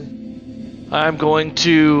your turn. I'm going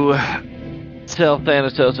to tell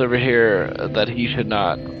Thanatos over here that he should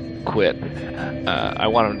not quit. I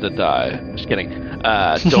want him to die. Just kidding.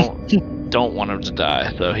 Don't want him to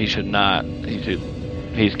die. So he should not.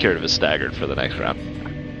 He's cured of his staggered for the next round.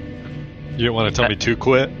 You don't want to tell me to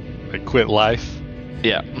quit? Like quit life?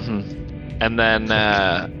 Yeah. And then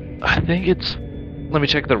I think it's. Let me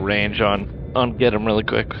check the range on get him really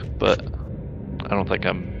quick, but I don't think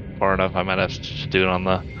I'm far enough. I might have to just do it on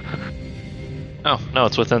the. Oh no,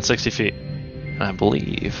 it's within 60 feet. I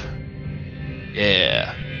believe.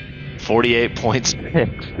 Yeah.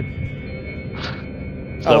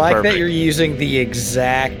 48.6. I like that you're using the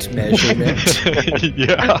exact measurement.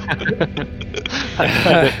 Yeah.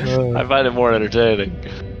 I find it more entertaining.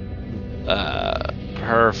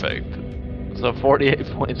 Perfect. So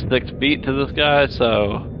 48.6 feet to this guy,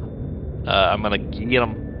 so I'm gonna get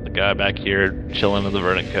him, the guy back here chilling in the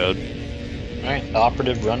Vernon Code. Alright, the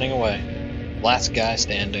operative running away. Last guy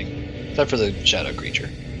standing. Except for the shadow creature.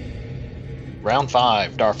 Round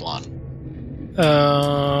 5, Darflon.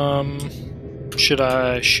 Should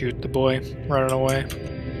I shoot the boy running away?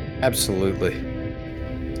 Absolutely.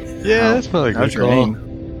 Yeah, that's probably a How's good your call.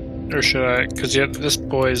 aim? Or should I? Because this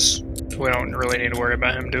boy's. We don't really need to worry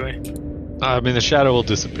about him, do we? I mean, the shadow will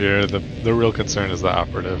disappear. The real concern is the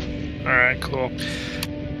operative. Alright, cool.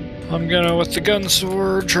 I'm gonna, with the gun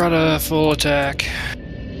sword, try to full attack.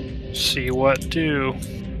 See what do.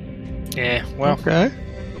 Yeah, well, Okay.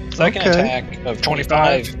 Second Okay. attack of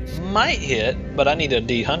 25 might hit, but I need a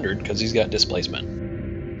D100 because he's got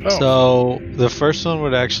displacement. oh, So the first one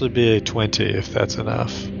would actually be a 20 if that's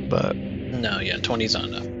enough. But No, yeah, 20's not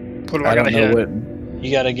enough. what do I I gotta don't know hit? what.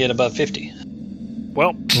 You got to get above 50.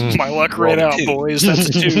 Well, Mm. my luck ran Roll out, 2. boys. That's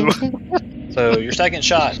a 2. So your second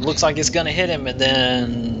shot looks like it's going to hit him, and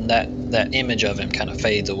then that image of him kind of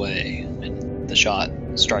fades away, and the shot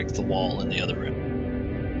strikes the wall in the other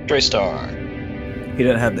room. Draystar. He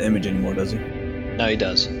doesn't have the image anymore, does he? No, he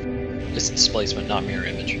does. It's displacement, not mirror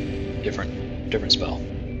image. Different spell.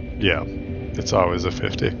 yeah, it's always a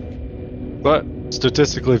 50. But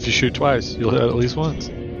statistically, if you shoot twice, you'll hit at least once.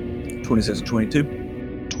 26 and 22.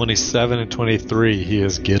 27 and 23, he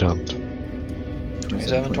is get-emmed.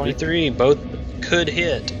 27, 23, both could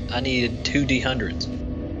hit. I needed 2 D100s.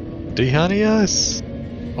 D-honey us?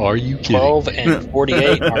 Are you kidding? 12 and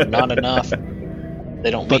 48 are not enough. They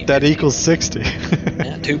don't But meet that 50. equals 60.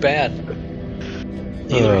 Yeah, too bad.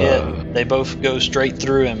 Either hit. They both go straight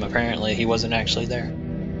through him, apparently. He wasn't actually there.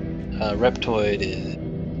 Reptoid is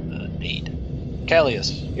need.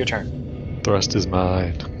 Callius, your turn. Thrust is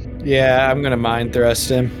mine. Yeah, I'm gonna mind thrust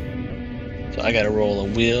him So I gotta roll a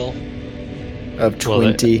will. of Well,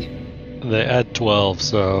 20. They add 12,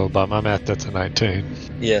 so by my math, that's a 19.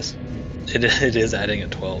 Yes. It is adding a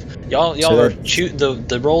 12. Y'all So are that- shoot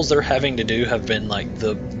the rolls they're having to do have been like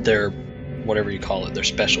their whatever you call it, their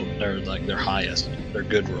special, they're like their highest, their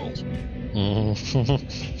good rolls.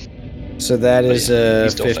 So that But is he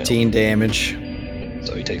still 15 damage.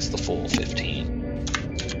 So he takes the full 15.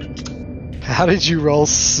 How did you roll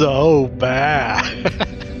so bad?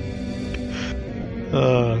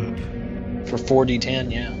 For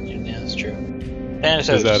 4d10, yeah, that's true. And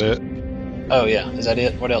so Is that it? Oh yeah, is that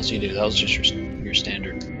it? What else do you do? That was just your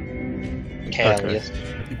standard. Callius.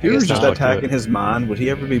 If you were guess just not. attacking his mind, would he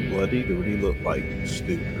ever be bloodied, or would he look like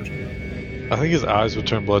stupid or something? I think his eyes will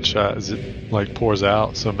turn bloodshot as it like pours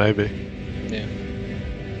out, so maybe. Yeah.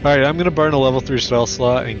 Alright, I'm gonna burn a level 3 spell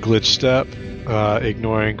slot and glitch step,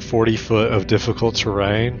 ignoring 40 foot of difficult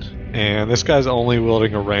terrain. And this guy's only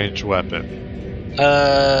wielding a ranged weapon.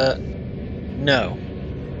 No.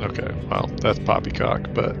 Okay, well, that's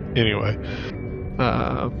poppycock, but anyway.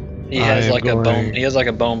 He has I am like a bone. going- He has like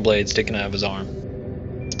a bone blade sticking out of his arm.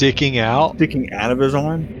 Sticking out? Sticking out of his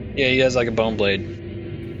arm? Yeah, he has like a bone blade.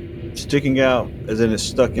 Sticking out, as in it's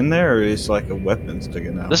stuck in there, or it's like a weapon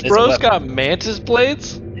sticking out? This It's a bro's weapon. got mantis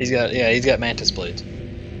blades? He's got mantis blades.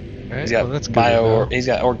 Right, He's got well, that's good to know. He's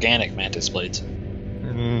got organic mantis blades.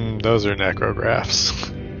 Those are necrographs.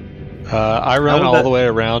 I run would all that- the way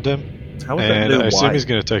around him, How would that and do I assume white? he's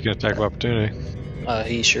going to take an attack of opportunity.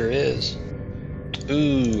 He sure is.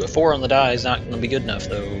 Ooh, a 4 on the die is not going to be good enough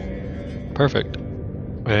though. Perfect.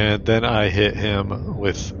 And then I hit him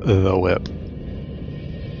with the whip.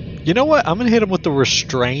 You know what? I'm going to hit him with the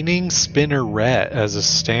restraining spinneret as a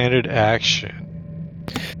standard action.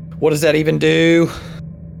 What does that even do?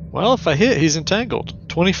 Well, if I hit, he's entangled.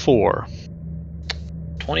 24.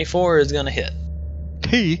 24 is going to hit.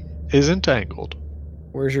 He is entangled.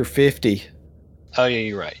 Where's your 50? Oh yeah,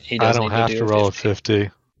 you're right. He I does don't need have to, to do roll a 50.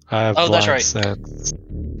 I have Oh, that's blind right. sense.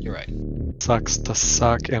 You're right. Sucks to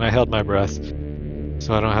suck, and I held my breath,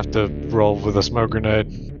 so I don't have to roll with a smoke grenade.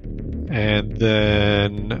 And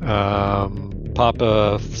then pop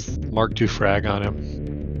a Mark II frag on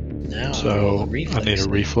him. Now So I roll a I need reflex. a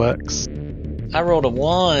reflex. I rolled a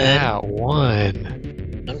 1. Ah,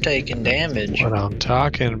 1. I'm taking damage. What I'm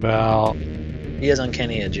talking about. He has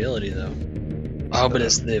uncanny agility though. Oh, but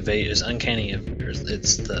it's the evasion. It's uncanny.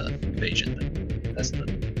 It's the evasion thing. That's the.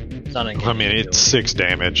 It's not uncanny. I mean, it's 6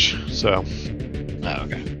 damage, so. Oh,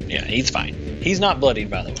 okay. Yeah, he's fine. He's not bloodied,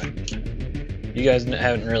 by the way. You guys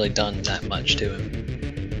haven't really done that much to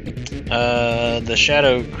him. The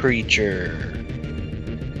shadow creature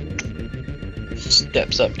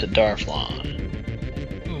steps up to Darflon.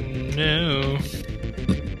 Oh, no.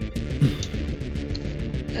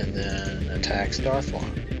 And then attacks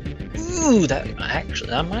Darflon. Ooh, that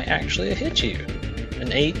might actually hit you.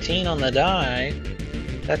 An 18 on the die.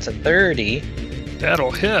 That's a 30.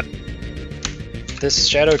 That'll hit. This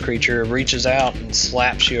shadow creature reaches out and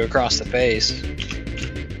slaps you across the face.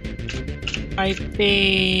 My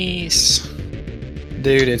face.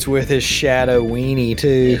 Dude, it's with his shadow weenie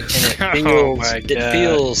too. And it Oh feels, my it God.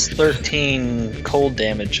 feels 13 cold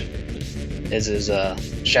damage as his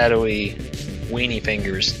shadowy weenie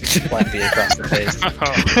fingers slap you across the face.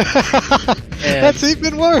 That's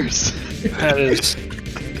even worse.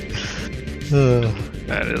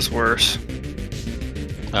 That is worse.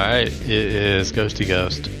 Alright, it is Ghosty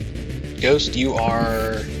Ghost. Ghost, you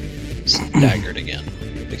are staggered again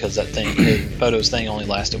because that thing, Photo's thing, only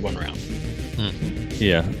lasted 1 round.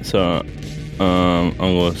 Yeah, so I'm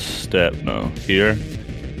going to step here,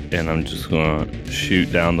 and I'm just going to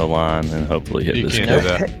shoot down the line and hopefully hit You this can't guy. do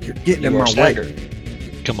that. You're getting in You my are way.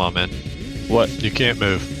 staggered. Come on, man. What? You can't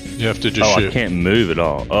move. You have to just Oh, shoot. I can't move at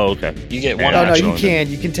all. Oh, okay. You get Yeah. one Oh no, action. you can.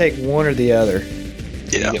 You can take one or the other.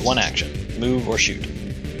 You get 1 action. Move or shoot.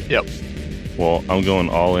 Well, I'm going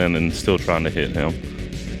all in and still trying to hit him.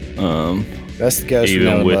 That's the ghost we Even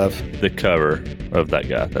know and with love. the cover of that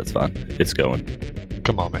guy, that's fine. It's going.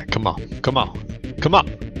 Come on, man. Come on. Come on. Come on.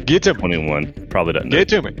 Get to me. 21 probably doesn't. Get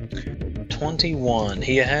to me. 21.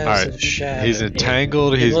 He has Alright, a shadow. He's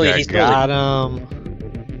entangled. He's Well, got he's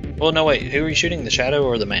him. Well, no, wait. Who are you shooting? The shadow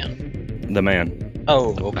or the man? The man.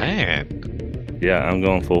 Oh, okay. Man. Yeah, I'm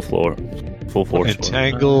going full floor. Full force.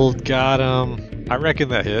 Entangled. Got him. I reckon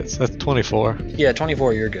that hits. That's 24. Yeah,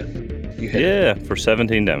 24. You're good. You hit. Yeah, for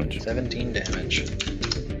 17 damage. 17 damage.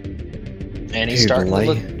 And he's Dude, starting light.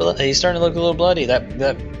 to look. He's starting to look a little bloody.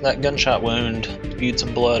 That gunshot wound spewed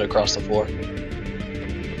some blood across the floor.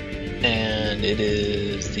 And it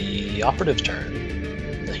is the operative's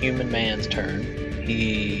turn. The human man's turn.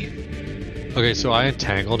 He. Okay, so I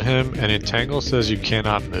entangled him, and entangle says you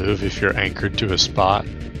cannot move if you're anchored to a spot.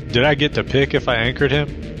 Did I get to pick if I anchored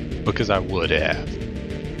him? Because I would have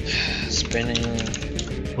Spinning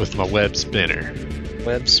with my web spinner.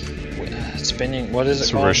 spinning. What is It's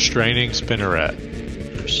it a called? restraining spinneret.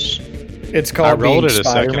 It's I called rolled being it a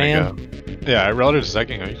second Spider-Man. ago. Yeah, I rolled it a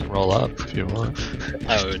second ago. You can roll up if you want.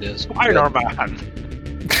 Oh, it is. Spider-Man.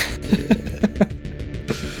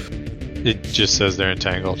 It just says they're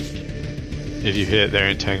entangled. If you hit, they're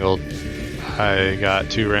entangled. I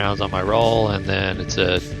got 2 rounds on my roll, and then it's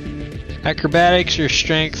a acrobatics or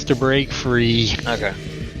strength to break free. Okay.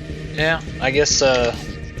 Yeah, I guess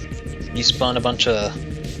you spun a bunch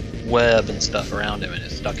of web and stuff around him, and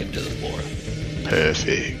it stuck him to the floor.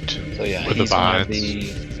 Perfect. So yeah, With the he's gonna vines.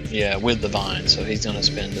 be with the vines. So he's gonna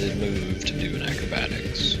spend a move to do an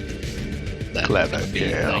acrobatics. That's Clever gonna be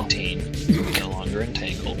girl. 19. No longer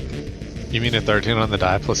entangled. You mean a 13 on the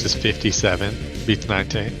die plus his 57 beats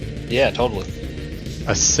 19? Yeah, totally.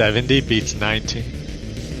 A 70 beats 19?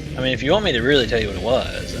 I mean, if you want me to really tell you what it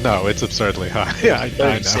was, No, it's absurdly high. Yeah, I know.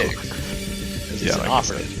 36. 'Cause it's an like I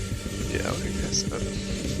operative. said. Yeah, like I said.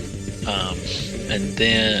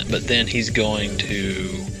 And then he's going to.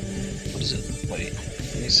 What is it? Wait,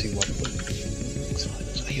 let me see what.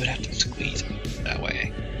 So you would have to squeeze that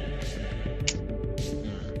way.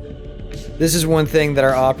 This is one thing that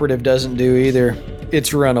our operative doesn't do either.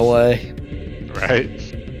 It's run away. Right?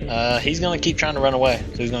 He's going to keep trying to run away.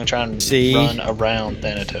 So he's going to try and See? run around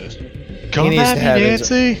Thanatos. Come needs at to me, have his-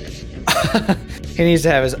 Nancy! He needs to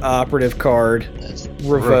have his operative card That's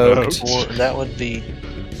revoked. that would be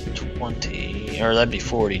 20, or that'd be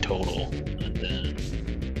 40 total. And then,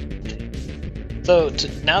 so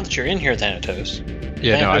now that you're in here, Thanatos.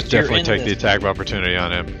 Yeah, no, I Thanatos, you're definitely in take the this- attack of opportunity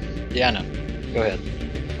on him. Yeah, I know. Go ahead.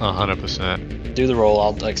 100%. Do the roll.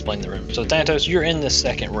 I'll explain the room. So Thanatos, you're in this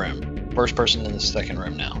second room. First person in this second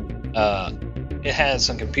room now. It has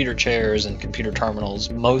some computer chairs and computer terminals.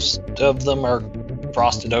 Most of them are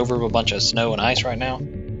frosted over with a bunch of snow and ice right now.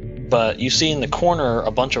 But you see in the corner a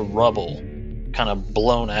bunch of rubble kind of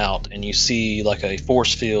blown out, and you see like a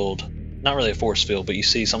force field. Not really a force field, but you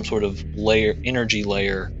see some sort of energy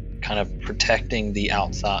layer kind of protecting the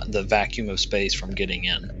outside, the vacuum of space from getting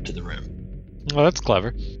in to the room. Well, that's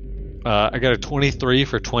clever. I got a 23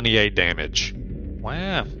 for 28 damage.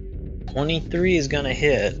 Wow. 23 is gonna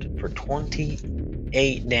hit for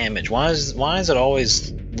 28 damage. Why is it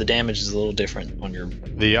always the damage is a little different on your?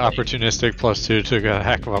 The opportunistic +2 took a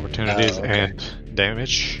hack of opportunities Oh, okay. and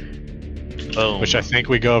damage, Boom. which I think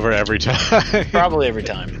we go over every time. Probably every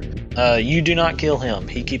time. You do not kill him.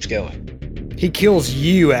 He keeps going, He kills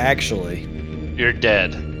you, actually. You're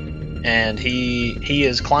dead. and he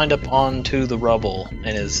has climbed up onto the rubble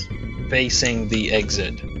and is facing the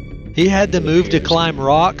exit. He had to move to climb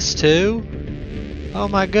rocks too? Oh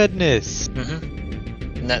my goodness.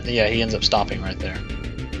 Mm-hmm. And yeah, he ends up stopping right there.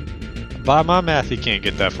 By my math, he can't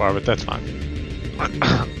get that far, but that's fine.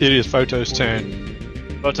 It is Photo's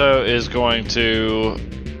turn. Photo is going to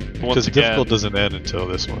once Because again. difficult doesn't end until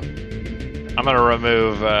this one. I'm going to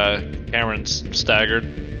remove Cameron's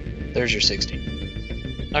staggered. There's your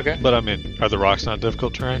 60. Okay. But I mean, are the rocks not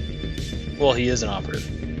difficult terrain? Well, he is an operative.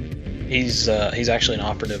 He's actually an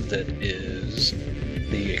operative that is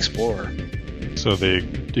the explorer. So they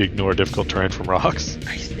ignore difficult terrain from rocks?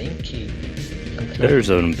 I think he. There's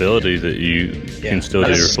an ability that you can still do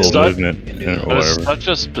your That's full such- movement can do or that. But it's whatever. such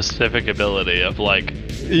a specific ability of like,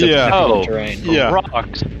 Yeah. oh, terrain. Yeah.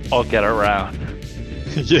 rocks, I'll get around.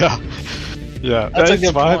 Yeah. Yeah. That's a It's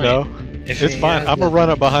good fine, point. though. If It's he fine. has I'm the- gonna run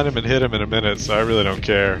up behind him and hit him in a minute, so I really don't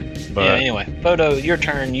care. But Yeah. Anyway, Photo, your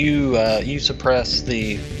turn. You suppress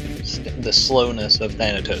the slowness of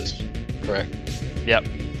Thanatos, correct? Yep.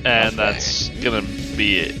 And Okay. that's gonna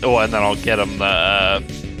be it. Oh, and then I'll get him the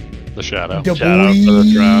the shadow. The shout out for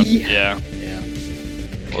this round. boy. Yeah. Yeah.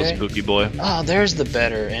 Little Okay. spooky boy. Oh, there's the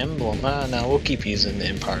better emblem. No, we'll keep using the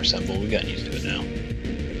Empire symbol. We got used to it now.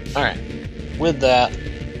 All right. With that,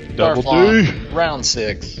 Double Darflon, D. round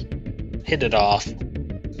 6. Hit it off.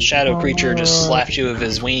 Shadow creature just slapped you with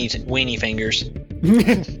his weenie fingers.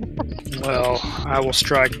 Well, I will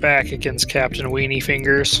strike back against Captain Weenie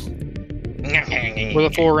Fingers with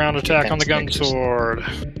a 4-round attack on the gun Snickers. sword.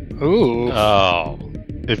 Ooh. Oh.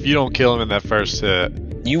 If you don't kill him in that first hit,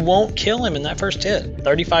 You won't kill him in that first hit.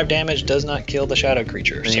 35 damage does not kill the shadow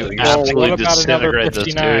creature. And So you you're absolutely what about another disintegrate this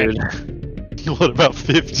 59? dude. what about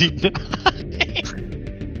 59?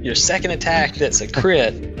 Your second attack that's a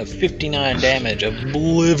crit of 59 damage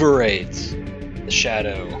obliterates the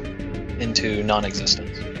shadow into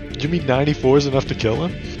non-existence. You mean 94 is enough to kill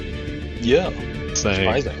him? Yeah. Say,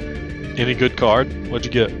 Surprising. any good card? What'd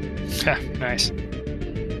you get? Ha, nice.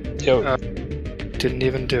 Yo, Didn't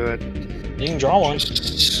even do it. you can draw one.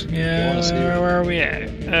 Yeah, wanna see it? where are we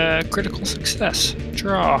at? Critical success.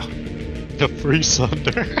 Draw. A free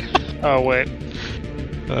sunder. Oh, wait.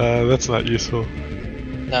 That's not useful.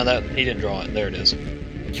 No, that he didn't draw it. There it is.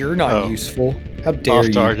 You're not Oh. useful. How dare Off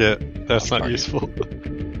you? target. That's Off not target. useful.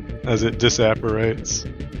 As it disapparates.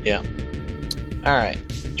 All right,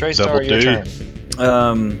 Draystar, Double your D.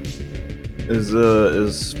 turn.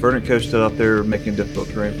 Is Verdant Coast still out there making difficult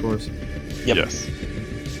terrain for us? Yep. Yes.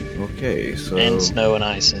 Okay, so And snow and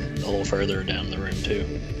ice and a little further down the room too.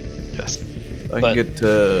 Yes. I but- can get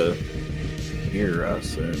to here, I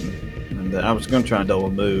assume. And then I was going to try and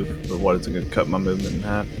double move, but what is it going to cut my movement in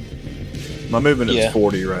half? My movement Yeah. is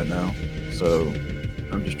 40 right now, so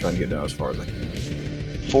I'm just trying to get down as far as I can.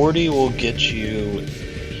 40 will get you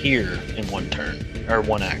here in one turn or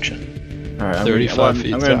one action, All right, 35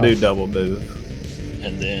 feet I'm going to do south. double move.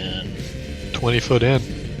 and then 20 foot in.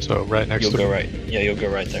 So right next you'll to go him. right. Yeah, you'll go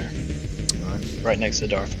right there, All right. right next to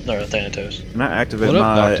Thanatos. Can I activate What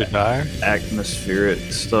up, my Dr. Dyer? atmospheric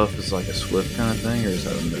stuff as like a swift kind of thing, or is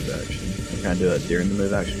that a move action? Can I do that during the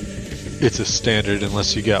move action? It's a standard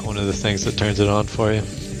unless you got one of the things that turns it on for you.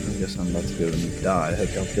 I guess I'm about to go and die. I hope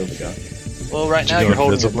I'll kill the guy. Well, right Did now you go you're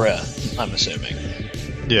holding invisible? your breath. I'm assuming.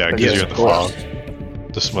 Yeah, I because guess you're in the so. fog.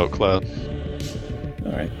 The smoke cloud.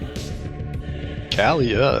 All right.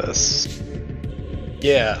 Callius.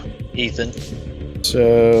 Yeah, Ethan.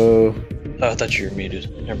 So, Oh, I thought you were muted.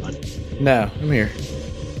 Never mind. no, I'm here.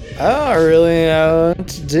 I don't really know what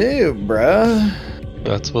to do, bruh.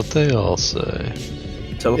 That's what they all say.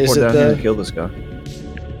 Teleport Is it down here the- and kill this guy.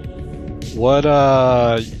 What,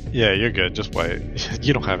 yeah, you're good. Just wait.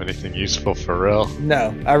 You don't have anything useful for real.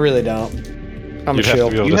 No, I really don't. I'm You'd have chill.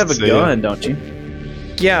 to be able You to have a see gun, it. don't you?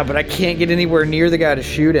 Yeah, but I can't get anywhere near the guy to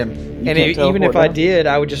shoot him. And can't even if teleport I down? did,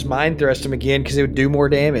 I would just mind thrust him again because it would do more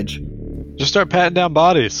damage. Just start patting down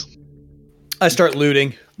bodies. I start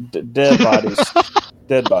looting. Dead bodies.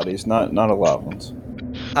 Dead bodies, not alive ones.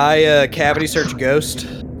 I cavity search ghost.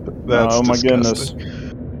 That's oh my disgusting.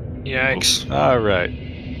 Yikes. All right.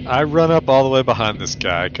 I run up all the way behind this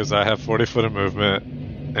guy because I have 40 foot of movement,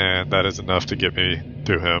 and that is enough to get me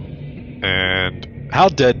to him. And how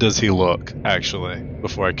dead does he look, actually,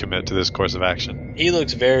 before I commit to this course of action? He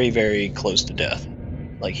looks very, very close to death.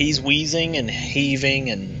 Like he's wheezing and heaving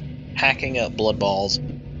and hacking up blood balls.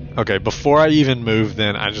 Okay, before I even move,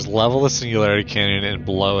 then I just level the singularity cannon and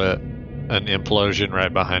blow it an implosion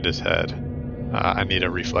right behind his head. I need a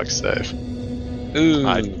reflex save. Ooh,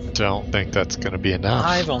 I don't think that's going to be enough.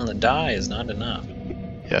 5 on the die is not enough.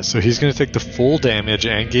 Yeah, so he's going to take the full damage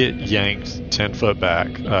and get yanked 10 foot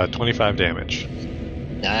back, 25 damage.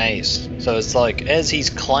 Nice. So it's like as he's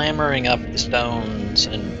clambering up the stones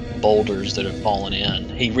and boulders that have fallen in,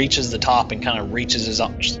 he reaches the top and kind of gets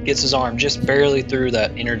his arm just barely through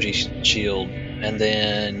that energy shield, and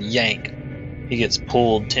then yank. He gets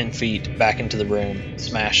pulled 10 feet back into the room,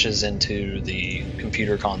 smashes into the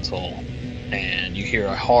computer console, and you hear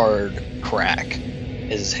a hard crack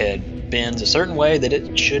as his head bends a certain way that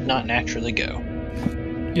it should not naturally go.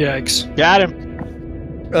 Yikes. Got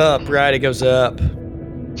him. Up, right? It goes up.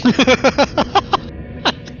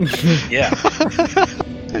 Yeah,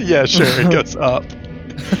 Yeah, sure. It goes up.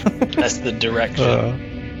 that's the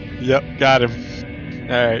direction. Yep, got him.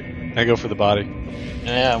 All right, I go for the body.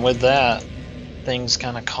 Yeah, and with that, things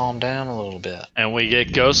kind of calm down a little bit. And we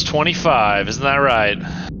get Ghost 25, isn't that right?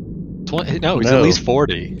 No, he's No. at least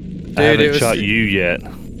 40. I haven't it was- shot you yet.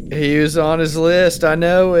 He was on his list. I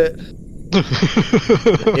know it.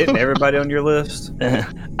 Hitting everybody on your list.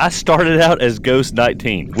 I started out as Ghost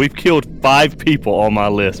 19. We've killed 5 people on my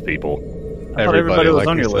list, people. I thought everybody was like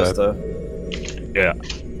on you your list, said. though. Yeah.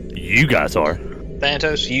 You guys are.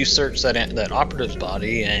 Thantos, you search that operative's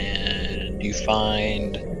body and you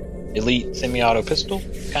find elite semi-auto pistol,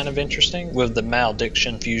 kind of interesting, with the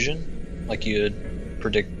malediction fusion, like you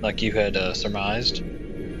had surmised.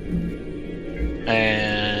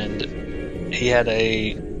 And he had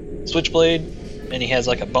a switchblade, and he has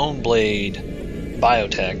like a bone blade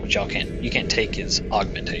biotech, which you can't take his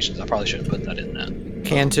augmentations. I probably should have put that in that.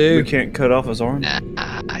 Can We too. can't cut off his arm.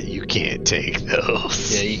 You can't take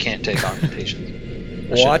those. Yeah, you can't take augmentations.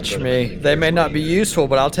 I should Watch have put me. They may not be useful,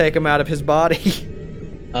 but I'll take them out of his body.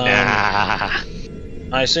 I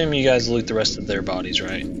assume you guys loot the rest of their bodies,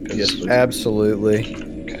 right? 'Cause- Yes, please. Absolutely.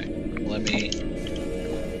 Okay. Let me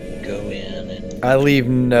go in and I leave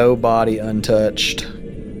no body untouched.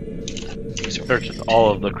 these are Searches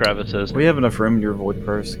all of the crevices, We have enough room in your void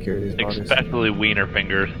purse to carry these bodies. especially wiener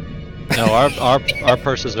fingers. No, our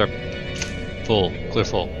purses are full, clear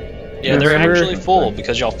full. Yeah, they're Remember- actually full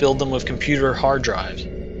because y'all filled them with computer hard drives.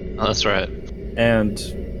 Oh, that's right. And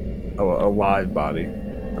a live body.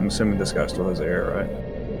 I'm assuming this guy still has air,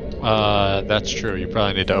 right? That's true. You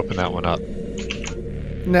probably need to open that one up.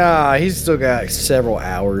 Nah, he's still got several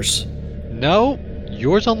hours. No,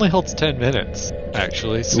 yours only holds 10 minutes,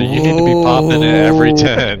 actually, so you need to be popping it every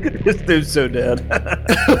 10. This dude's so dead.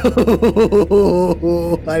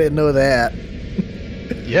 I didn't know that.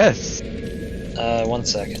 Yes. 1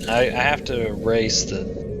 second. I have to erase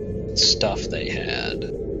the stuff they had.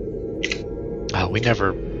 Oh, we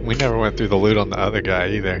never went through the loot on the other guy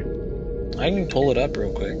either. I can pull it up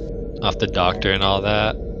real quick. Off the doctor and all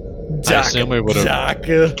that. I assume we would have.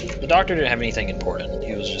 The doctor didn't have anything important.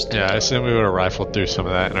 He was just Yeah, I assume we would have rifled through some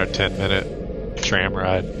of that in our 10-minute tram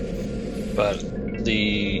ride. But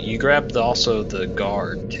you grabbed also the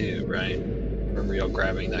guard too, right? Remember y'all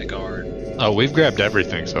grabbing that guard? Oh, we've grabbed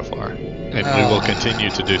everything so far, and we will continue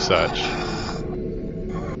to do such.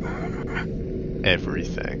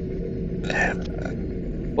 Everything.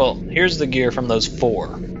 Well, here's the gear from those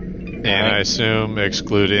 4. And I assume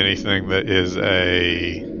exclude anything that is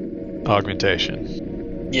a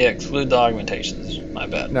augmentation. Yeah, exclude the augmentations. My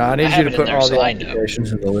bad. No, I need you have to it in put there, all so the I know.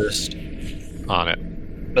 applications in the list. On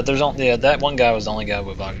it. But there's only that one guy was the only guy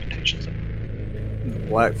with augmentations.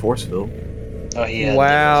 Black force field. Oh, he had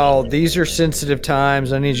Wow, these are sensitive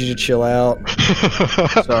times. I need you to chill out.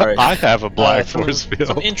 Sorry. I have a black some- force Some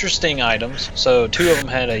field. interesting items. So 2 of them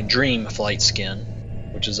had a Dream Flight skin,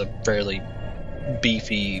 which is a fairly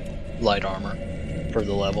beefy light armor for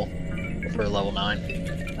the level, for level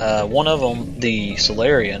 9. One of them, the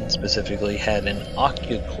Solarian specifically, had an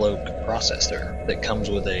Ocucloak processor that comes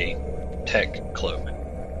with a tech cloak,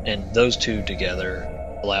 and those 2 together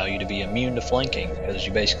allow you to be immune to flanking because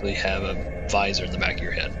you basically have a visor in the back of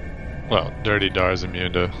your head. Well, Dirty Dar's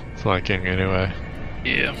immune to flanking anyway.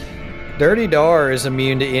 Yeah. Dirty Dar is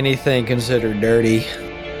immune to anything considered dirty.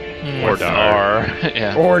 Or Dar.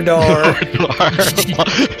 Yeah. Or Dar.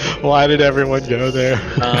 Why did everyone go there?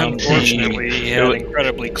 Unfortunately, he had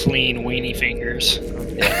incredibly clean weenie fingers.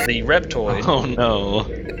 The Reptoid. Oh no.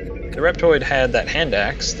 The Reptoid had that hand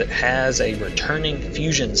axe that has a returning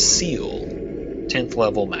fusion seal, 10th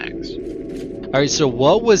level max. Alright, so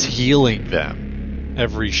what was healing them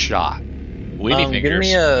every shot? Weenie Give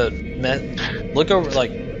me fingers. look over,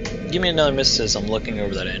 give me another mysticism looking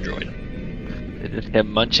over that android. They just kept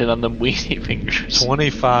munching on them weenie fingers.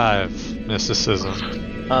 25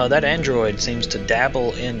 mysticism. That android seems to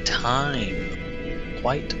dabble in time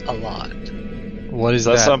quite a lot. What is Is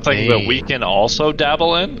that that something mean? that we can also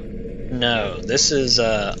dabble in? No, this is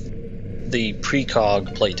the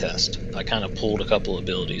precog playtest. I kind of pulled a couple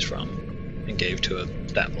abilities from and gave to a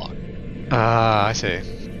stat block. Ah, I see.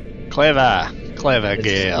 Clever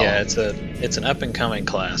girl. Yeah, it's an up and coming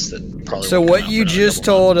class that probably. So won't what come out you for another just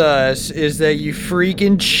couple told months. us is that you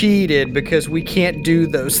freaking cheated because we can't do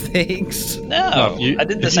those things. No, No, I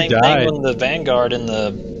did the if you same died- thing with the Vanguard and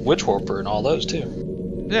the Witch Warper and all those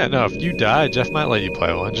too. Yeah, no, if you die, Jeff might let you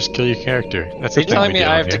play one. Just kill your character. That's Are you telling me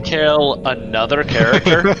I have to kill another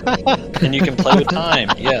character? And you can play with time,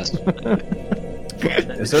 yes.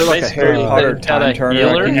 Is there like a Harry Potter time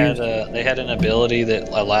turner? They had an ability that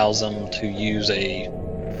allows them to use they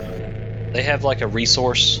have like a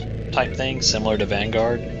resource type thing similar to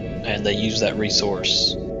Vanguard, and they use that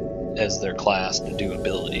resource as their class to do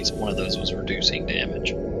abilities. One of those was reducing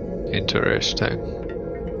damage. Interesting.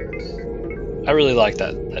 I really like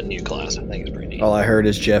that new class. I think it's pretty neat. All I heard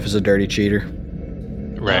is Jeff is a dirty cheater.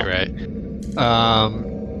 Right.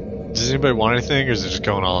 Does anybody want anything, or is it just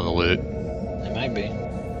going all on the loot? It might be.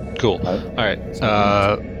 Cool. Alright.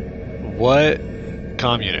 What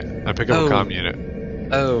comm unit? I pick up a comm unit.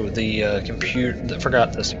 Oh, the computer. I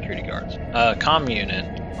forgot the security guards. Comm unit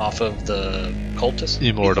off of the cultists?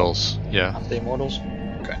 Immortals. Yeah. Off the Immortals?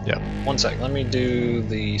 Okay. Yeah. 1 sec. Let me do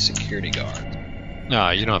the security guards. No,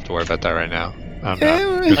 you don't have to worry about that right now. I'm not.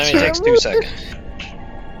 I mean, it takes 2 seconds.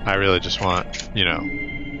 I really just want,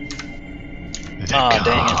 dang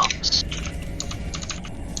it.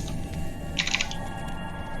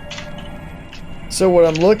 So what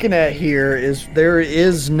I'm looking at here is there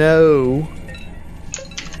is no...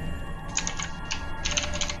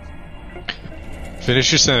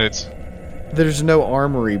 Finish your sentence. There's no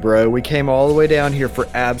armory, bro. We came all the way down here for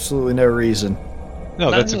absolutely no reason. No,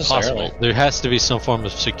 that's impossible. There has to be some form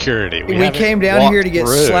of security. We came down here to get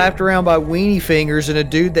slapped around by weenie fingers and a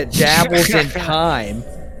dude that dabbles in time.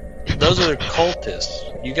 Those are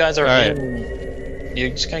cultists. You guys are in... You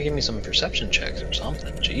just gotta give me some perception checks or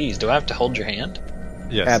something. Jeez, do I have to hold your hand?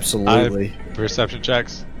 Yes. Absolutely. Perception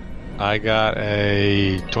checks. I got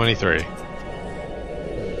a 23.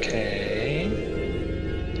 Okay.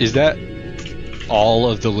 Is that all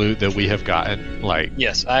of the loot that we have gotten?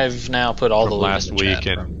 Yes, I've now put all the loot last in the week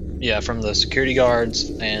chat from the security guards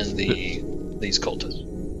and these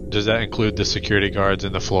cultists. Does that include the security guards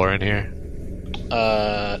and the floor in here?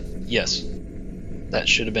 Yes. That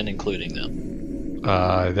should have been including them.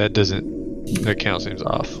 That count seems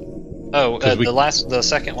off. Oh, the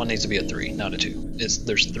second one needs to be a 3, not a 2.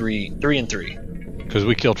 There's 3 and 3. Because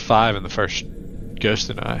we killed 5 in the first Ghost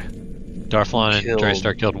and I. Darflon and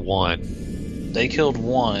Draystar killed 1. They killed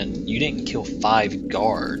 1. You didn't kill 5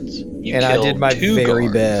 guards. And I did my very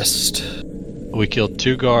best. We killed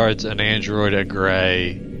 2 guards, an android, a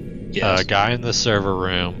gray, a guy in the server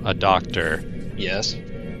room, a doctor. Yes.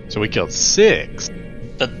 So we killed 6.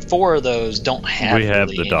 But 4 of those don't have. We have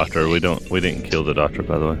the doctor. We didn't kill the doctor,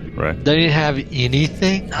 by the way, right? They didn't have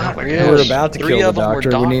anything. Not really. We're about to kill the doctor.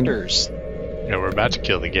 3 of them were doctors. Yeah, we're about to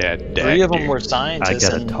kill the guy. 3 of them were scientists.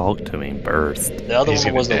 I gotta talk to him first. The other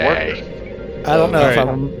one was the worker. I don't know if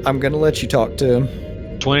I'm gonna let you talk to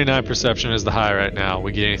him. 29 perception is the high right now.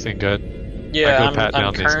 We get anything good? Yeah,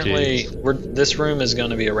 I'm currently. This room is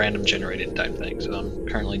going to be a random generated type thing, so I'm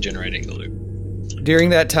currently generating the loot.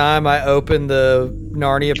 During that time, I opened the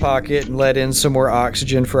Narnia pocket and let in some more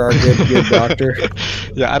oxygen for our good doctor.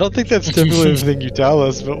 Yeah, I don't think that's typically the thing you tell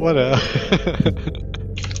us, but whatever.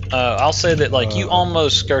 I'll say that you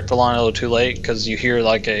almost skirt the line a little too late because you hear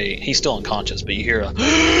he's still unconscious, but you hear a.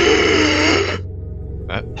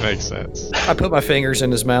 That makes sense. I put my fingers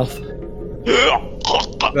in his mouth.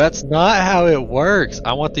 That's not how it works.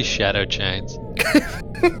 I want these shadow chains.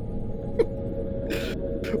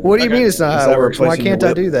 What do you mean it's not how it works? Why can't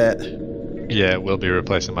I do that? Yeah, it will be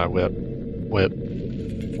replacing my whip.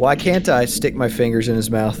 Why can't I stick my fingers in his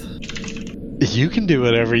mouth? You can do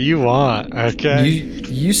whatever you want, okay?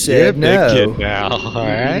 You said You're a no. big kid now,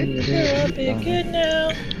 alright? You're a big kid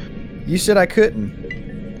now. You said I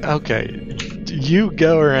couldn't. Okay. You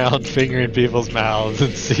go around fingering people's mouths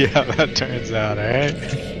and see how that turns out, alright?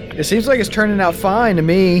 It seems like it's turning out fine to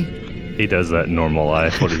me. He does that in normal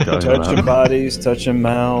life. What are you talking about? Touching bodies, touching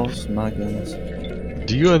mouths. My goodness.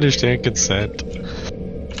 Do you understand consent?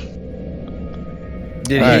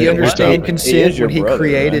 Did he understand consent when he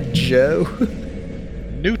created Joe?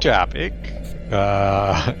 New topic.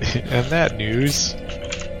 And that news.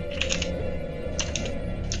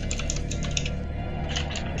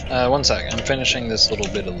 1 second. I'm finishing this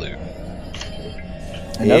little bit of loot.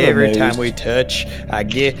 Every time we touch, I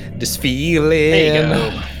get this feeling. There you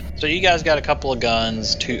go. So you guys got a couple of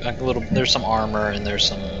guns, there's some armor, and there's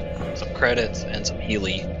some credits and some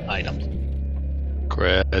Healy items.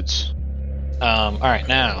 Creds. Alright,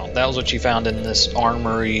 now, that was what you found in this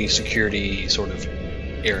armory security sort of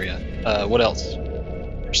area. What else?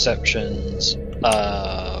 Perceptions.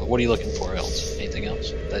 What are you looking for else? Anything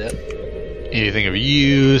else? Is that it? Anything of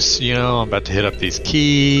use, I'm about to hit up these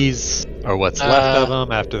keys, or what's left of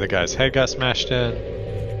them after the guy's head got smashed in.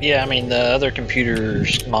 Yeah, I mean, the other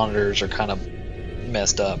computers' monitors are kind of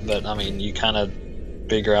messed up, but I mean, you kind of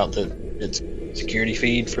figure out that it's security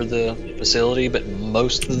feed for the facility, but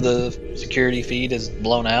most of the security feed is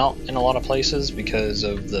blown out in a lot of places because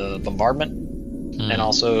of the bombardment, and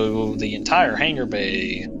also the entire hangar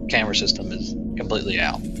bay camera system is completely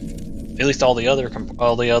out. At least all the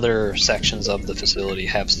other sections of the facility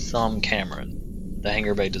have some camera. The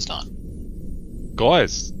hangar bay does not.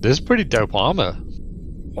 Guys, this is pretty dope armor.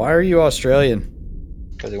 Why are you Australian?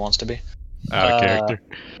 Because he wants to be. Out of character.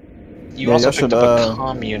 You also picked up a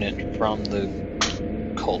comm unit from the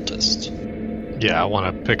cultist. Yeah, I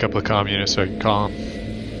want to pick up a comm unit so I can call him.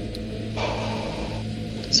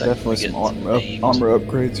 Definitely some armor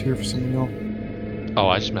upgrades here for some of y'all. Oh,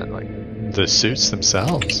 I just meant like the suits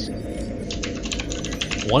themselves.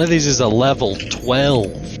 One of these is a level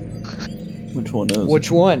 12. Which one is?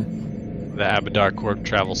 Which one? The Abadar Corp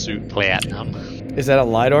travel suit platinum. Is that a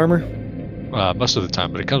light armor? Most of the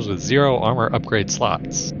time, but it comes with 0 armor upgrade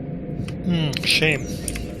slots. Shame.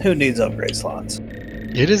 Who needs upgrade slots?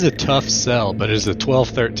 It is a tough sell, but it is a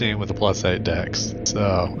 12-13 with a +8 dex.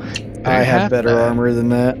 So I have better armor than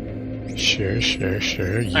that. Sure.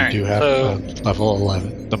 You Alright, do have level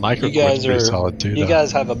 11. The microcore's pretty solid too. You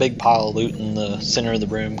guys have a big pile of loot in the center of the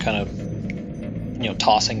room, kind of,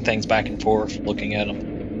 tossing things back and forth, looking at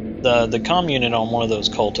them. The comm unit on one of those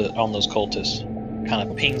cultists kind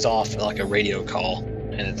of pings off like a radio call,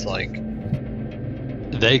 and it's like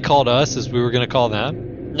they called us as we were going to call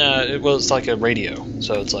them. No, it was like a radio,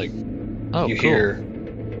 so it's like you hear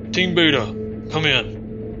Team Beta, come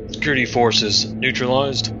in. Security forces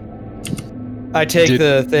neutralized. I take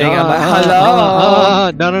the thing. I'm like,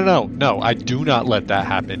 hello. No. I do not let that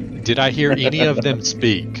happen. Did I hear any of them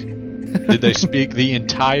speak? Did they speak the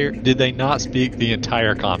entire? Did they not speak the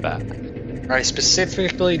entire combat? I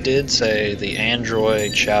specifically did say the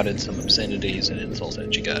android shouted some obscenities and insults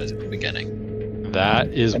at you guys at the beginning. That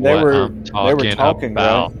is And what they were talking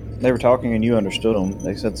about. Right? They were talking and you understood them.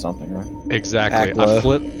 They said something, right? Exactly.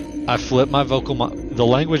 Aklo. I flipped my vocal. The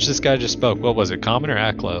language this guy just spoke. What was it? Common or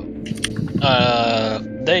Aklo?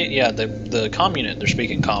 The comm unit. They're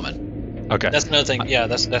speaking common. Okay. That's another thing. Yeah,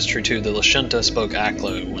 that's true too. The Lashunta spoke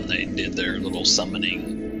Aklo when they did their little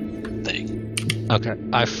summoning thing. Okay.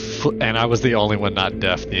 And I was the only one not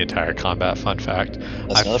deaf the entire combat. Fun fact.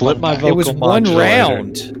 That's I flipped my vocal It was one modulator.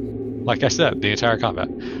 round. Like I said, the entire combat.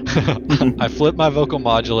 I flipped my vocal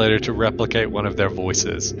modulator to replicate one of their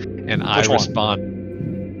voices, and I respond.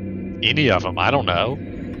 Any of them, I don't know.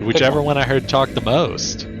 Whichever one I heard talk the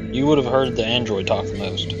most. You would have heard the android talk the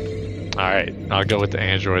most. All right, I'll go with the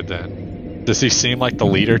android then. Does he seem like the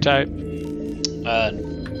leader type?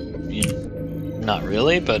 Not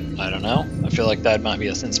really, but I don't know. I feel like that might be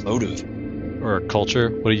a sense motive. Or culture?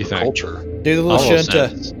 What do you think? Culture. Do the I'll roll Lashunta.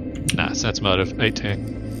 sense. Nah, sense motive.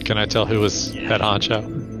 18. Can I tell who was head honcho?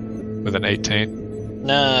 With an 18?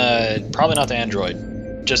 Nah, probably not the android.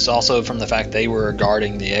 Just also from the fact they were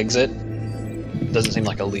guarding the exit. Doesn't seem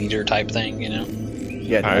like a leader type thing, Yeah,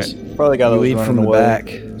 it All does. Probably got to lead running from the away. back.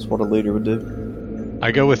 That's what a leader would do.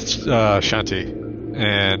 I go with Shanti.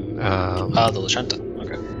 And, the Lashunta.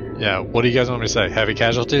 Okay. yeah, what do you guys want me to say? Heavy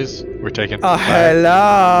casualties? We're taking...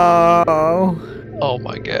 Hello. Oh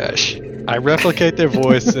my gosh. I replicate their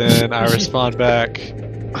voice and I respond back.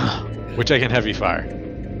 We're taking heavy fire.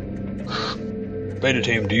 Beta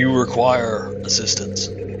team, do you require assistance?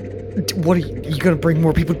 What are you gonna bring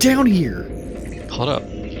more people down here? Hold up.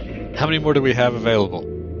 How many more do we have available?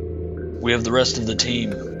 We have the rest of the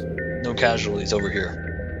team. No casualties over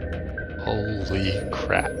here. Holy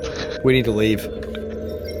crap. We need to leave.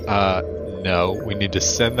 No, we need to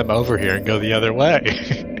send them over here and go the other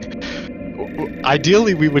way.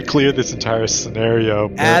 Ideally, we would clear this entire scenario.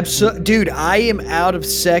 Dude, I am out of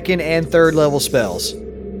 2nd and 3rd level spells.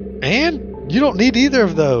 And you don't need either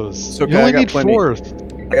of those. So you only need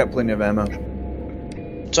 4th. I got plenty of ammo.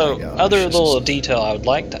 So, gosh, other this little is- detail I would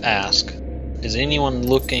like to ask: is anyone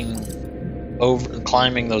looking over,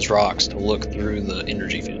 climbing those rocks to look through the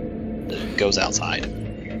energy field that goes outside?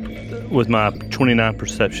 With my 29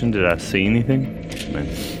 perception, did I see anything?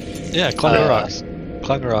 Yeah, climb the rocks.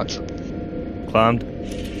 Climb the rocks. Climbed?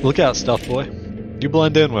 Look out, stealth boy. You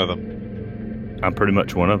blend in with them. I'm pretty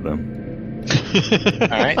much one of them.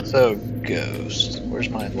 Alright, so Ghost. Where's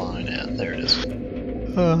my line at? There it is.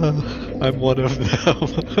 I'm one of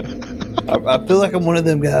them. I feel like I'm one of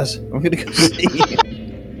them guys. I'm gonna go see.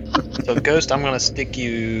 So Ghost, I'm gonna stick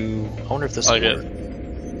you. I wonder if this will Okay. work.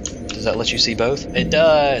 Does that let you see both? It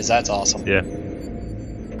does. That's awesome. Yeah.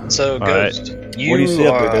 So All Ghost, you What do you see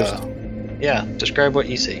up there, are. Ghost? Yeah, describe what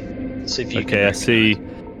you see. See if you Okay, I see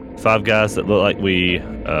 5 guys that look like we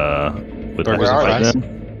would like Burgers to and fight fries? them.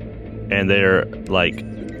 and they're like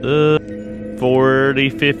 40,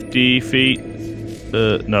 50 feet.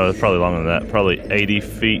 No, it's probably longer than that. Probably 80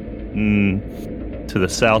 feet to the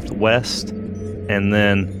southwest. And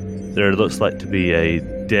then there looks like to be a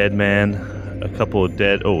dead man, a couple of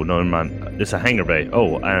dead... Oh, no, never mind. It's a hangar bay.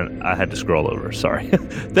 Oh, and I had to scroll over. Sorry.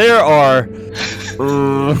 There are...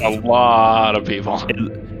 a lot of people.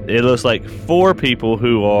 It looks like 4 people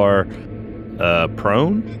who are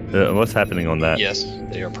prone. What's happening on that? Yes,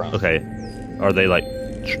 they are prone. Okay. Are they like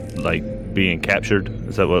being captured?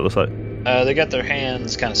 Is that what it looks like? They got their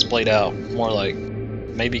hands kind of splayed out, more like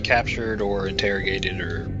maybe captured or interrogated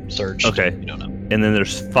or searched. Okay. You don't know. And then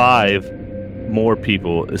there's 5 more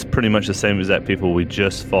people. It's pretty much the same exact people we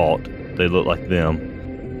just fought. They look like them.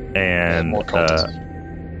 And more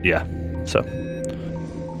cultists. yeah. So.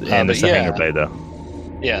 And it's a hangar bay though.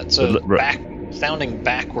 Yeah. So sounding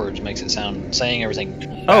backwards makes it sound saying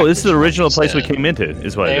everything. Oh, this is the original place we came into.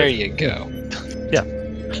 Is what. There it is. you go. Yeah.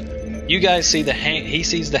 You guys see he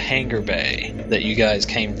sees the hangar bay that you guys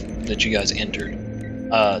entered.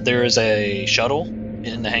 There is a shuttle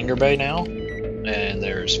in the hangar bay now, and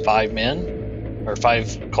there's 5 men or 5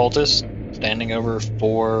 cultists standing over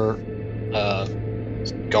 4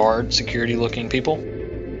 guard security looking people,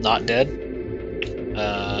 not dead.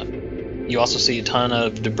 You also see a ton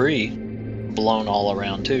of debris blown all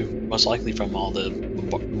around too, most likely from all the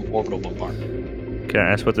orbital bombardment. Can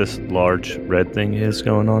I ask what this large red thing is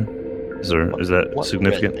going on? Is that What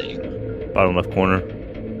significant? red thing? Bottom left corner,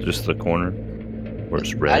 just the corner where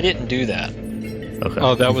it's red. I didn't do that. Okay.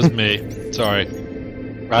 Oh, that was me. Sorry.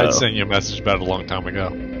 I Uh-oh. sent you a message about it a long time ago.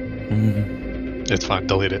 It's fine.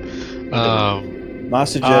 Delete it. My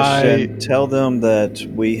suggestion: tell them that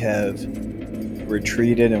we have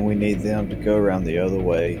retreated and we need them to go around the other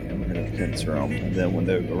way, and we're going to pincer them. And then when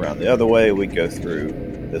they go around the other way, we go through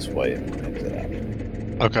this way and exit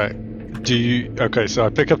out. Okay. Okay, so I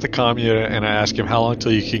pick up the comm unit and I ask him how long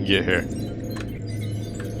till you can get here.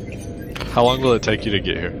 How long will it take you to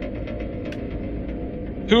get here?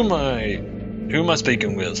 Who am I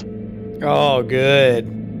speaking with? Oh, good.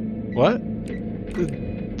 What?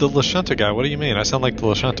 The Lashunta guy, what do you mean? I sound like the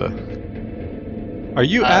Lashunta. Are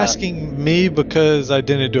you asking me because I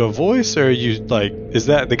didn't do a voice, or are you is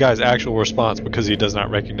that the guy's actual response because he does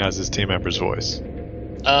not recognize his team member's voice?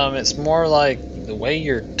 It's more like the way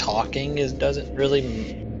you're talking doesn't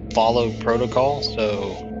really follow protocol,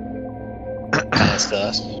 so kind of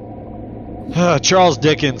sus. Charles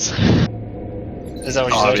Dickens. Is that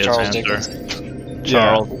what you said, Obvious Charles answer. Dickens?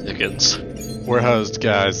 Charles Dickens. We're hosed,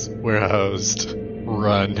 guys. We're hosed.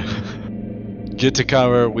 Run. Get to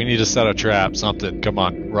cover. We need to set a trap. Something. Come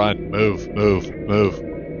on. Run. Move.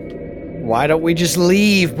 Why don't we just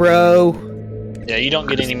leave, bro? Yeah, you don't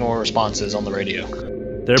get any more responses on the radio.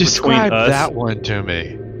 They're Describe between us. that one to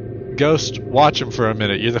me. Ghost, watch him for a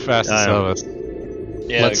minute. You're the fastest of us.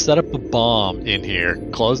 Yeah, Let's set up a bomb in here.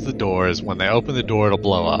 Close the doors. When they open the door, it'll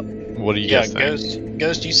blow up. What do you guys think?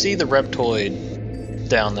 Ghost, you see the reptoid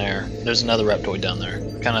down there. There's another reptoid down there.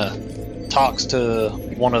 Kind of talks to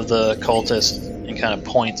one of the cultists and kind of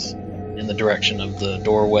points in the direction of the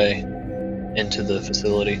doorway into the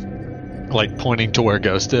facility. Like pointing to where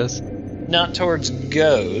Ghost is? Not towards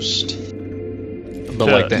Ghost. But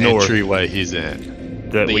To like the north. entryway he's in.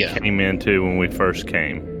 That But we yeah. came into when we first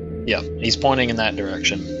came. Yeah, he's pointing in that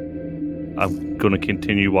direction. I'm going to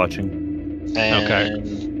continue watching.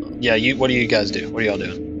 And yeah, what do you guys do? What are y'all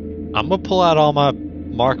doing? I'm gonna pull out all my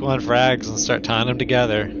Mark 1 frags and start tying them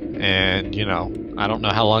together. And, I don't know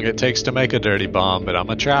how long it takes to make a dirty bomb, but I'm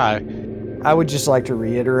gonna try. I would just like to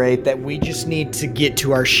reiterate that we just need to get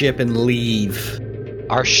to our ship and leave.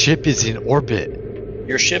 Our ship is in orbit.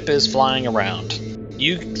 Your ship is flying around.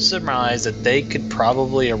 You surmise that they could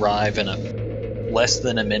probably arrive in less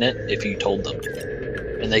than a minute if you told them.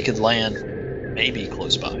 And they could land maybe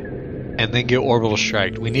close by. And then get orbital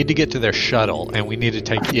striked. We need to get to their shuttle, and we need to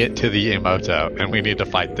take it to the Emoto, and we need to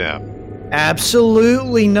fight them.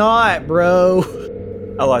 Absolutely not, bro.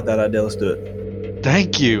 I like that idea. Let's do it.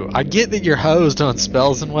 Thank you. I get that you're hosed on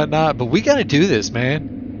spells and whatnot, but we gotta do this,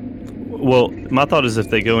 man. Well, my thought is if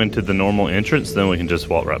they go into the normal entrance, then we can just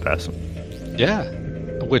walk right past them. Yeah.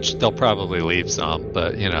 Which they'll probably leave some,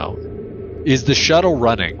 but, Is the shuttle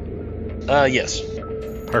running? Yes.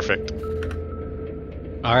 Perfect.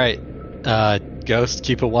 Alright. Ghost,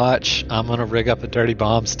 keep a watch. I'm gonna rig up a dirty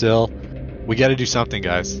bomb still. We gotta do something,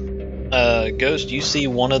 guys. Ghost, you see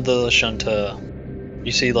one of the Lashunta.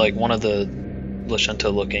 You see one of the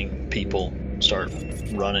Lashunta looking people start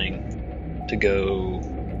running to go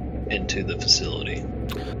into the facility.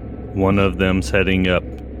 One of them's heading up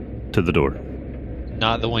to the door.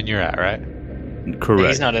 Not the one you're at, right? Correct.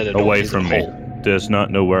 He's not at a door. Away He's from at a me. hole. Does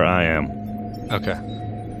not know where I am. Okay.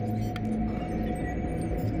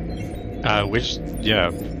 I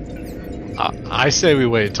say we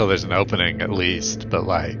wait until there's an opening at least, but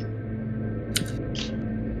like.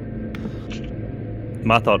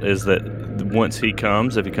 My thought is that once he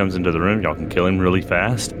comes, if he comes into the room, y'all can kill him really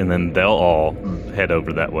fast, and then they'll all head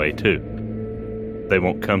over that way too. They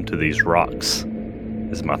won't come to these rocks,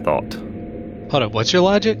 is my thought. Hold on, what's your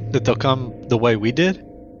logic? That they'll come the way we did?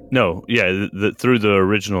 No, yeah, through the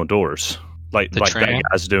original doors, like that tram?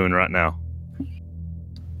 guy's doing right now.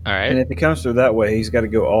 All right. And if he comes through that way, he's got to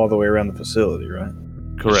go all the way around the facility, right?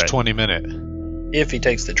 Correct. It's 20 minute. If he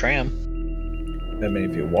takes the tram. I mean,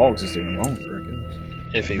 if he walks, it's even longer, I guess.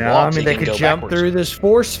 If he No, walks, I mean he they can could go jump backwards. through this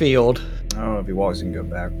force field. I don't know if he walks, he can go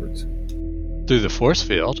backwards. Through the force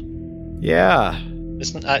field? Yeah.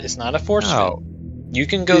 It's not a force field. You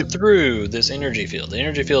can go through this energy field. The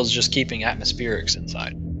energy field is just keeping atmospherics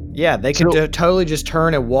inside. Yeah, they could totally just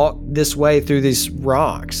turn and walk this way through these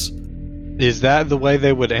rocks. Is that the way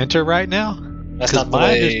they would enter right now? That's not the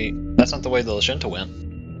way. That's not the way the Lashenta went.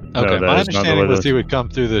 Okay, that my is not the understanding way was the- he would come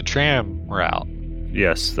through the tram route.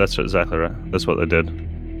 Yes, that's exactly right. That's what they did.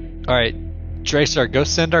 All right, Draystar, go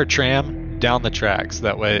send our tram down the tracks.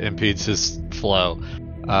 That way it impedes his flow.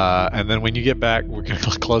 And then when you get back, we're going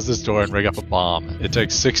to close this door and rig up a bomb. It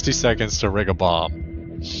takes 60 seconds to rig a bomb.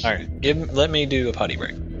 All right, let me do a potty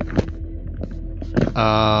break.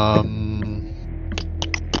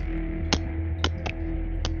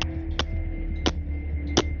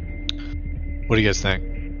 What do you guys think?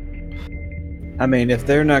 I mean, if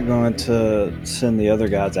they're not going to send the other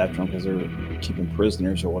guys after them because they're keeping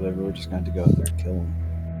prisoners or whatever, we're just going to have to go out there and kill them.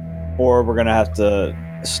 Or we're going to have to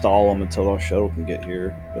stall them until our shuttle can get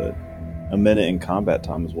here. But a minute in combat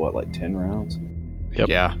time is what, like 10 rounds? Yep.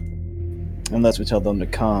 Yeah. Unless we tell them to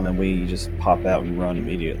come and we just pop out and run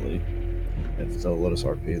immediately. If they'll let us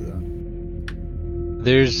RP, though.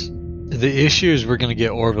 There's the issue is we're going to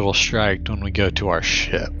get orbital striked when we go to our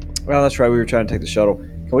ship. Well, that's right. We were trying to take the shuttle.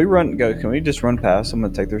 Can we just run past them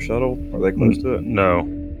and take their shuttle? Are they close to it? No.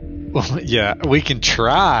 Well, yeah, we can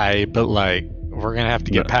try, but like we're going to have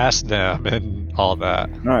to get past them and all that.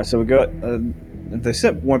 All right, so we got. If they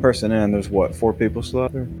sent one person in, there's what, 4 people still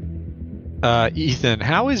out there? Ethan,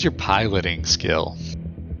 how is your piloting skill?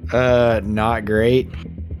 Not great.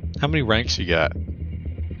 How many ranks you got?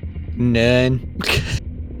 None.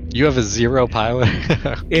 You have a 0 pilot?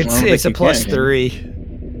 It's a +3.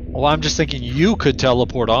 Well, I'm just thinking you could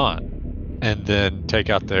teleport on and then take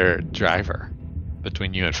out their driver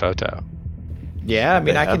between you and Photo. Yeah, I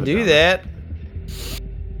mean, I can do that.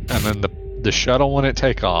 And then the shuttle wouldn't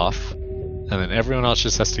take off, and then everyone else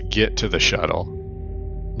just has to get to the shuttle.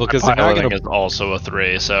 Because they're not Piloting going is also a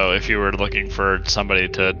 3, so if you were looking for somebody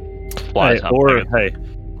to fly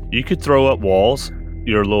something, You could throw up walls,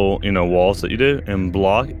 your little, walls that you do, and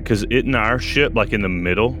block, because in our ship, like in the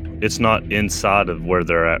middle, it's not inside of where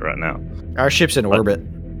they're at right now. Our ship's in orbit.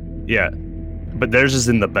 Yeah, but theirs is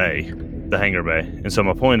in the bay, the hangar bay. And so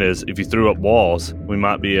my point is, if you threw up walls, we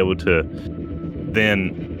might be able to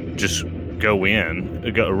then just go in,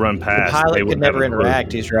 run past. The pilot could never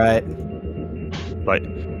interact, he's right. Like,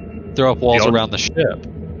 throw up walls around the ship.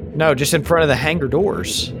 No, just in front of the hangar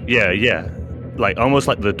doors. Yeah. Like, almost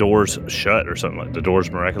like the doors shut or something. Like the doors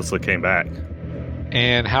miraculously came back.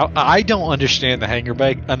 And how I don't understand the hangar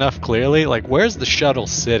bay enough clearly. Like, where's the shuttle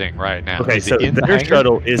sitting right now? Okay, Is so it in the their hangar?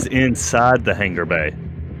 shuttle is inside the hangar bay.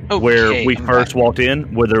 Okay, Where we I'm first back. walked in,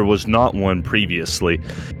 where there was not one previously.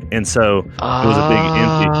 And so it was a big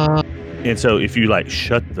empty. And so if you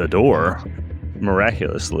shut the door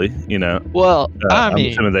miraculously, Well, I I'm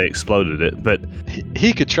mean, assuming they exploded it. But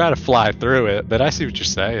he could try to fly through it, but I see what you're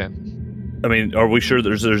saying. I mean, are we sure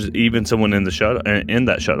there's even someone in the shuttle in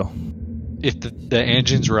that shuttle? If the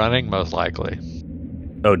engine's running, most likely.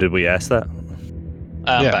 Oh, did we ask that?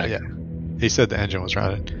 Yeah. He said the engine was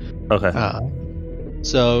running. Okay.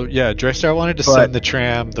 So yeah, Draystar wanted to send the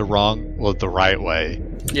tram the right way.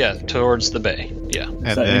 Yeah, towards the bay. Yeah. And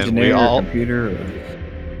Is that then engineer we all or computer?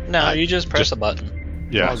 Or? No, you just press a button.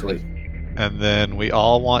 yeah. Oh, sweet. And then we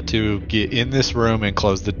all want to get in this room and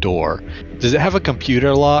close the door. Does it have a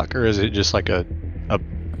computer lock or is it just like a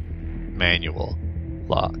manual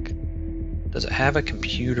lock? Does it have a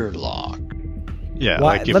computer lock? Yeah.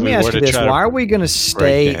 Let me ask you this. Why are we going to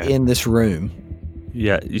stay in this room?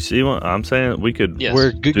 Yeah, you see what I'm saying? We could. Yes.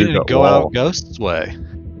 We're do going to the go wall. out Ghost's way.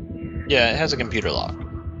 Yeah, it has a computer lock.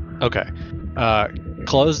 Okay.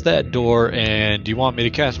 Close that door, and do you want me to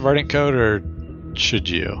cast Verdant Code, or should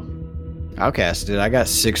you? I'll cast it. I got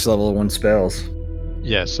 6 level 1 spells.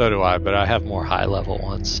 Yeah, so do I, but I have more high level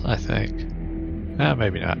ones, I think.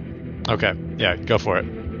 Maybe not. Okay, yeah, go for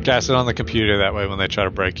it. Cast it on the computer, that way when they try to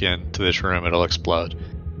break into this room, it'll explode.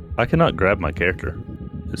 I cannot grab my character.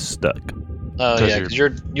 It's stuck. Oh, yeah, because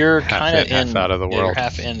you're kind of in. Half out of the world. You're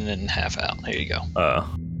half in and half out. Here you go.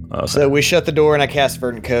 Okay. So we shut the door and I cast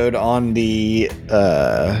Verdant Code on the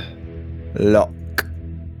lock.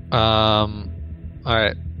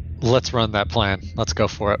 Alright, let's run that plan. Let's go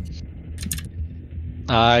for it.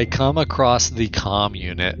 I come across the comm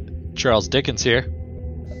unit. Charles Dickens here.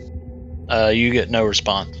 You get no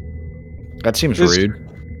response. That seems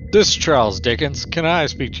rude. This is Charles Dickens. Can I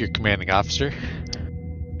speak to your commanding officer?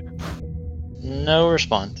 No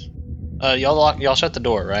response. Y'all shut the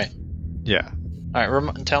door, right? Yeah. All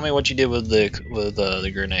right. Tell me what you did with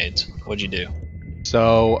the grenades. What'd you do?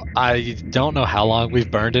 So I don't know how long we've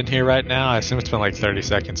burned in here right now. I assume it's been like 30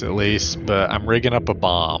 seconds at least. But I'm rigging up a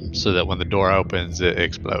bomb so that when the door opens, it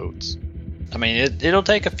explodes. I mean, it'll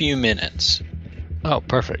take a few minutes. Oh,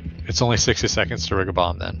 perfect. It's only 60 seconds to rig a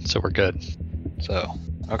bomb then, so we're good. So,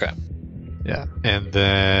 okay. Yeah, and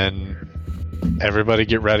then everybody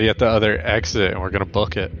get ready at the other exit, and we're gonna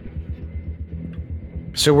book it.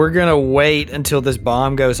 So we're gonna wait until this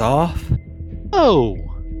bomb goes off? Oh.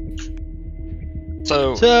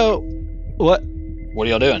 So what? What are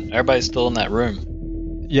y'all doing? Everybody's still in that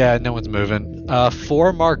room. Yeah, no one's moving.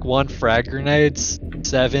 4 Mark 1 frag grenades,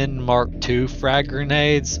 7 Mark 2 frag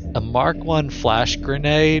grenades, a Mark 1 flash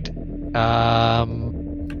grenade. Where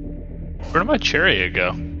did my chariot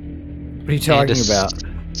go? What are you talking about?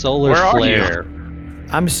 Solar Where flare.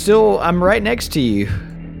 I'm right next to you.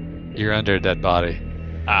 You're under a dead body.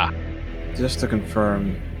 Just to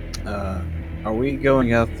confirm, are we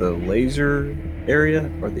going out the laser area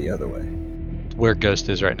or the other way? Where Ghost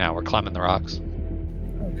is right now. We're climbing the rocks.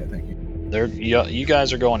 Okay, thank you. You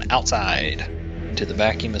guys are going outside into the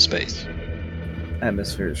vacuum of space.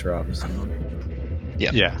 Atmospheres are obviously on. Yeah.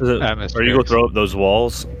 Are you going to throw up those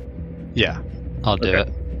walls? Yeah, I'll do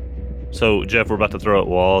it. So, Jeff, we're about to throw up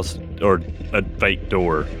walls or a fake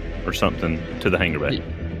door or something to the hangar bay.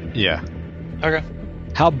 Yeah. Okay.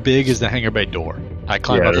 How big is the hangar bay door? I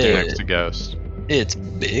climb up Yeah. next to Ghost. It's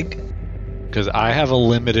big. Because I have a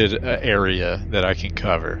limited area that I can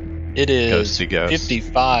cover. It is Ghost to Ghost.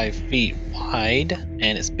 55 feet wide,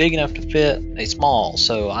 and it's big enough to fit a small.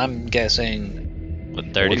 So I'm guessing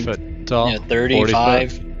What, 30 foot tall?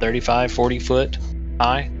 35, 40 foot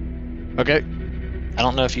high. Okay. I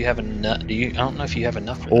don't know if you have enough. I don't know if you have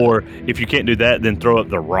enough for that. Or if you can't do that, then throw up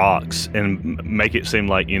the rocks and make it seem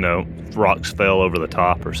like, rocks fell over the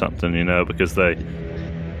top or something, because they...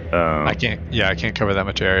 I can't cover that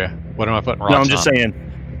much area. What am I putting rocks No,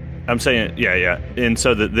 I'm saying, yeah. And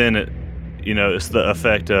so that then it, it's the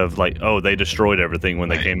effect of like, oh, they destroyed everything when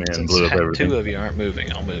they came in and Since blew up everything. 2 of you aren't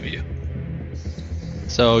moving, I'll move you.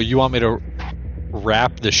 So you want me to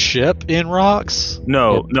wrap the ship in rocks?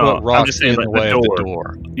 No, Put rocks I'm just saying in the like way the of door. the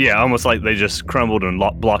door. Yeah, almost like they just crumbled and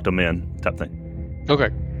blocked them in type thing. Okay.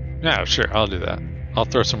 Yeah, sure, I'll do that. I'll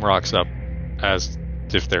throw some rocks up as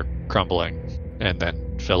if they're crumbling and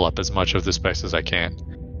then fill up as much of the space as I can.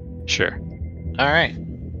 Sure. All right.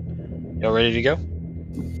 Y'all ready to go?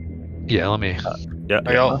 Yeah, let me... Yeah.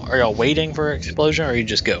 Are y'all waiting for an explosion, or are you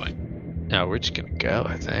just going? No, we're just gonna go,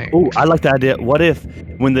 I think. Oh, I like the idea. What if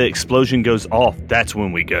when the explosion goes off, that's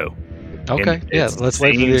when we go? Okay, And yeah, it let's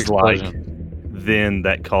wait for the seems like explosion. then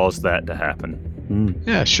that caused that to happen.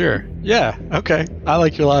 Yeah, sure. Yeah, okay. I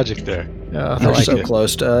like your logic there. Yeah, I they're like so it.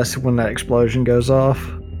 close to us when that explosion goes off.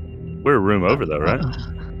 We're a room over though, right?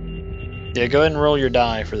 Yeah, go ahead and roll your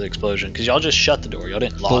die for the explosion, because y'all just shut the door. Y'all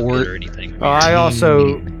didn't lock it or anything. Oh,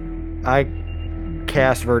 I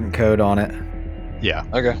cast Verdant Code on it. Yeah.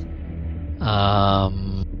 Okay.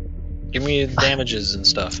 Um. Give me the damages and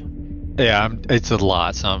stuff. Yeah, it's a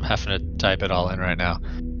lot, so I'm having to type it all in right now.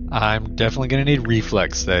 I'm definitely gonna need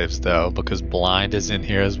reflex saves though, because blind is in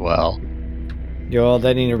here as well. Y'all,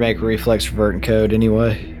 they need to make a reflex for Verdant Code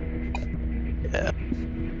anyway. Yeah.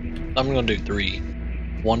 I'm gonna do 3.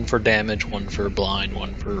 1 for damage, 1 for blind,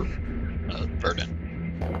 1 for burden.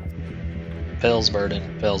 Fails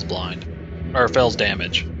burden, fails blind, or fails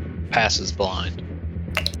damage, passes blind.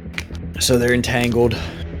 So they're entangled.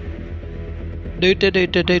 Do.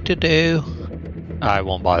 I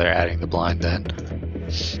won't bother adding the blind then.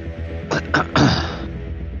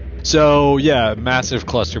 So yeah, massive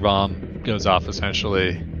cluster bomb goes off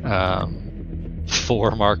essentially.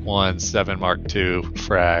 4 Mark 1, 7 Mark 2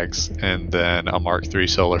 frags, and then a Mark 3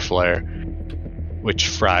 solar flare, which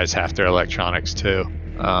fries half their electronics too,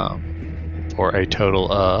 for a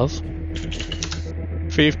total of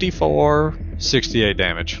 68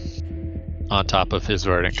 damage on top of his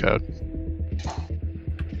Verdant Code.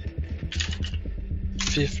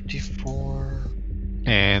 54.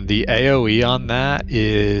 And the AoE on that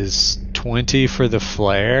is 20 for the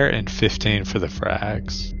flare and 15 for the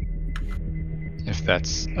frags. If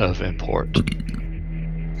that's of import.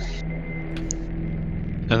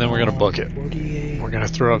 And then we're gonna book it. 48. We're gonna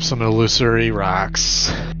throw up some illusory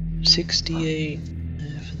rocks. 68.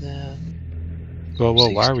 Half of that.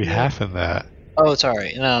 Well, why are we 68. halving that? Oh, it's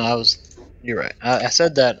alright. No, you're right. I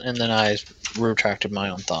said that and then I retracted my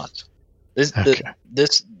own thoughts.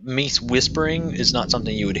 This me whispering is not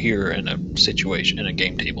something you would hear in a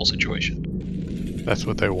game table situation. That's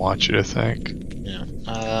what they want you to think. Yeah.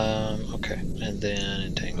 Okay. And then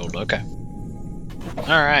entangled. Okay.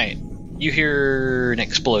 Alright. You hear an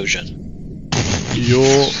explosion.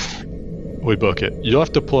 We book it. You'll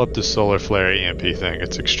have to pull up the solar flare EMP thing.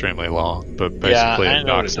 It's extremely long, but basically it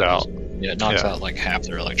knocks out. Yeah, it knocks out like half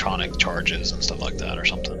their electronic charges and stuff like that or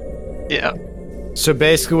something. Yeah. So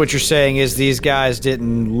basically what you're saying is these guys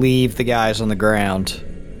didn't leave the guys on the ground.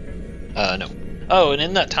 No. Oh, and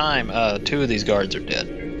in that time, 2 of these guards are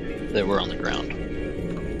dead that were on the ground.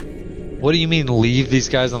 What do you mean leave these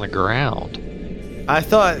guys on the ground? I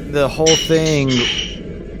thought the whole thing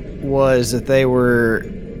was that they were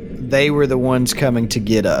the ones coming to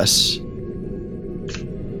get us.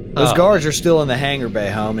 Those guards are still in the hangar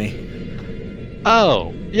bay, homie.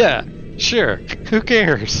 Oh, yeah, sure. Who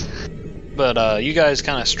cares? But you guys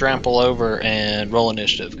kind of strample over and roll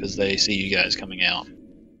initiative because they see you guys coming out.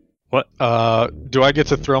 What? Do I get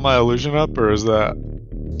to throw my illusion up, or is that?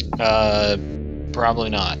 Probably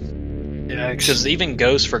not. Yeah, because even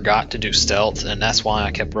Ghost forgot to do stealth, and that's why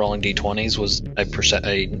I kept rolling d20s. Was a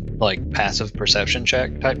passive perception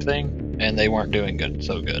check type thing, and they weren't doing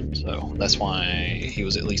so good. So that's why he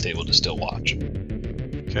was at least able to still watch.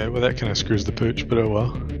 Okay, well that kind of screws the pooch, but oh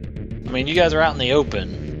well. I mean, you guys are out in the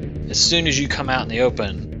open. As soon as you come out in the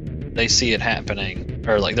open, they see it happening,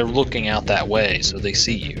 or like they're looking out that way, so they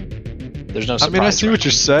see you. There's no surprise. I mean, I see what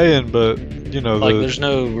you're saying, but you know, there's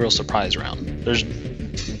no real surprise round. There's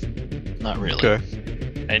not really. Okay.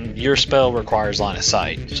 And your spell requires line of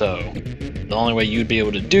sight, so the only way you'd be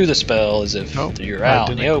able to do the spell is if you're out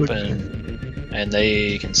in the open and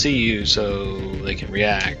they can see you, so they can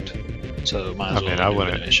react. So might as well do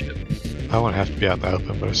initiative. I wouldn't have to be out in the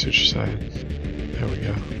open, but I see what you're saying. There we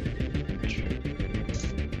go.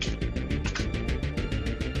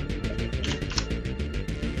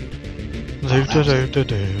 That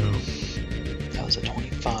was a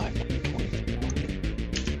 25.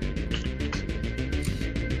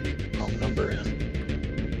 24. Wrong number in.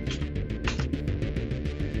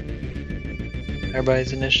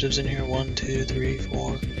 Everybody's initiatives in here. 1, 2, 3,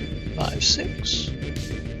 4, 5, 6.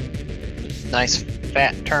 Nice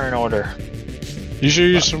fat turn order. You sure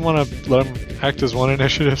you just want to let them act as one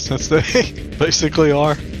initiative since they basically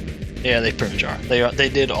are? Yeah, they pretty much are. They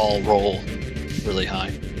did all roll really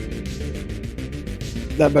high.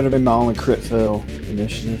 That better be my only crit fail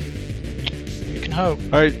initiative. You can hope.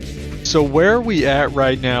 Alright, so where are we at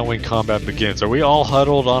right now when combat begins? Are we all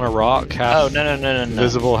huddled on a rock, half no.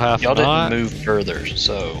 visible, half Y'all not? didn't move further,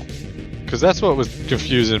 so... Because that's what was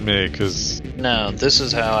confusing me, because... No, this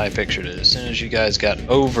is how I pictured it. As soon as you guys got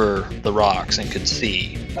over the rocks and could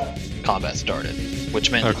see, combat started.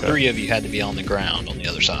 Which meant 3 of you had to be on the ground on the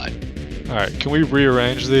other side. Alright, can we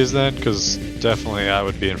rearrange these then? Because definitely I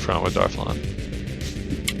would be in front with Darflon.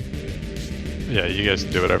 Yeah, you guys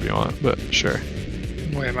can do whatever you want, but sure.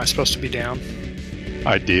 Wait, am I supposed to be down?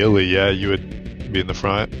 Ideally, yeah, you would be in the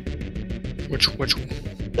front. Which?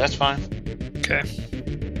 That's fine. Okay.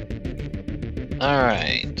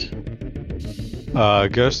 Alright.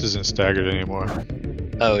 Ghost isn't staggered anymore.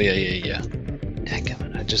 Oh, yeah.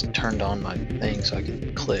 Dadgummit, I just turned on my thing so I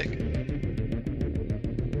could click.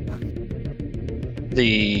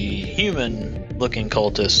 The human-looking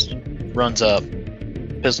cultist runs up,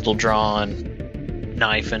 pistol drawn,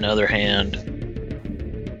 knife in other hand,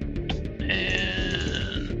 and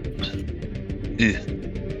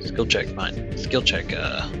skill check. Fine. Skill check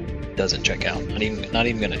doesn't check out. Not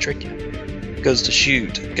even gonna trick you. Goes to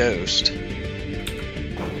shoot Ghost,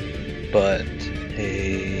 but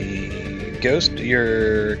a Ghost,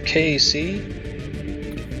 your KC.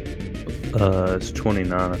 It's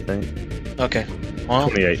 29, I think. Okay. Well,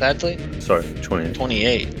 28. Sadly, Sorry, 28.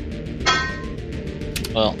 28.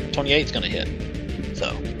 Well, 28's gonna hit.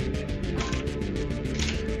 So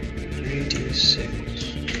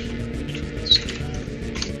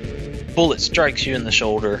 3d6. Bullet strikes you in the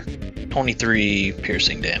shoulder. 23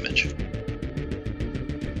 piercing damage.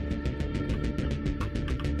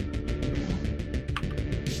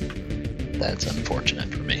 That's unfortunate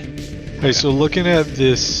for me. Hey, so looking at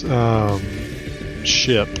this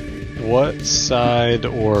ship What side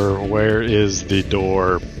or where is the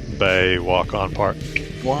door bay walk-on part?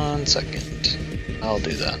 1 second. I'll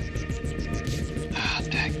do that. Ah,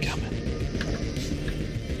 dadgummit.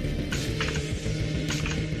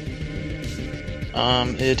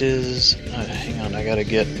 It is... hang on, I gotta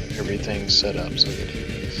get everything set up so that it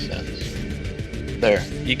makes sense. There.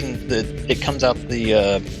 You can... It comes out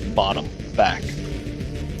the bottom, back.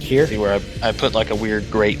 Here? See where I put like a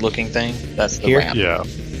weird grate-looking thing? That's the Here? ramp. Yeah,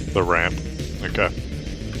 the ramp. Okay.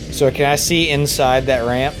 So can I see inside that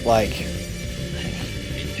ramp? Like,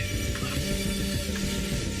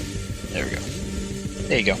 There we go.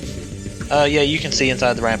 There you go. Yeah, you can see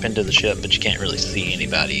inside the ramp into the ship, but you can't really see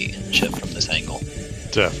anybody in the ship from this angle.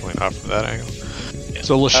 Definitely not from that angle. Yeah.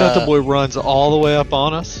 So Lashunta Boy runs all the way up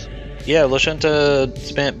on us? Yeah, Lashunta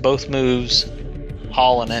spent both moves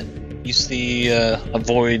hauling it. You see a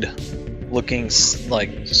void-looking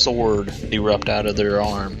like sword erupt out of their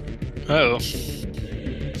arm. Oh.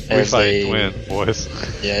 We fight twins, boys.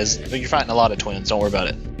 Yeah, you're fighting a lot of twins. Don't worry about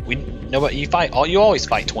it. You always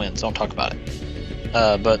fight twins. Don't talk about it.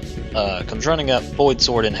 But comes running up, void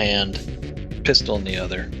sword in hand, pistol in the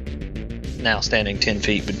other. Now standing 10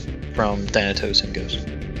 feet from Thanatos and goes. 1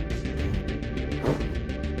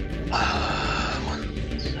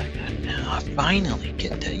 second. Now I finally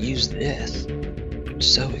get to use this. I'm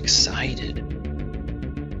so excited.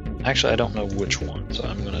 Actually, I don't know which one, so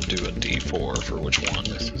I'm gonna do a D4 for which one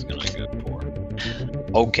this is gonna go for.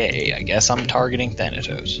 Okay, I guess I'm targeting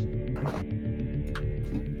Thanatos.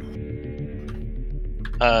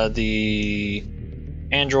 The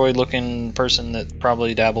android-looking person that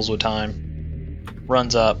probably dabbles with time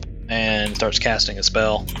runs up and starts casting a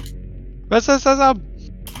spell.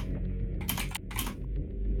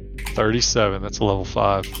 37, that's a level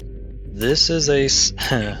 5. This is a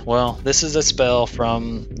spell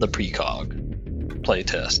from the precog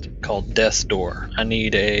playtest called Death's Door. I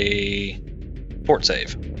need a fort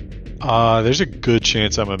save. There's a good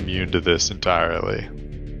chance I'm immune to this entirely.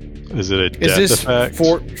 Is it a death effect?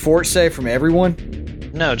 Fort save from everyone?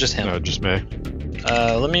 No, just him. No, just me.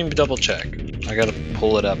 Let me double check. I gotta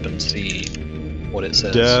pull it up and see what it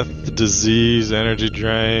says. Death, disease, energy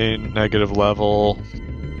drain, negative level,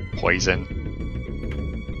 poison.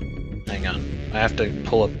 Hang on. I have to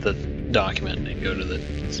pull up the document and go to the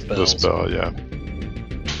spells. The spell, yeah.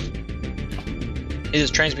 It is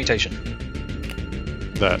transmutation.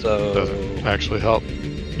 That doesn't actually help.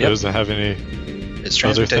 It doesn't have any It's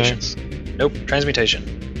other transmutation. things. Nope, transmutation.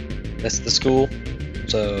 That's the school.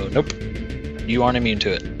 So, nope. You aren't immune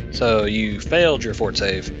to it. So, you failed your fort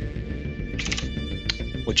save.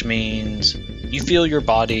 Which means you feel your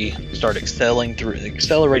body start accelerating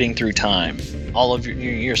through time. All of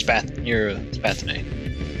your Spathinae.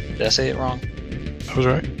 Did I say it wrong? I was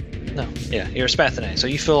right. No. Yeah, you're a Spathinae. So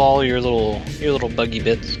you feel all your little buggy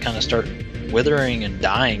bits kind of start withering and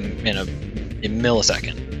dying in a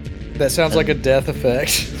millisecond. That sounds like a death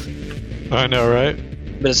effect. I know, right?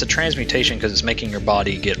 But it's a transmutation because it's making your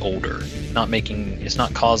body get older. It's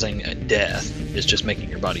not causing a death. It's just making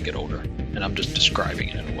your body get older. And I'm just describing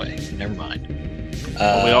it in a way. Never mind.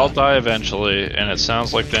 We all die eventually, and it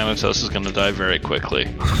sounds like Thanatos is going to die very quickly.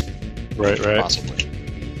 Right. Possibly.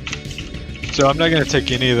 So I'm not going to take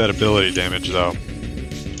any of that ability damage, though.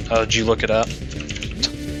 Oh, did you look it up?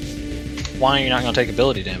 Why are you not going to take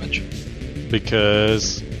ability damage?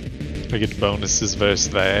 Because I get bonuses versus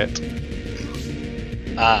that.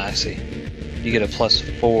 Ah, I see. You get a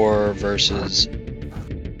 +4 versus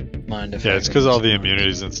mind effect. Yeah, it's because all the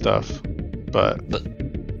immunities and stuff. But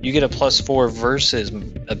you get a +4 versus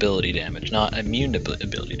ability damage, not immune to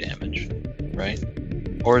ability damage, right?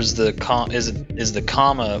 Or is the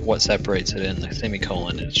comma what separates it, and the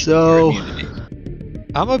semicolon is your immunity?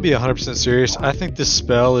 I'm gonna be 100% serious. I think this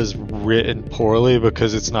spell is written poorly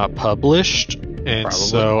because it's not published, and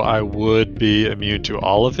so I would be immune to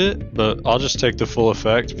all of it. But I'll just take the full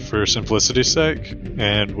effect for simplicity's sake,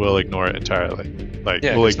 and we'll ignore it entirely.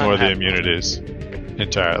 We'll ignore the immunities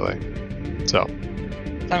entirely. So.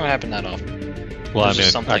 It's not gonna happen that often. Well, I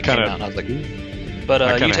mean, I kind of but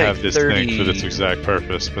I you take have this 30, thing for this exact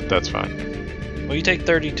purpose, but that's fine. Well, you take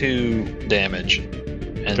 32 damage,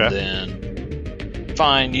 and then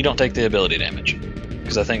fine, you don't take the ability damage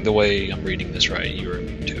because I think the way I'm reading this right, you're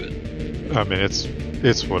immune to it. I mean, it's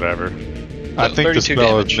whatever. So I think the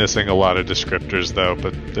spell damage. is missing a lot of descriptors though,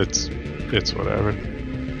 but it's whatever.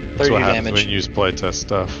 That's 30 what happens damage. when you use playtest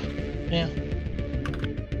stuff. Yeah.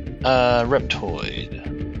 Reptoid.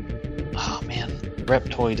 Oh man,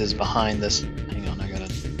 Reptoid is behind this. Hang on,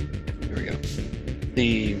 here we go.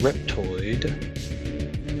 The Reptoid.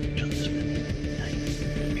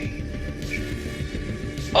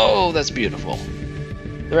 Oh, that's beautiful.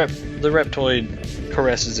 The Reptoid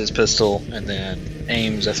caresses his pistol and then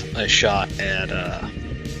aims a shot at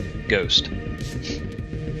Ghost.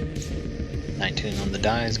 19 on the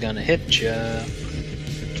die is gonna hit ya.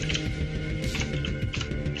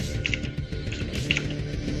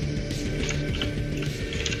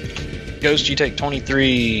 Ghost, you take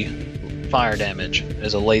 23 fire damage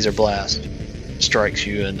as a laser blast strikes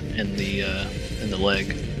you in the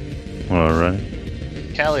leg. All right.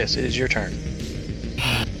 Callius, it is your turn.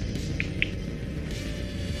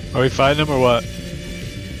 Are we fighting him or what?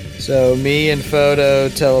 So me and Photo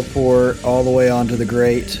teleport all the way onto the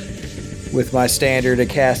grate with my standard of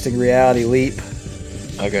casting reality leap.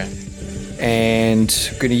 Okay. And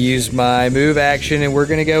gonna use my move action and we're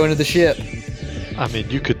gonna go into the ship. I mean,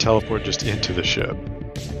 you could teleport just into the ship.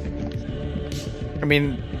 I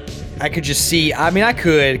mean, I could just see. I mean, I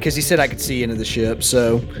could because he said I could see into the ship.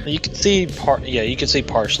 So You could see you could see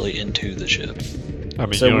partially into the ship. I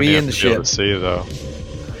mean, So you don't we even in have the to be able ship. to see though.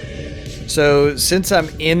 So since I'm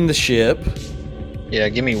in the ship, Yeah,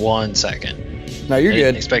 give me 1 second. no, you're I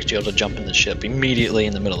didn't good. expect you able to jump in the ship immediately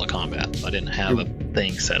in the middle of combat. I didn't have a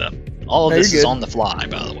thing set up. All of No, this you're is good. on the fly,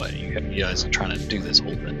 by the way. You guys are trying to do this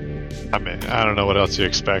whole thing. I mean, I don't know what else you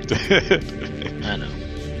expected. I know.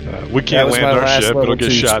 We can't was land my our last ship; it'll level get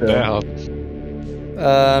 2 shot spell.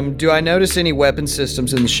 down. Do I notice any weapon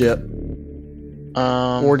systems in the ship,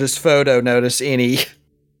 or does Photo notice any?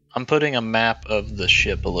 I'm putting a map of the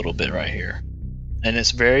ship a little bit right here, and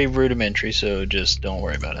it's very rudimentary, so just don't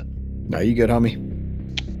worry about it. No, you good, homie.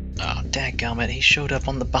 Oh, dadgummit, he showed up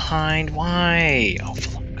on the behind. Why? Oh,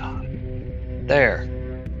 God. There.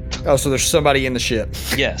 Oh, so there's somebody in the ship.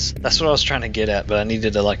 Yes, that's what I was trying to get at, but I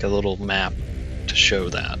needed a little map to show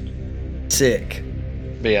that. Sick.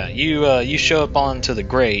 But yeah, you show up onto the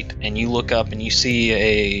grate and you look up and you see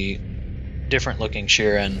a different looking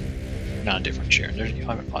Sheeran. Not a different Sheeran. There's a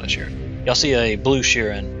lot of Sheeran. Y'all see a blue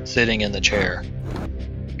Sheeran sitting in the chair.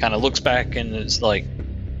 Kind of looks back and is like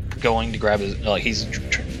going to grab his he's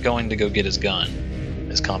going to go get his gun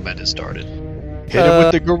as combat has started. Hit him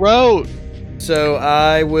with the garrote. So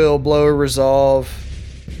I will blow a resolve.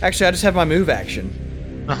 Actually, I just have my move action.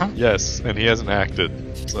 Yes, and he hasn't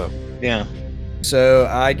acted. So Yeah. So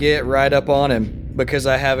I get right up on him because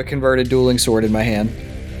I have a converted dueling sword in my hand.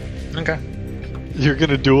 Okay. you're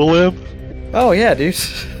gonna duel him? Oh yeah, dude.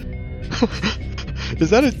 Is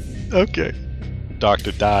that a okay?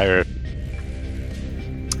 Dr. Dyer.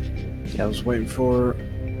 Yeah, I was waiting for.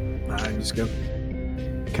 I just go.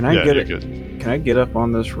 Can I Yeah, get you're it? good. Can I get up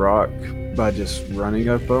on this rock by just running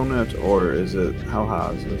up on it, or is it how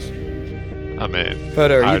high is this? I mean,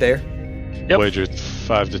 Photo, are you I- there? Yep. wager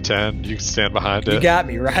 5 to 10. You can stand behind it. You got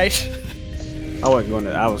me, right? I wasn't going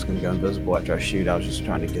to. I was going to go invisible after I shoot. I was just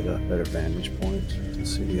trying to get a better vantage point to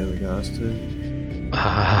see the other guys too.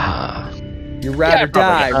 You ride or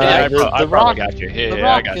die, I right? probably got you. Yeah, The I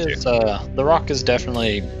rock got you. is the rock is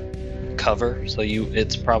definitely cover, so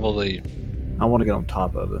it's probably I want to get on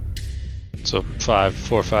top of it. So 4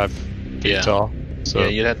 or 5 feet Yeah. tall. So yeah.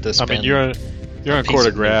 You'd have to I spend. mean, you're on piece quarter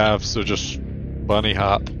of graph, so just bunny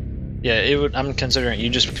hop. Yeah, it would. I'm considering you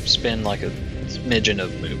just spend like a smidgen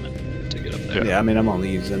of movement to get up there. Yeah, I mean, I'm only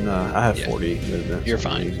using. I have Yeah. 40 movement. You're so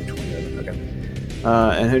I'm fine. only using 20 of it. Okay.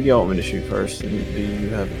 And who do y'all want me to shoot first? And do you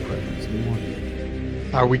have a preference? Anyone?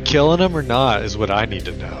 Are we killing him or not? Is what I need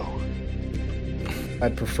to know.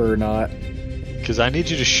 I'd prefer not. Because I need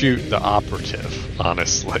you to shoot the operative.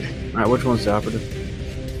 Honestly, All right, which one's the operative?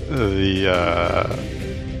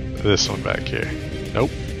 this one back here. Nope.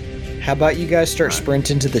 How about you guys start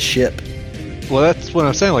sprinting to the ship? Well, that's what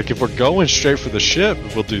I'm saying. Like, if we're going straight for the ship,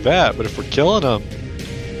 we'll do that. But if we're killing them,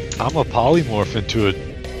 I'm a polymorph into a.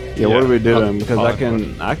 Yeah, what are we doing? I'm Because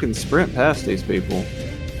polymorph. I can sprint past these people.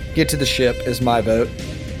 Get to the ship is my vote.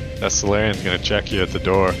 That Solarian's gonna check you at the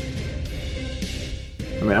door.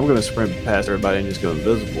 I mean, I'm going to sprint past everybody and just go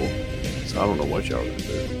invisible. So I don't know what y'all are going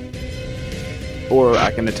to do. Or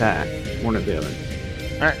I can attack. One or the other.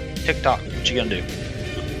 All right, TikTok. What you gonna do?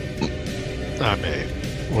 I mean,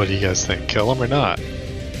 what do you guys think? Kill him or not?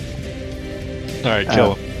 All right,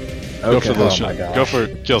 kill him. Go for the Oh my Lashunta. gosh. Go for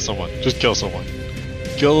kill someone. Just kill someone.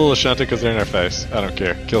 Kill the Lashunta because they're in our face. I don't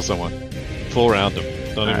care. Kill someone. Full round them.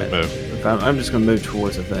 Don't even Alright. move. If I'm just going to move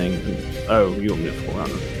towards the thing. Oh, you want me to fall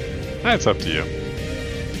around them? That's up to you.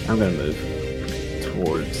 I'm going to move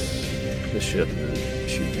towards the ship and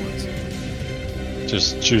shoot once.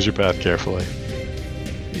 Just choose your path carefully.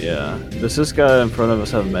 Yeah. Does this guy in front of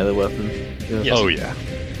us have a melee weapon? Yes. Oh yeah.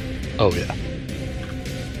 Oh yeah.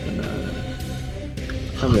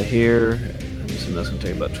 And, come to here. I'm assuming that's going to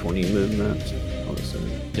take about 20 movement. I'll assume.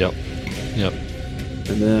 Yep. Yep.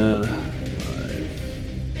 And then 5,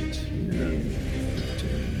 10,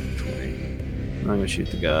 15, 20. I'm gonna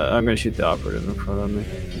shoot the guy. I'm gonna shoot the operative in front of me.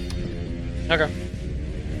 Okay.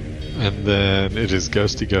 And then it is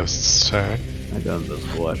Ghosty Ghost's turn. I go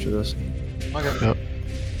invisible after this. Okay. Yep.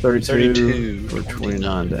 32 for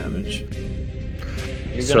 29 damage.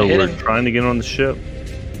 You're So gonna hit we're him. trying to get on the ship,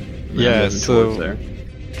 Yeah, Moving so towards there.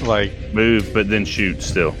 like, move, but then shoot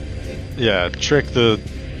still. yeah, trick the,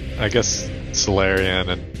 I guess, Solarian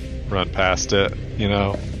and run past it. You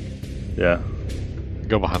know, Yeah.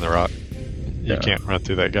 go behind the rock. You Yeah. can't run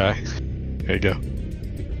through that guy. There you go.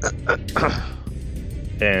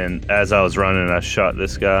 And as I was running, I shot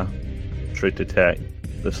this guy. Tricked attack,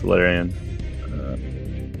 the Solarian.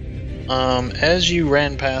 As you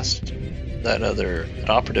ran past that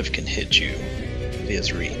operative can hit you via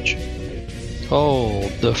his reach. Oh,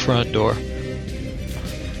 the front door.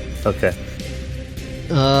 Okay.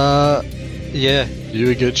 Yeah. You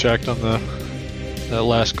would get checked on that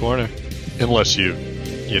last corner, unless you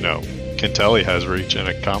know, can tell he has reach and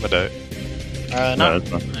accommodate. No, No, that's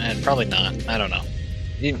fine. and probably not. I don't know.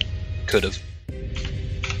 You could have.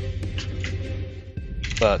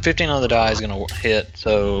 But 15 on the die is going to hit,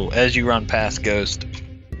 so as you run past Ghost,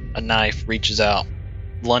 a knife reaches out,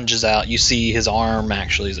 lunges out. You see his arm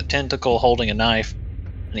actually is a tentacle holding a knife,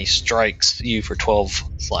 and he strikes you for 12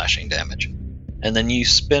 slashing damage. And then you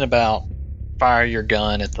spin about, fire your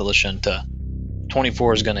gun at the Lashunta.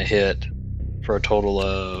 24 is going to hit for a total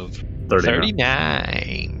of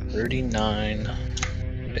 39. 39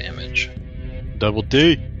 damage. Double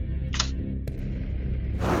D.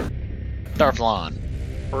 Darflon.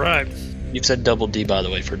 Right. You've said double D, by the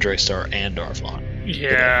way, for Draystar and Darflon.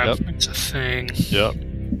 Yeah, Yep. it's a thing. Yep.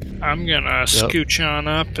 I'm gonna scooch on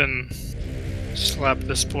up and slap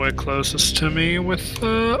this boy closest to me with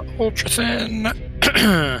the ultra thin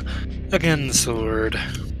again sword.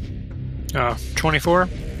 24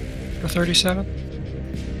 for 37.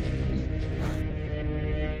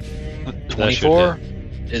 24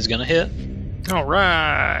 is going to hit. All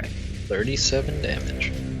right. 37 damage.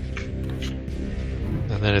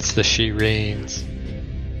 And then it's the She Reigns.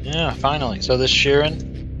 Yeah, finally. So this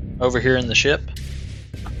Sheeran over here in the ship.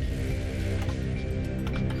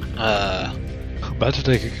 About to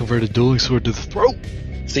take a converted dueling sword to the throat.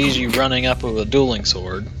 Sees you running up with a dueling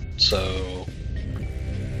sword, so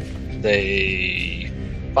they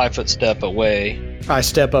 5-foot step away. I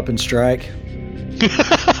step up and strike.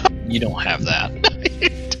 You don't have that.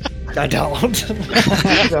 I don't.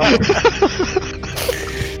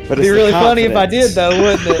 But It'd be really funny if I did, though,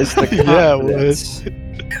 wouldn't it? It's the Yeah, it would. confidence.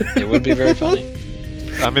 It would be very funny.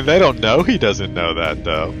 I mean, they don't know he doesn't know that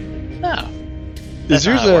though. No. Is That's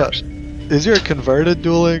not yours how it a works. is your converted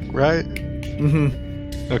dueling, right?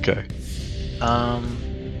 Mm-hmm. Okay.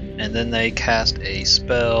 And then they cast a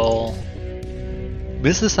spell.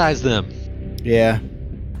 Mysticize them. Yeah.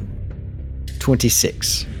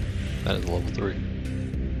 26. That is level 3.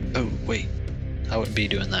 Oh, wait. I wouldn't be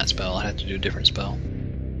doing that spell. I'd have to do a different spell.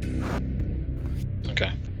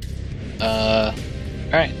 Okay.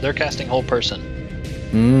 Alright, they're casting whole person.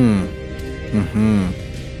 Mm-hmm.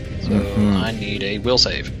 So I need a will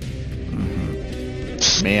save.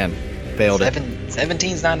 Man, failed it.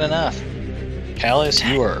 17's not enough. Callus,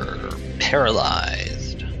 you are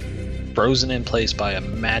paralyzed. Frozen in place by a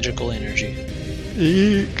magical energy.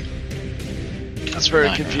 Eek. That's very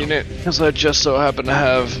I know. convenient, because I just so happen to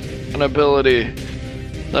have an ability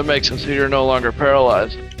that makes it so you're no longer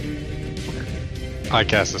paralyzed. I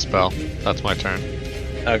cast a spell. That's my turn.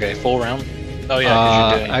 Okay, full round? Oh yeah, 'cause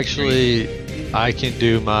you're doing Actually, I can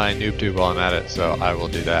do my noob tube while I'm at it, so I will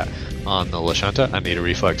do that. On the Lashunta, I need a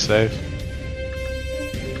reflex save.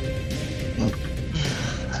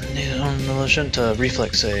 On the Lashunta,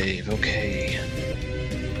 reflex save, okay.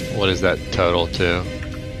 What is that total to?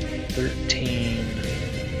 13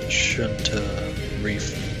 Shunta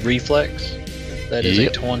reflex. That is Yep.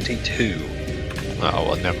 a 22. Oh,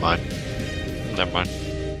 well, never mind. Never mind.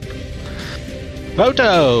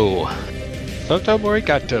 Photo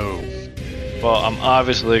Morigato. Well, I'm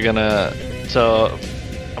obviously gonna. So,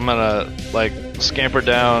 I'm gonna, like, scamper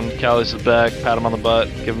down Callus's back, pat him on the butt,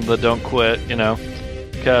 give him the don't quit,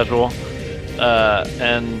 casual,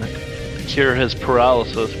 and cure his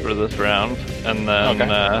paralysis for this round. And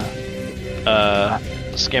then,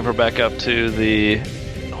 scamper back up to the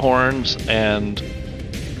horns and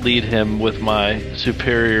lead him with my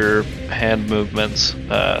superior hand movements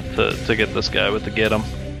to get this guy with the get him.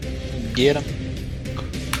 Get him.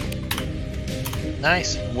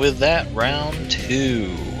 Nice. With that, round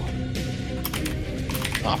 2.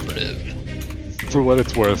 Operative. For what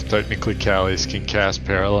it's worth, technically Callies can cast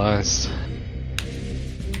Paralyzed.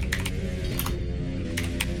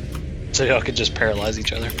 So y'all could just paralyze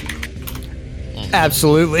each other.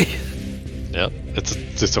 Absolutely. Yep. It's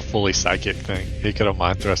just a fully psychic thing. He could have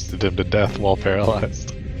mind thrusted him to death while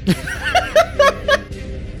paralyzed.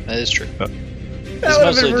 That is true. That It's would have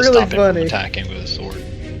mostly been to really stop him funny. from attacking with a sword.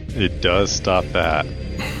 It does stop that.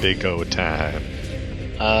 Big O time.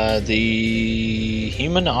 The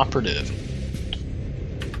human operative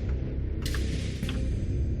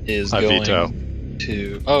is I going veto.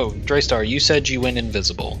 to. Oh, Draystar, you said you went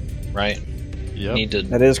invisible, right? You Yep. need to.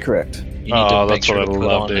 That is correct. You need to Oh, make that's sure what to I'd put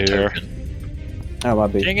love on to the hear. token. How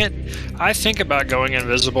might be? Dang it! I think about going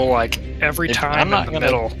invisible like every If- time I'm not in the gonna-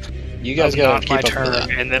 middle You guys of gotta not keep my up with turn, that.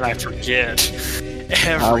 and then I forget I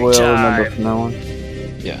every will remember time. from now on.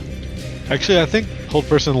 Actually, I think Hold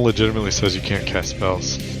Person legitimately says you can't cast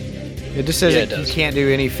spells. It just says Yeah, it that you does. can't do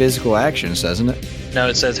any physical actions, doesn't it? No,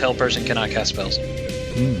 it says hell person cannot cast spells.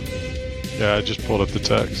 Yeah, I just pulled up the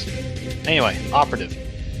text. Anyway, operative.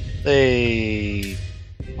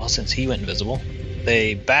 Well, since he went invisible,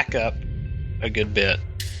 they back up a good bit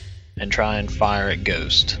and try and fire at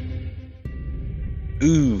Ghost.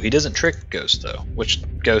 Ooh, he doesn't trick Ghost though, which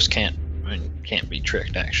Ghost can't be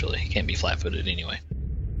tricked actually. He can't be flat-footed anyway.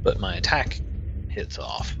 But my attack hits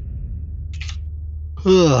off.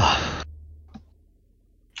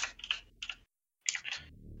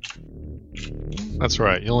 That's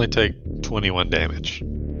right. You only take 21 damage.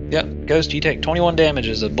 Yep, Ghost, you take 21 damage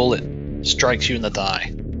as a bullet strikes you in the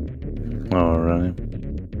thigh. All right.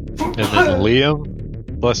 And then Liam,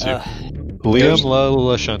 bless you. Liam Ghost.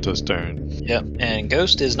 Lashanta's turn. Yep, and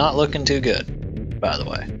Ghost is not looking too good, by the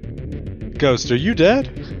way. Ghost, are you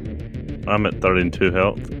dead? I'm at 32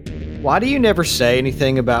 health. Why do you never say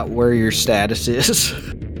anything about where your status is?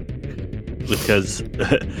 Because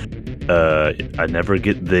I never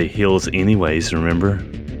get the heals anyways, remember?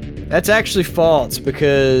 That's actually false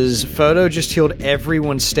because Photo just healed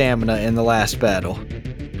everyone's stamina in the last battle.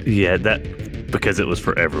 Yeah, that because it was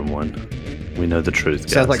for everyone. We know the truth,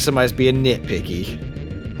 guys. Sounds like somebody's being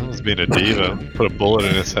nitpicky. I was being a diva. Put a bullet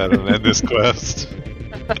in his head and end this quest.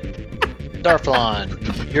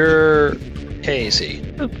 Darflon, you're Casey.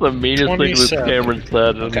 That's the meanest thing that 27. Cameron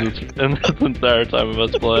said in, Okay. this entire time of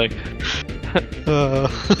us playing.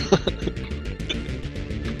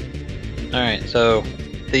 Alright, so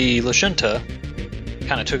the Lashunta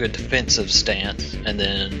kind of took a defensive stance, and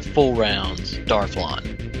then full rounds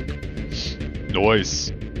Darflon.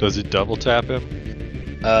 Noise. Does it double tap him?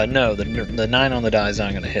 No, the 9 on the die is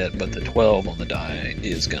not going to hit, but the 12 on the die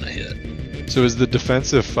is going to hit. So is the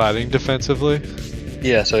defensive fighting defensively?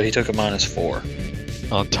 Yeah, so he took a -4.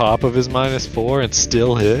 On top of his -4 and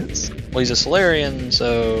still hits? Well, he's a Solarian,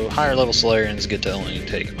 so higher level Solarians get to only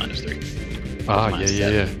take -3. Ah, minus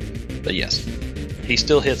yeah. But yes, he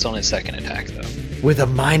still hits on his second attack, though. With a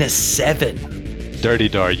 -7. Dirty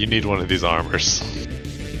Dar, you need one of these armors.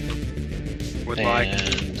 Would like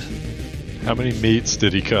And How many meats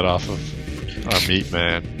did he cut off of our meat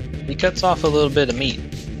man? he cuts off a little bit of meat.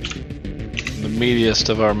 The meatiest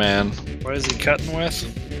of our man. what is he cutting with?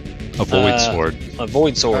 A void sword. A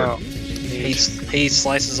Void Sword. Oh, He neat.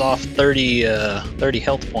 slices off 30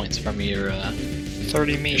 health points from your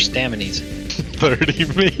 30 your meat. stamines. 30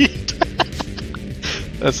 meat.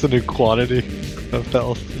 That's the new quantity of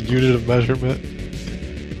health. Unit of measurement.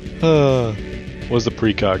 What does the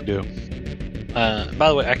precog do? By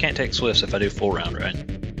the way, I can't take Swifts if I do full round, right?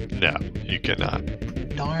 No, you cannot.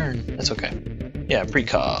 Darn, that's okay. Yeah,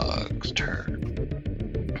 precog's turn.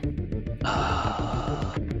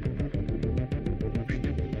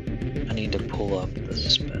 I need to pull up the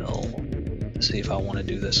spell to see if I want to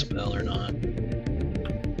do this spell or not.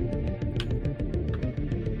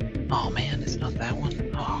 Oh man, it's not that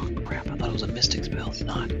one. Oh crap, I thought it was a mystic spell. It's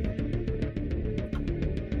not.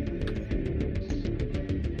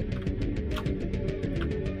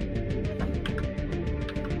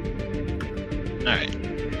 Alright.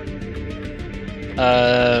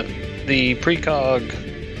 The precog.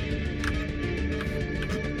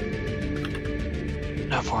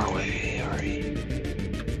 How far away are we?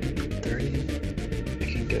 30? I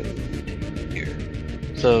can go here.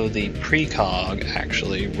 So the precog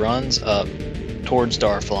actually runs up towards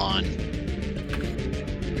Darflon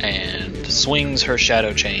and swings her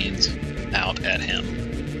shadow chains out at him.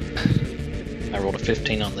 I rolled a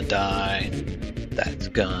 15 on the die. That's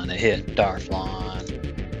gonna hit Darflon.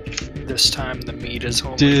 This time the meat is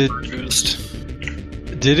only Did- bruised.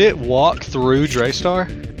 Did it walk through Draystar?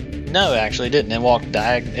 No, actually it didn't. It walked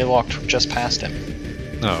It walked just past him.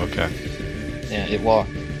 Oh, okay. Yeah, it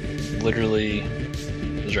walked literally.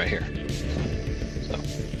 It was right here. So.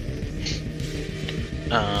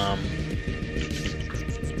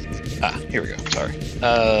 Here we go. Sorry.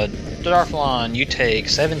 Darflon, you take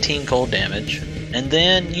 17 cold damage, and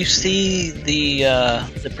then you see the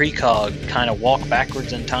precog kind of walk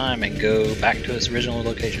backwards in time and go back to its original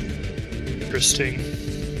location. Interesting.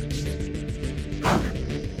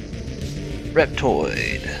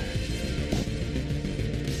 Reptoid.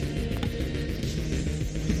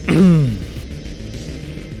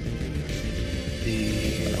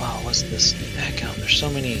 What's this? Heck, there's so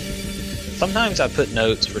many. Sometimes I put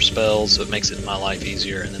notes for spells, so it makes it my life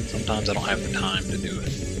easier, and then sometimes I don't have the time to do it.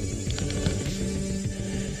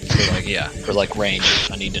 For like range,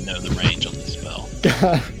 I need to know the range on the spell.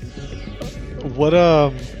 What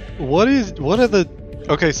are the?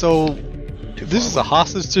 Okay, so this is a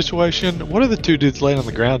hostage situation. What are the two dudes laying on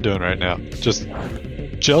the ground doing right now? Just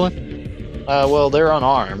chilling? Well, they're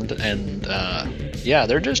unarmed, and yeah,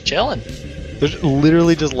 they're just chilling. They're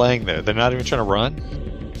literally just laying there. They're not even trying to run.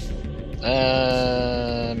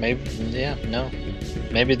 Maybe, yeah, no.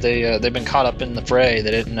 Maybe they've been caught up in the fray.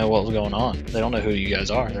 They didn't know what was going on. They don't know who you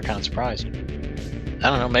guys are. They're kind of surprised. I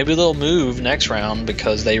don't know. Maybe they'll move next round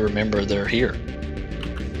because they remember they're here.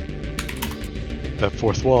 That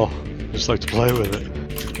fourth wall. I just like to play with it.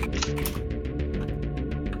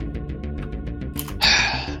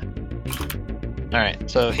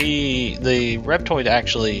 Alright, so the Reptoid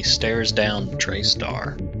actually stares down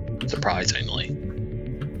Draystar, surprisingly.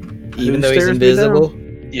 Even though he's invisible?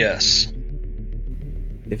 Yes.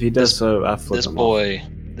 If he does so, I flip him off.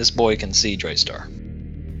 This boy can see Draystar.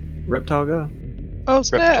 Reptile go? Oh,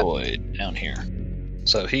 snap. Reptoid down here.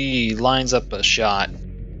 So he lines up a shot,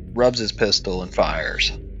 rubs his pistol, and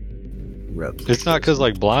fires. It's not because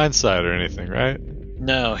like blindside or anything, right?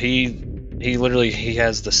 No, he literally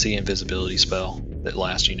has the see invisibility spell that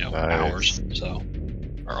lasts, hours, so,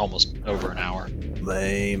 or almost over an hour.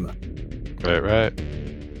 Lame. Right.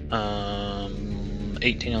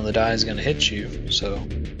 18 on the die is going to hit you, so.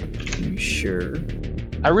 You sure?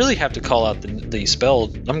 I really have to call out the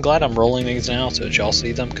spell. I'm glad I'm rolling these now so that y'all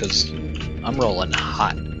see them, because I'm rolling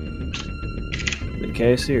hot. The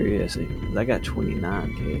KC or ESC? I got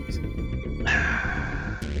 29 KC.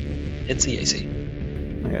 It's EAC.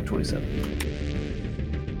 I got 27.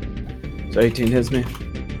 So 18 hits me?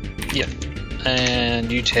 Yep.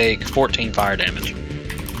 And you take 14 fire damage.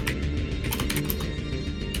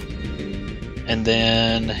 And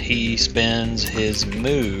then he spends his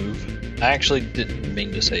move. I actually didn't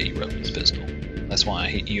mean to say he rubbed his pistol. That's why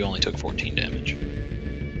you only took 14 damage.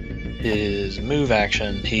 His move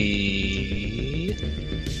action, he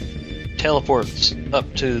teleports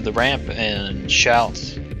up to the ramp and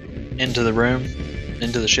shouts into the room,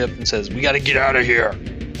 into the ship, and says, "We gotta get out of here!"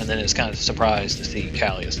 And then is kind of surprised to see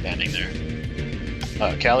Callius standing there.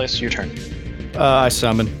 Callius, your turn. I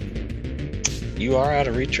summon. You are out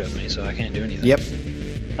of reach of me, so I can't do anything. Yep.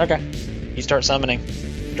 Okay. You start summoning.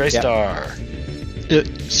 Draystar. Yep.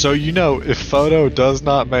 So if Photo does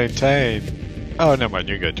not maintain... Oh, never mind.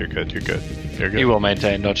 You're good. He will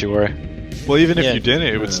maintain, don't you worry. Well, even if you didn't,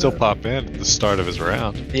 it would still pop in at the start of his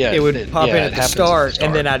round. Yeah, it would pop in at the start,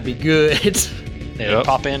 and then I'd be good. It would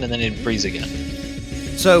pop in, and then it'd freeze again.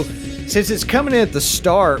 So, since it's coming in at the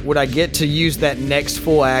start, would I get to use that next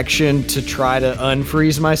full action to try to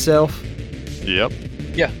unfreeze myself? Yep.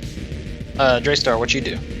 Yeah. Draystar, what you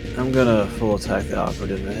do? I'm gonna full attack the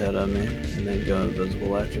operative ahead of me, and then go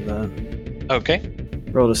invisible after that. Okay.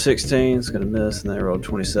 Rolled a 16, it's gonna miss, and then I rolled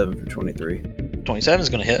 27 for 23. 27 is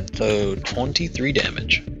gonna hit, so 23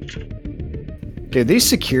 damage. Dude, these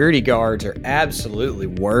security guards are absolutely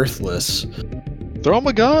worthless. Throw them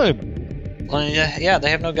a gun! Well, yeah,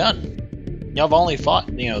 they have no gun. Y'all have only fought,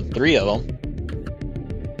 3 of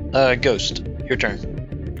them. Ghost, your turn.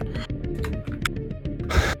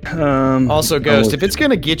 Also, Ghost, if it's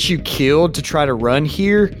gonna get you killed to try to run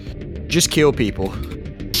here, just kill people.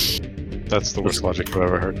 That's the worst logic I've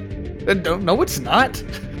ever heard. No, it's not.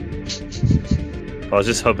 I was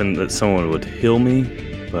just hoping that someone would heal me,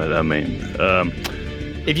 but I mean,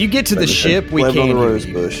 if you get to the ship, we can heal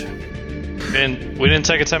you. Bush. We didn't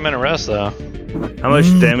take a 10-minute rest though. How much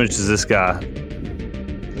damage does this guy?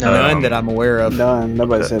 None that I'm aware of. None.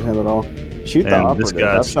 Nobody said him at all. Shoot the operative.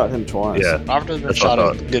 I've shot him twice. Yeah. Operative's been shot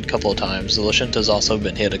a good couple of times. The Lashunta's also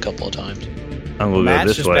been hit a couple of times. I'm gonna Matt's go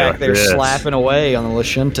this just way. back like there this, slapping away on the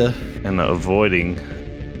Lashunta. and avoiding.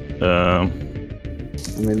 I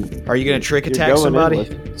mean, Are you gonna trick you're attack going in somebody?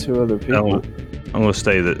 with 2 other people. I'm gonna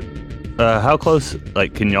stay that. How close?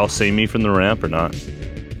 Like, can y'all see me from the ramp or not?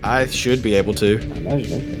 I should be able to. I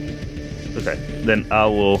imagine. Okay, then I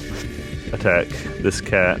will attack this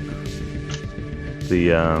cat,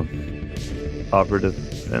 the operative,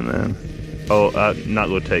 and then I'm not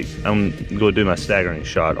going to take. I'm going to do my staggering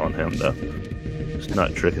shot on him though. It's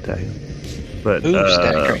not trick attacking. But Ooh,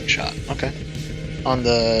 staggering shot. Okay. On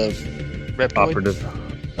the reptoid? operative.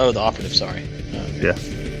 Oh, the operative, sorry. Yeah.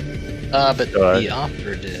 But the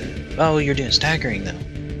operative... Oh, you're doing staggering, though.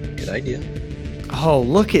 Good idea. Oh,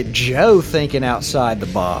 look at Joe thinking outside the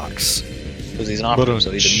box. Because he's an operative,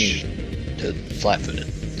 so he's immune to flat-footed.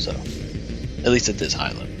 So, at least at this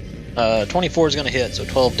high level. 24 is going to hit, so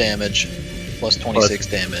 12 damage, plus 26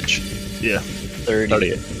 damage. Yeah.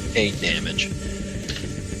 38 damage.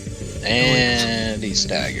 And he's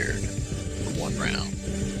staggered for 1 round.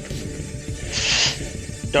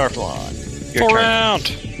 Darflon, your turn. Round.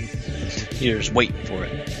 You're just waiting for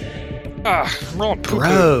it. I'm rolling poo-poo.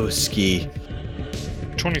 Broski.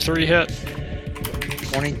 23 hit.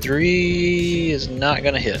 23 is not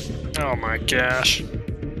going to hit. Oh my gosh.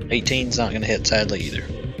 18's not going to hit, sadly, either.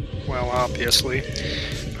 Well, obviously.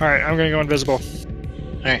 Alright, I'm gonna go invisible.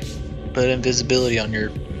 Alright, put invisibility on your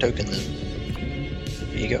token then.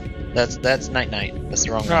 There you go. That's night-night. That's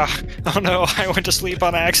the wrong one. Oh no, I went to sleep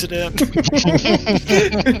on accident.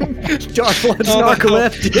 Darflon's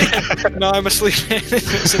narcoleptic. No, I'm asleep and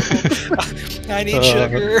invisible. I need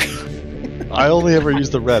sugar. I only ever use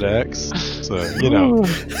the red X, so you know.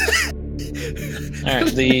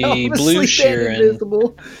 Alright, the blue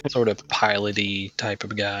Sheeran, sort of pilot-y type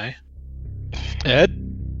of guy. Ed?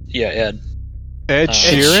 Yeah, Ed. Ed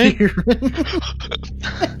Sheeran?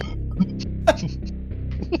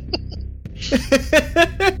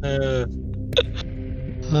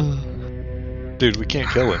 Dude, we can't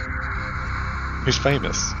kill him. He's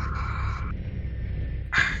famous.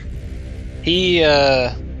 He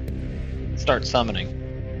starts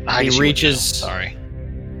summoning. I guess He you wouldn't reaches. know, sorry.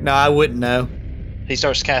 No, I wouldn't know. He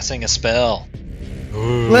starts casting a spell.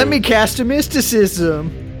 Let me cast a mysticism.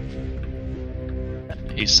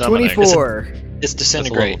 He's summoning. 24. It's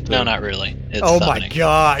disintegrate. That's a No, level 2. not really. It's Oh summoning. my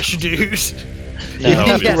gosh, dude. No,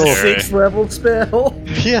 He it's got a scary. 6th level spell.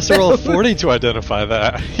 He has to roll a 40 to identify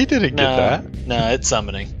that. He didn't get that. No, it's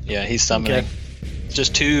summoning. Yeah, he's summoning. Okay. It's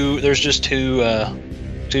just two. There's just two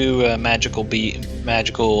magical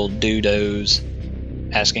doodos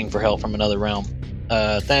asking for help from another realm.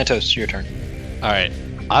 Thanatos, your turn. Alright.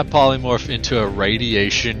 I polymorph into a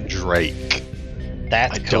radiation drake.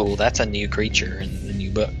 That's I cool. don't- That's a new creature in the new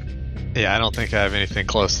book. Yeah, I don't think I have anything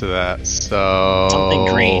close to that, so... Something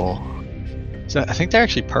green. So I think they're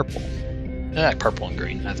actually purple. They're like purple and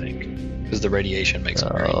green, I think, because the radiation makes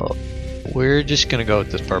them green. We're just gonna go with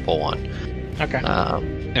this purple one. Okay.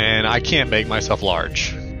 And I can't make myself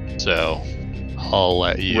large, so I'll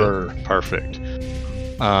let you. Perfect.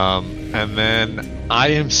 And then I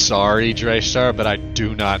am sorry, Draystar, but I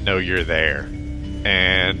do not know you're there,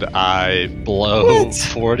 and I blow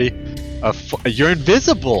 40. You're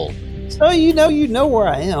invisible. So you know where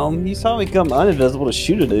I am. You saw me come uninvisible to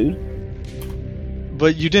shoot a dude.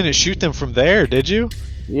 But you didn't shoot them from there, did you?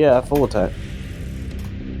 Yeah, full attack.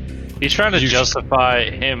 He's trying to You- justify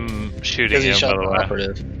him shooting Because he him, shot by the the way.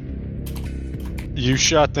 operative. You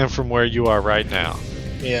shot them from where you are right now.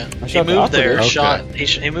 Yeah. I He shot the moved there, operative. shot.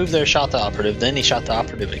 He moved there, shot the operative. Then he shot the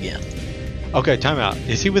operative again. Okay, time out.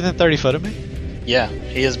 Is he within 30 foot of me? Yeah,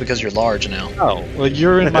 he is because you're large now. Oh, well,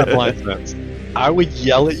 you're in my blind sense. I would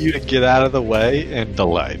yell at you to get out of the way and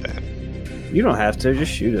delay then. You don't have to.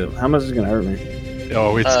 Just shoot him. How much is it gonna hurt me?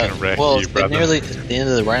 Oh, it's gonna wreck well, you, it's brother. nearly at the end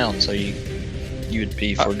of the round, so you would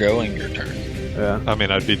be foregoing your turn. Yeah. I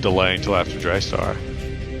mean, I'd be delaying till after Draystar.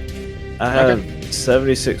 I have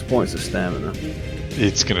 76 points of stamina.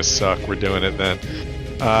 It's gonna suck. We're doing it then.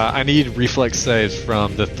 I need reflex saves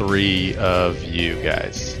from the 3 of you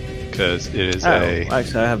guys, because it is a.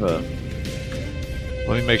 Actually, I have a.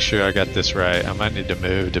 Let me make sure I got this right. I might need to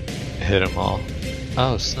move to hit them all.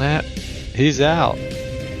 Oh snap! He's out.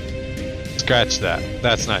 Scratch that.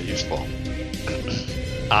 That's not useful.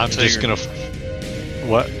 I'm So just you're- gonna.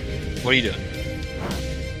 What? What are you doing?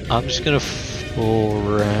 I'm just gonna full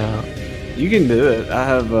round. You can do it. I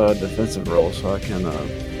have a defensive roll, so I can.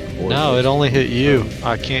 Avoid No, this. it only hit you.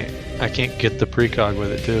 I can't get the precog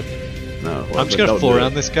with it too. No. I'm just gonna full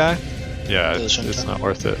round this guy. Yeah, Do the it's Shinto? not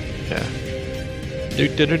worth it. Yeah.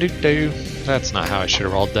 Do. That's not how I should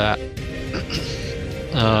have rolled that.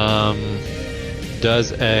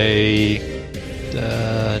 Does a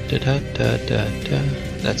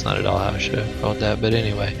That's not at all how I should have rolled that, but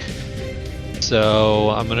anyway.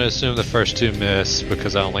 So I'm gonna assume the first 2 miss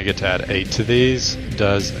because I only get to add 8 to these.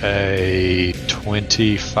 Does a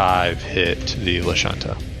 25 hit the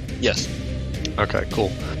Lashunta? Yes. Okay, cool.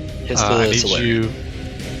 His I need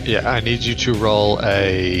celerity. I need you to roll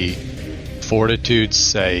a Fortitude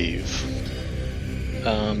save.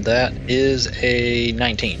 That is a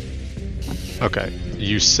 19. Okay,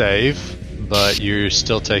 you save, but you're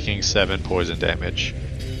still taking 7 poison damage.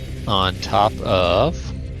 On top of,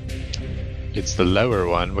 it's the lower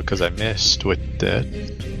one because I missed with the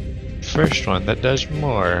first one that does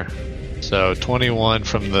more. So 21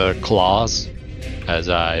 from the claws as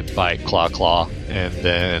I bite claw, and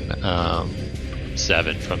then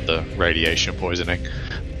 7 from the radiation poisoning.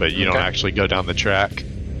 But you don't actually go down the track.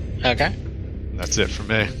 Okay. That's it for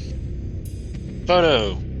me.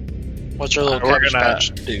 Photo. What's your little cabbage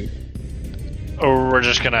patch do? Or we're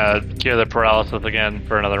just gonna cure the paralysis again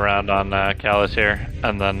for another round on Callus here,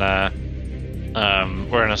 and then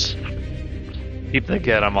we're gonna keep the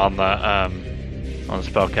get him on the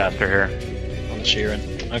spellcaster here. On the Sheeran.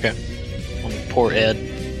 Okay. On poor Ed.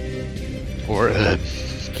 Poor Ed.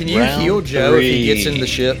 Can you heal Joe if he gets in the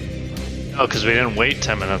ship? Oh, because we didn't wait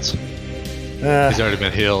 10 minutes. He's already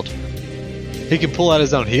been healed. He can pull out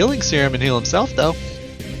his own healing serum and heal himself, though.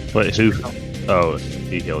 Wait, who? Oh,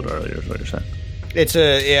 he healed earlier, is what you're saying. It's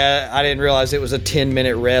I didn't realize it was a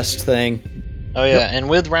 10-minute rest thing. Oh, yeah, and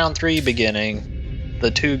with round 3 beginning,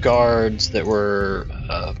 the 2 guards that were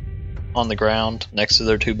on the ground next to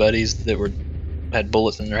their 2 buddies that had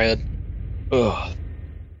bullets in their head,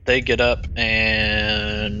 they get up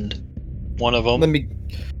and one of them...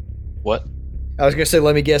 What? I was going to say,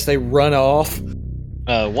 let me guess, they run off.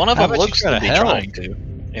 One of them looks to be trying to.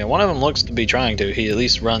 Yeah, one of them looks to be trying to. He at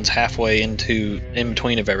least runs halfway in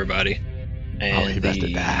between of everybody. And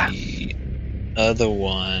the other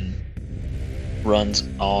one runs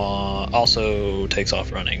also takes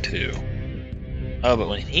off running too. Oh, but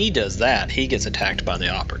when he does that, he gets attacked by the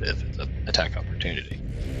operative. It's an attack opportunity.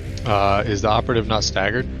 Is the operative not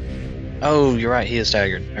staggered? Oh, you're right. He is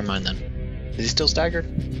staggered. Never mind then. Is he still staggered?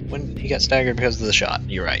 When he got staggered because of the shot.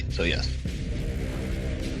 You're right. So yes.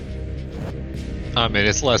 I mean,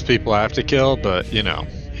 it's less people I have to kill, but,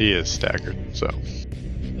 he is staggered, so.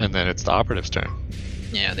 And then it's the operative's turn.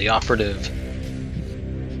 Yeah, the operative...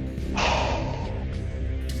 I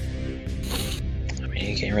mean,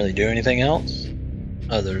 he can't really do anything else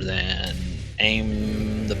other than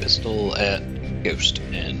aim the pistol at Ghost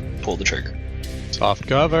and pull the trigger. Soft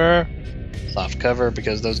cover! Soft cover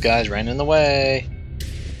because those guys ran in the way.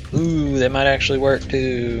 Ooh, that might actually work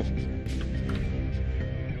too.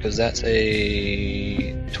 Because that's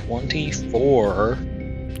a 24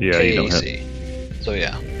 Yeah, KAC. you don't hit. So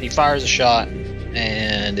yeah, he fires a shot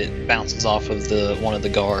and it bounces off of one of the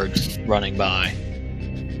guards running by.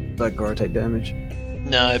 Does that guard take damage?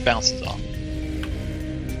 No, it bounces off.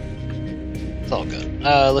 It's all good.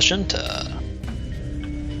 Lashunta.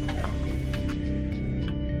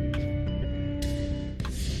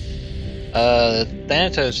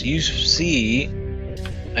 Thanatos, you see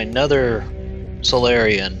another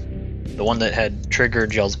Solarian, the one that had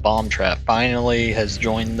triggered y'all's bomb trap, finally has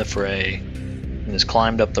joined the fray and has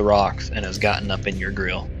climbed up the rocks and has gotten up in your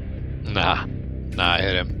grill. Nah, I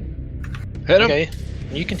hit him. Hit him! Okay,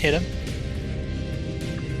 you can hit him.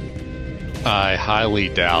 I highly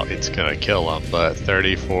doubt it's gonna kill him, but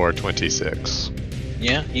 34-26.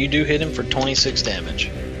 Yeah, you do hit him for 26 damage.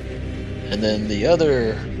 And then the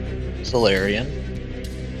other Solarian.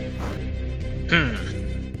 No,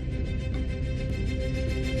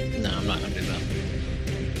 I'm not going to do that.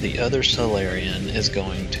 The other Solarian is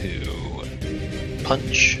going to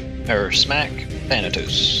smack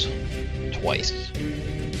Thanatos twice.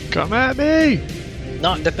 Come at me!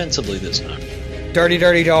 Not defensively this time. Dirty,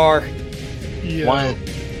 dirty dar. Why?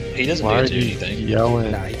 He doesn't Why need are to do you anything.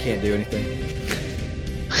 yelling? Nah, he can't do anything.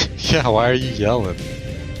 Yeah, why are you yelling?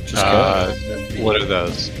 Just What are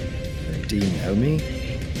those? Do you know me?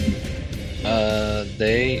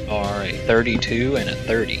 They are a 32 and a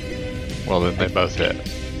 30. Well, then they both hit.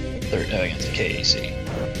 Against the KAC.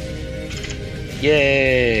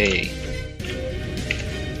 Yay!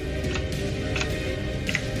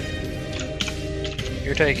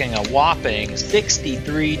 You're taking a whopping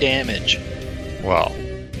 63 damage. Well,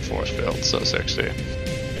 force field, so 60.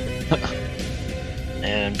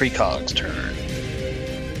 And Precog's turn.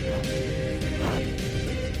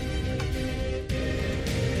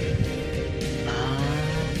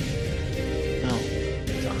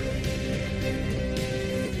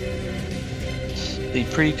 The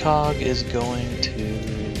precog is going to...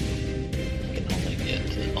 I can only get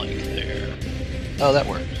to like there. Oh, that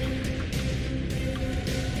works.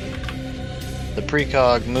 The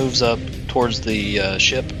precog moves up towards the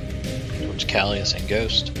ship, towards Callius and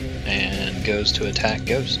Ghost, and goes to attack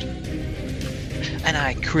Ghost. And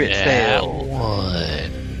I crit failed.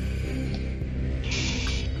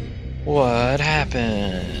 What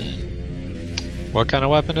happened? What kind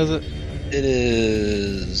of weapon is it? It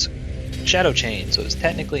is Shadow Chain, so it's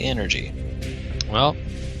technically energy. Well,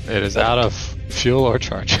 It is out of fuel or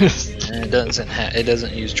charges. And it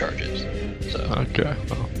doesn't use charges. So Okay.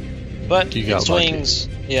 Well, but You it got swings.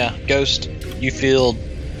 Yeah, Ghost. You feel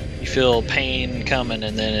pain coming,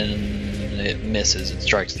 and then it misses. It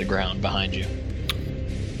strikes the ground behind you,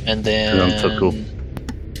 and then I'm so cool.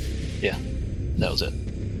 yeah, that was it.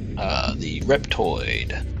 The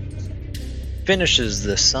Reptoid finishes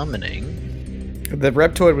the summoning. The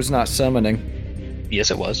Reptoid was not summoning.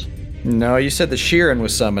 Yes, it was. No, you said the Sheeran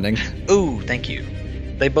was summoning. Ooh, thank you.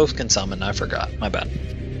 They both can summon. I forgot. My bad.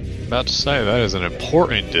 about to say that is an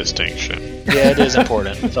important distinction Yeah, it is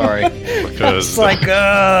important. Sorry. because It's like,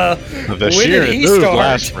 the when did Sheeran he moved start?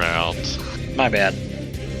 last round. My bad.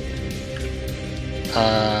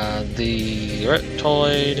 The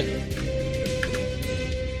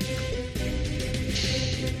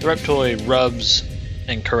Reptoid rubs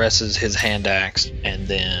and caresses his hand axe and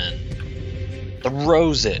then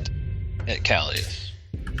throws it at Callius.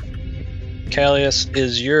 Callius,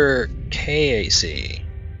 is your KAC?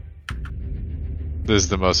 This is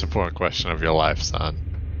the most important question of your life, son.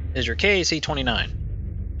 Is your KAC 29?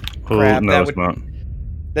 Oh, Crap, no, that it's would- not.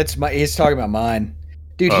 That's my. He's talking about mine,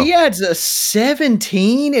 dude. Oh. He adds a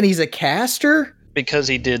 17, and he's a caster. Because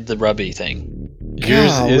he did the rubby thing.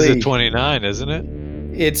 Yours is a Golly. 29, isn't it?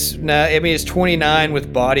 It's no. I mean, it's 29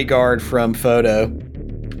 with bodyguard from photo.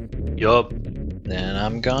 Yup. Then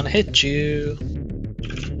I'm gonna hit you.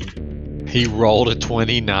 He rolled a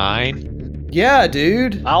 29. Yeah,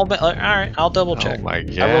 dude. All right, I'll double check. Oh my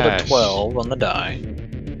gosh. I rolled a 12 on the die,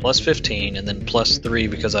 plus 15, and then plus 3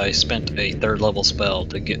 because I spent a 3rd level spell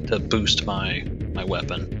to boost my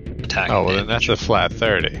weapon attack. Oh, well, then damage. that's a flat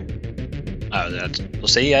 30. Oh, well,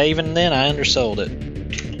 see, even then I undersold it.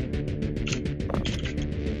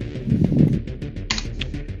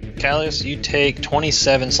 Callius, you take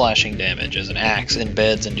 27 slashing damage as an axe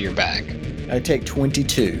embeds into your back. I take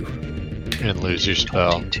 22. And lose your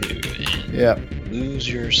spell. 22, and Yep. lose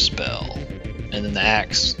your spell. And then the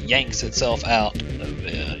axe yanks itself out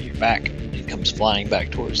of your back and comes flying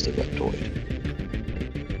back towards the Reptoid.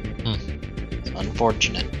 It's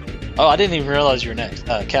unfortunate. Oh, I didn't even realize you were next.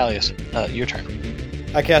 Callius, your turn.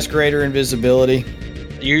 I cast greater invisibility.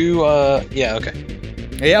 You, yeah, okay.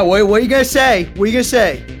 Yeah. What you gonna say? What you gonna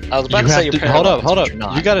say? I was about You to say have you're to, hold up, paralyzed, hold but up. you're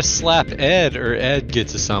not. You gotta slap Ed, or Ed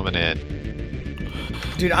gets a summon in.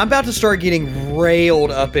 Dude, I'm about to start getting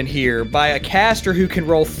railed up in here by a caster who can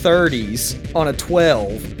roll 30s on a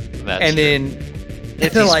 12, That's and then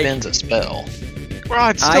if he like, spends a spell. Bro,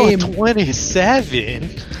 it's I still a am- 27.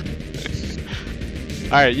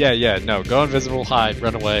 Alright, yeah, no. Go invisible, hide,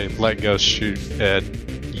 run away, let Ghost shoot Ed.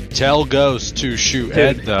 You tell Ghost to shoot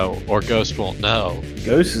Ed, though, or Ghost won't know.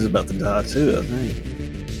 Ghost is about to die too, I think.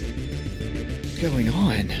 what's going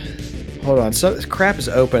on? Hold on, so crap is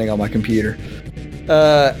opening on my computer.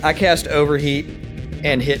 I cast overheat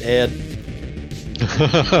and hit Ed.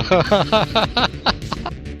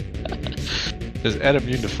 Is Ed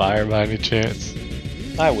immune to fire by any chance?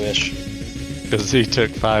 I wish. Because he took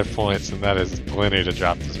 5 points, and that is plenty to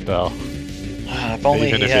drop the spell. If only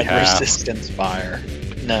Even he if he had halves. resistance fire.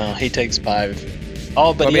 No, he takes 5.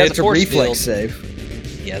 Oh, but I he mean, has it's a a force reflex field.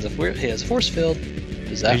 save. He has a force field.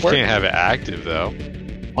 Does that He work? can't have it active, though,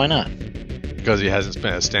 Why not? because he hasn't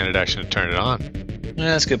spent a standard action to turn it on. Yeah,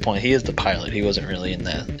 that's a good point. He is the pilot. He wasn't really in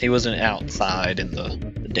that. He wasn't outside in the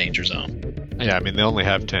danger zone. Yeah, I mean, they only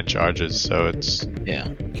have 10 charges, so it's Yeah.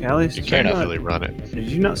 Callius, you did can't not- really run it. Did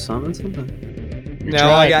you not summon something? No,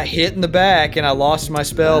 tried. I got hit in the back and I lost my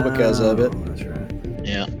spell because of it. Oh, that's right.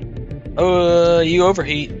 Yeah. You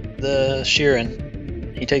overheat the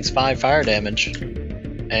Sheeran. He takes 5 fire damage,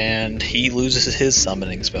 and he loses his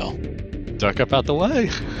summoning spell. Duck up out the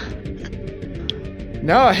way.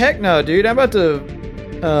 No, heck no, dude. I'm about to.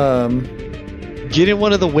 Get in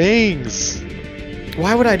one of the wings.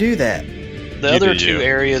 Why would I do that? The You other do 2 you.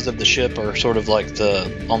 areas of the ship are sort of like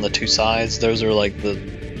on the 2 sides. Those are like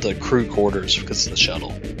the crew quarters because it's the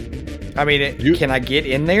shuttle. I mean, You- can I get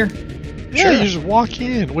in there? Sure, you just walk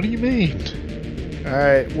in. What do you mean? All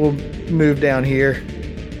right, we'll move down here.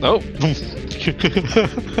 Oh.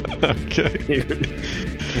 Okay.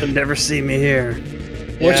 You'll never see me here.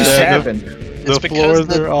 What just Yeah, happened? The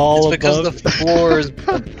floors are all it's because above.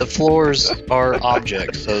 the floors are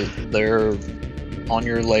objects, so they're on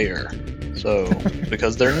your layer. So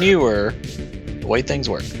because they're newer, the way things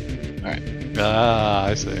work. Ah,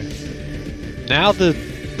 I see. Now the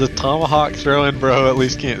tomahawk throwing bro at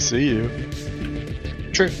least can't see you.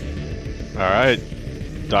 True. All right,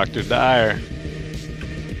 Dr. Dyer.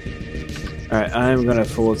 Alright, I am gonna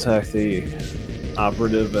full attack the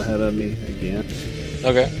operative ahead of me again.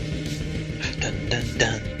 Okay. Dun, dun,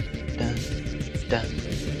 dun, dun, dun,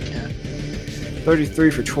 33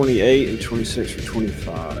 for 28 and 26 for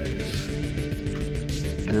 25.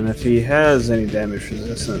 And if he has any damage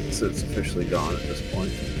resistance, it's officially gone at this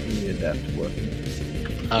point. In the adaptive weapon.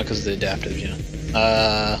 Because of the adaptive, yeah.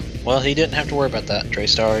 Well, he didn't have to worry about that,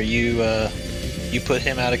 Draystar. You put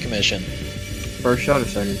him out of commission. First shot or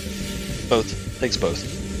second? Both. Takes both.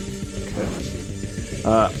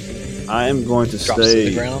 Okay. I am going to Drops to stay.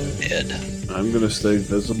 the ground, dead. I'm going to stay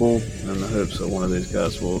visible in the hopes that one of these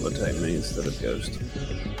guys will attack me instead of Ghost.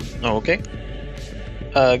 Oh, okay.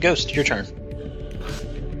 Ghost, your turn.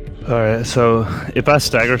 Alright, so if I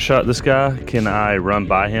stagger shot this guy, can I run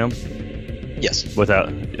by him? Yes. Without.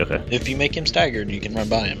 Okay. If you make him staggered, you can run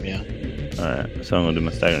by him, yeah. Alright, so I'm going to do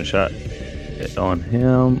my staggering shot on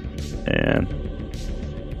him, and.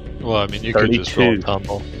 Well, I mean, you could just roll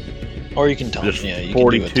tumble. Or you can tumble, Just yeah. You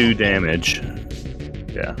 42 damage.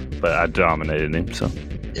 Yeah, but I dominated him, so.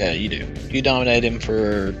 Yeah, you do. You dominate him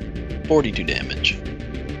for 42 damage.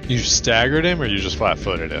 You staggered him, or you just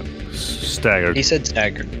flat-footed him? Staggered. He said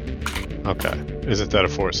staggered. Okay. Isn't that a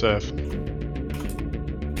fort save?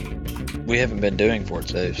 We haven't been doing fort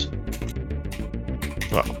saves.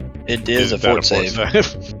 Well, it is a that fort save.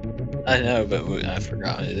 I know, but I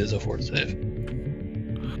forgot. It is a fort save.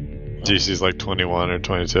 DC's like 21 or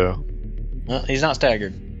 22. Well, he's not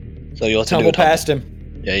staggered. So you'll have to do Tumble a tumble. past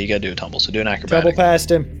him. Yeah, you gotta do a tumble. So do an acrobatic. Tumble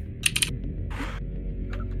past him.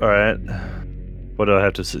 Alright. What do I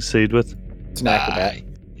have to succeed with? It's an acrobat.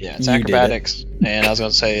 Yeah, it's You did acrobatics. And I was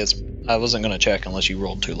gonna say I wasn't gonna check unless you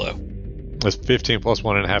rolled too low. It's 15 plus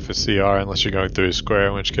 1.5 is CR, unless you're going through a square,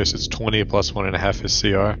 in which case it's 20 plus 1.5 is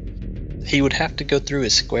CR. He would have to go through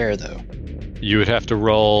his square though. You would have to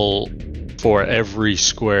roll for every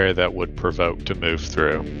square that would provoke to move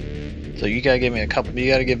through. So you gotta give me a couple.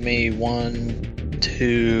 You gotta give me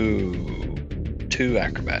two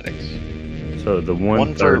acrobatics. So the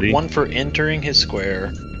 130. One for entering his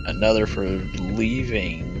square, another for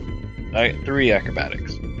leaving. 3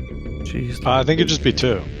 acrobatics. Jeez. I think it'd just be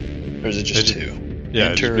 2. Or is it just 2? Yeah,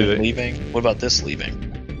 Enter it'd just be and leaving. What about this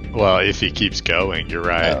leaving? Well, if he keeps going, you're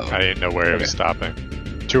right. Oh. I didn't know where he was stopping.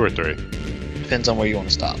 2 or 3. Depends on where you want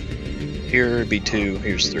to stop. Here would be 2.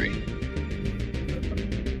 Here's 3.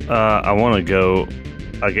 I want to go,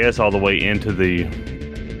 I guess, all the way into the,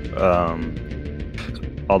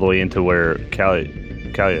 all the way into where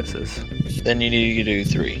Callius is. Then you need to do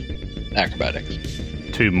 3 acrobatics.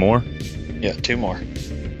 2 more. Yeah, 2 more.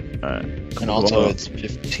 Alright. And also it's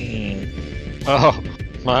 15. Oh,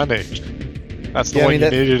 money. That's the Yeah, I one mean, you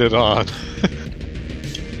that- needed it on.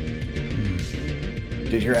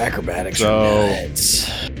 Dude, your acrobatics So- are nuts.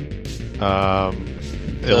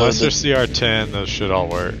 Unless they're CR10, those should all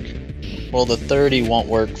work. Well, the 30 won't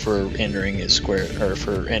work for entering his square, or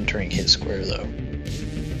for entering his square though.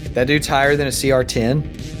 That dude's higher than a CR10.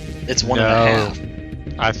 It's 1.5.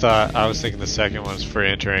 I was thinking the second one's for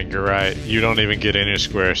entering. You're right. You don't even get in your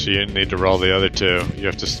square, so you need to roll the other 2. You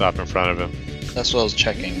have to stop in front of him. That's what I was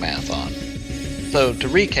checking math on. So to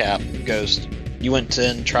recap, Ghost, you went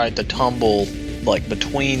and tried to tumble like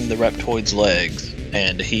between the Reptoid's legs,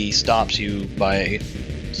 and he stops you by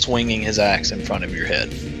swinging his axe in front of your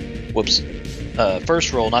head. Whoops.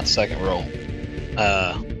 First roll, not the second roll.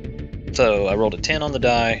 So I rolled a 10 on the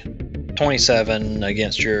die, 27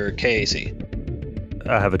 against your KAC.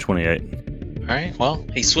 I have a 28. Alright, well,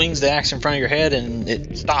 he swings the axe in front of your head and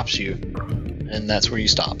it stops you. And that's where you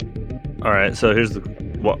stop. Alright, so here's the.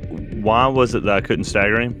 Why was it that I couldn't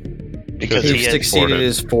stagger him? Because He he had succeeded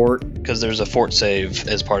his fort. because there's a fort save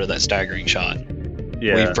as part of that staggering shot.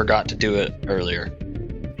 Yeah. We forgot to do it earlier.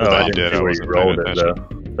 Oh, I you didn't did. see I where you wasn't rolled paying it, though.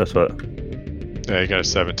 That's what. Yeah, you got a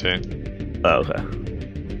 17. Oh, okay.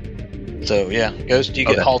 So yeah, Ghost, you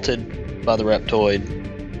get Okay. halted by the Reptoid.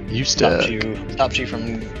 You Stops stuck. you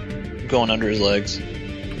from going under his legs.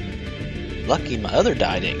 Lucky my other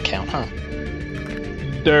die didn't count, huh?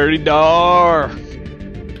 Dirty door.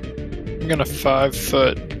 I'm gonna 5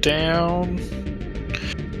 foot down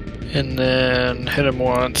and then hit him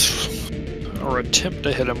once, or attempt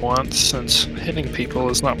to hit him once, since hitting people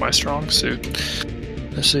is not my strong suit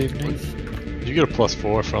this evening. You get a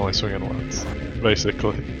 +4 for only swinging once,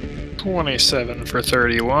 basically. 27 for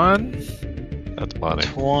 31. That's money.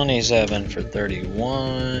 27 for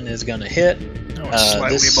 31 is gonna hit. That was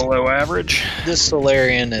slightly below average. This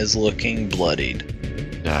Solarian is looking bloodied.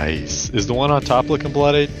 Nice. Is the one on top looking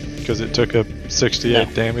bloodied? Because it took a 68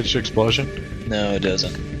 No. damage explosion? No, it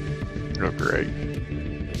doesn't. Oh, great.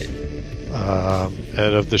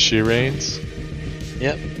 Head of the She-Rains.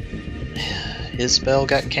 Yep. His spell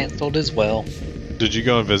got cancelled as well. Did you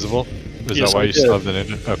go invisible? Is Yes, that why I you still have did.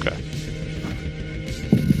 the ninja? Okay.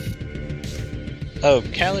 Oh,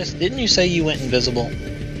 Callius, didn't you say you went invisible?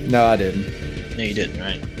 No, I didn't. No, you didn't,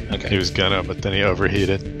 right? Okay. He was gonna, but then he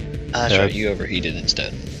overheated. That's Yeah. right, you overheated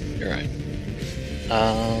instead. You're right.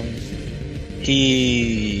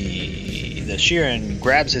 The Sheeran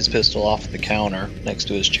grabs his pistol off the counter next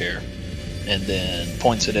to his chair, and then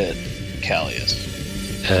points it at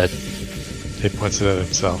Callius. Head. He points it at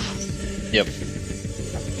himself. Yep.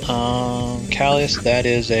 Callius, that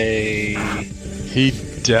is a... He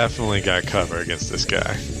definitely got cover against this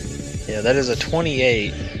guy. Yeah, that is a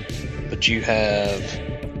 28, but you have...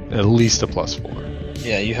 At least a +4.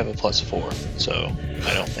 Yeah, you have a +4, so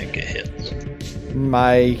I don't think it hits.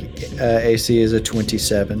 My AC is a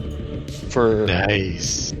 27 For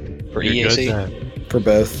Nice. For You're EAC? good then. for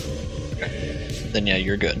both. Then yeah,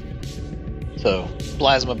 you're good. So,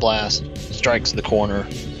 Plasma Blast strikes the corner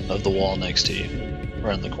of the wall next to you.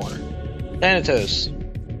 Around the corner. Thanatos,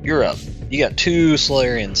 you're up. You got 2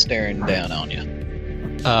 Solarians staring down on you.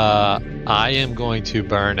 I am going to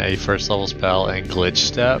burn a first level spell and glitch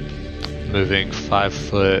step, moving 5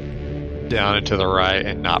 foot down and to the right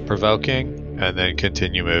and not provoking, and then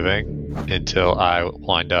continue moving until I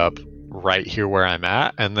wind up right here where I'm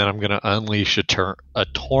at, and then I'm going to unleash a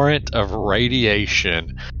torrent of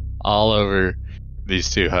radiation all over these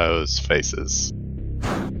 2 hoes' faces.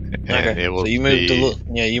 And Okay, it will so you moved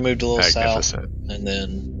be you moved a little south, magnificent. and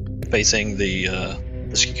then facing the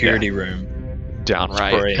security room, Down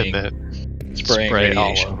right, spraying- and then spraying spray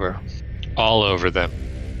radiation. all over them.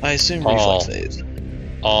 I assume All. reflex saves.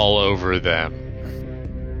 All over them.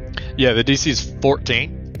 Yeah, the DC is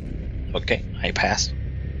 14. Okay, I passed.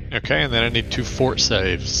 Okay, and then I need 2 fort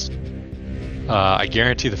saves. I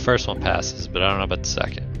guarantee the first one passes, but I don't know about the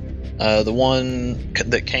second. The one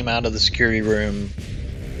that came out of the security room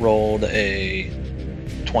rolled a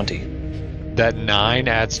 20. That 9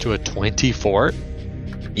 adds to a 20 fort?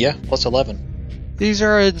 Yeah, plus 11. These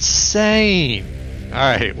are insane!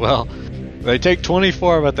 Alright, well, they take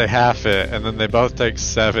 24, but they half it, and then they both take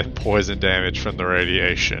 7 poison damage from the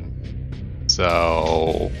radiation.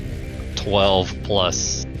 So, 12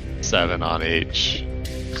 plus 7 on each.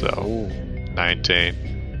 So,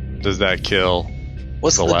 19. Does that kill?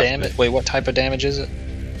 What's the left damage? Wait, what type of damage is it?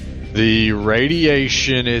 The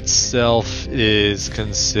radiation itself is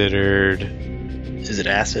considered Is it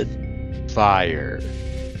acid? fire.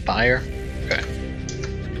 Fire? Okay.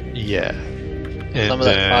 Yeah. And Some of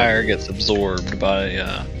that fire gets absorbed by.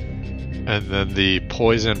 And then the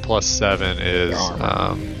poison plus 7 is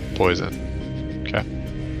Your poison. Okay.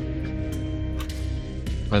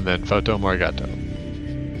 And then Photo Morgato.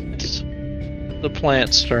 It's the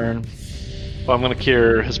plant's turn. Well, I'm going to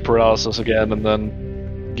cure his paralysis again and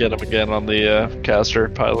then get him again on the caster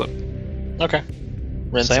pilot. Okay.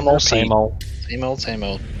 Rinse Same and old, repeat. same old. Same old, same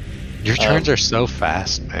old. Your turns are so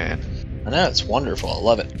fast, man. I know, it's wonderful. I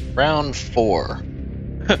love it. Round 4.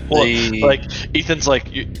 Well, The- like Ethan's like,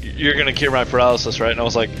 you're gonna cure my paralysis, right? And I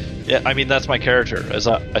was like, yeah. I mean, that's my character. As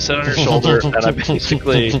I sit on your shoulder, and I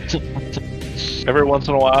basically every once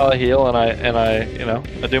in a while I heal, and I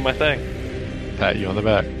I do my thing. Pat you on the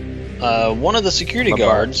back. One of the security My bar.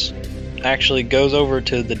 guards actually goes over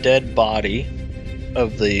to the dead body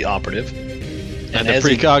of the operative. And the as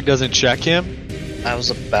he- precog doesn't check him? I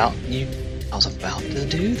was about to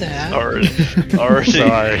do that. Already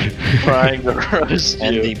Sorry. trying to roast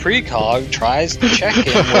And you. the precog tries to check him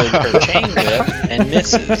with her chain whip and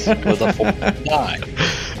misses with a 4 die.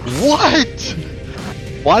 What?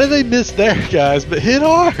 Why do they miss their guys but hit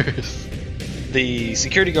ours? The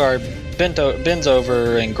security guard bends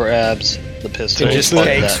over and grabs the pistol. He just Like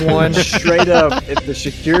takes that. one. Straight up, if the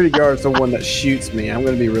security guard's the one that shoots me, I'm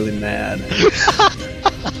going to be really mad.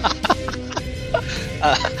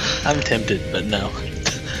 I'm tempted, but no.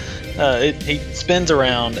 He spins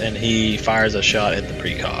around and he fires a shot at the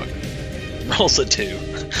precog. Rolls a 2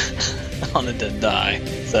 on it to die.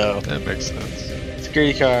 So That makes sense.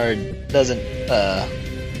 security guard doesn't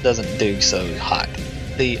do so hot.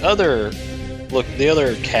 The other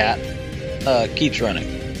cat keeps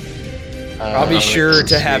running. I'll be sure let's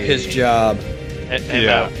to have see. his job. Hey,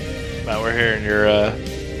 Yeah. Matt, we're hearing your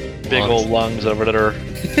big old lungs over there.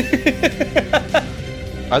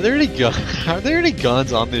 Are there any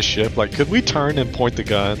guns on this ship? Like, could we turn and point the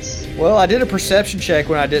guns? Well, I did a perception check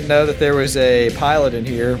when I didn't know that there was a pilot in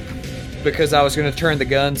here because I was going to turn the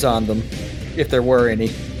guns on them if there were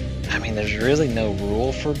any. I mean, there's really no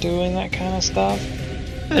rule for doing that kind of stuff.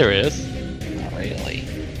 There is. Not really.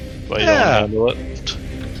 But you Yeah. don't handle it.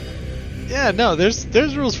 Yeah, no,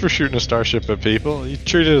 there's rules for shooting a starship at people. You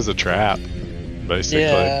treat it as a trap, basically.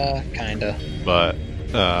 Yeah, kinda. But,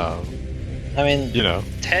 I mean, you know,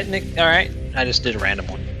 all right. I just did a random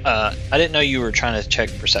one. I didn't know you were trying to check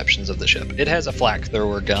perceptions of the ship. It has a flak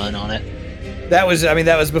thrower gun on it. That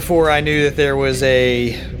was before I knew that there was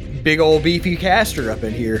a big old beefy caster up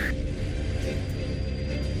in here.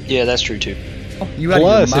 Yeah, that's true too. You had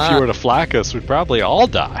Plus, your if you mind- were to flak us, we'd probably all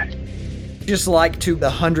die. just like to the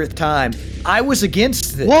 100th time, I was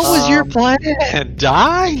against this. What was your plan?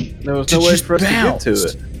 Die? There was To no way just for us bounce. to get to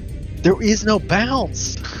it. There is no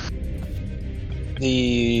bounce.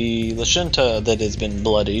 The Lashunta that has been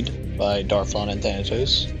bloodied by Darflon and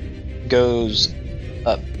Thanatos goes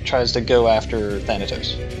up, tries to go after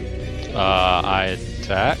Thanatos. I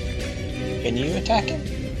attack. Can you attack him?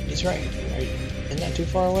 He's right. Isn't that too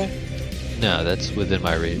far away? No, that's within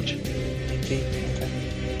my range. 10 feet?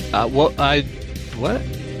 Okay. What?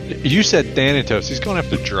 You said Thanatos. He's going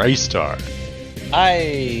after Draystar.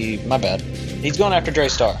 My bad. He's going after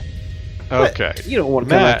Draystar. Okay. You don't want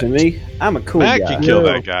to come Matt. after me. I'm a cool Matt guy. can kill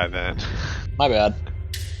that guy then. My bad.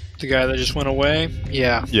 The guy that just went away?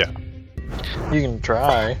 Yeah. You can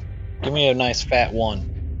try. Give me a nice fat 1.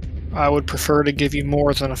 I would prefer to give you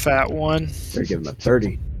more than a fat one. They're giving him a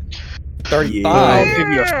 30. 35. I'll give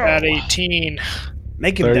you a fat 18.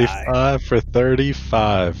 Make him die. 35 for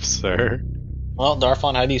 35, sir. Well,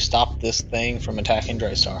 Darflon, how do you stop this thing from attacking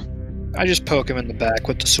Draystar? I just poke him in the back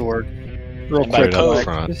with the sword. Real And by quick. poke,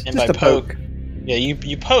 front. Just and by a poke. yeah,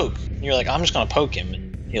 you poke. You're like, I'm just gonna poke him,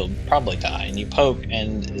 and he'll probably die. And you poke,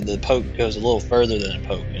 and the poke goes a little further than a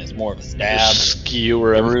poke, and it's more of a stab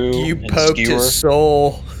Skewer him. through You and poked skewer. his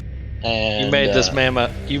soul. And You made this man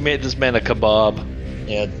a kebab.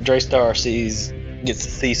 Yeah, Draystar gets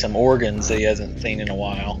to see some organs that he hasn't seen in a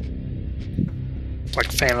while. It's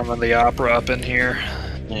like Phantom of the Opera up in here.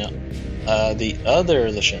 Yeah. The other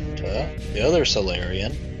Lashunta, the other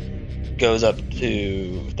Solarian, goes up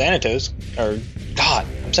to Thanatos, or God,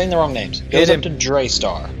 I'm saying the wrong names. Goes Hit up to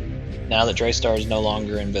Draystar. Now that Draystar is no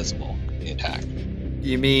longer invisible, the attack.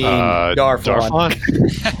 You mean Darflon?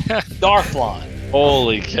 Darflon,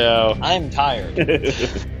 Holy cow. I'm tired.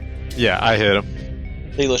 Yeah, I hit him.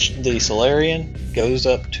 The Solarian goes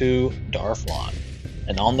up to Darflon,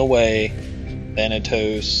 and on the way,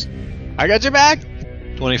 Thanatos I got your back.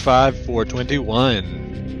 25 for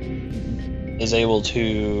 21. is able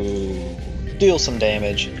to deal some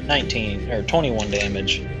damage. 21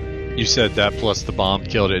 damage. You said that plus the bomb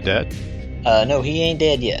killed it dead? No, he ain't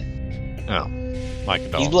dead yet. Oh, my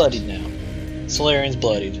He's condolences. bloodied now. Solarian's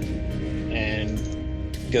bloodied. And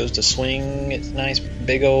goes to swing its nice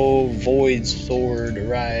big old void sword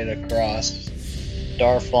right across.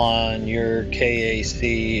 Darflon, your KAC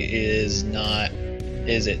is not.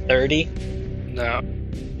 Is it 30? No.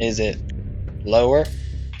 Is it lower?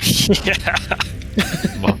 Yeah.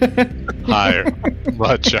 Higher.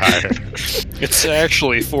 Much higher. It's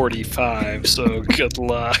actually 45, so good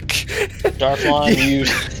luck. Darflon,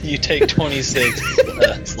 you take 26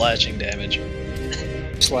 slashing damage.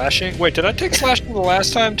 Slashing? Wait, did I take slashing the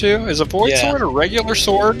last time too? Is a void Yeah. sword a regular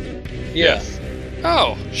sword? Yeah.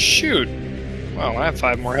 Oh, shoot. Well, I have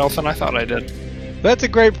 5 more health than I thought I did. That's a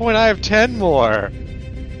great point. I have 10 more.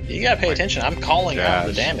 You gotta pay attention. I'm calling out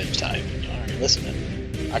the gosh. damage type. Alright, listening.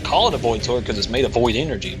 I call it a void sword because it's made of void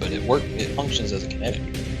energy, but it functions as a kinetic.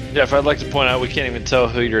 Jeff, I'd like to point out we can't even tell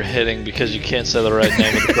who you're hitting because you can't say the right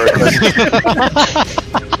name of the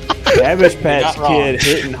person. Cabbage Patch You're not wrong. Kid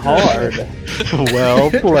hitting hard. Well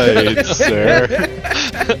played, sir.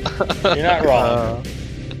 You're not wrong.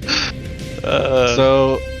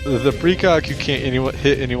 So, the precog who can't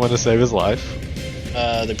hit anyone to save his life.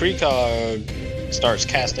 The precog starts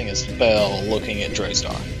casting a spell looking at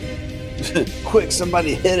Draystar. Quick,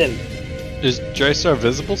 somebody hit him. Is Draystar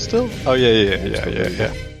visible still? Oh,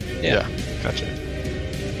 yeah. Yeah. Gotcha.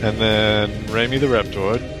 And then Raimi the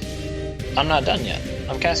Reptoid. I'm not done yet.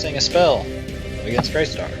 I'm casting a spell against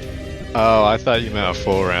Draystar. Oh, I thought you meant a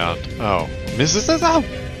full round. Oh, Mrs. says out.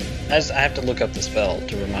 I have to look up the spell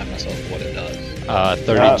to remind myself what it does.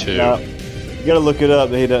 32. No. You gotta look it up,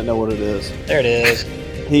 but he doesn't know what it is. There it is.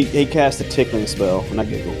 He cast a tickling spell, and I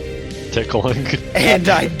giggle. Tickling. And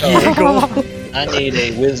I giggle. I need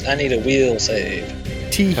a wheel save.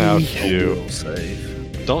 How Tee.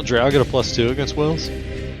 cute. Don't Drow get a +2 against wills?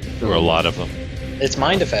 Or a lot of them. It's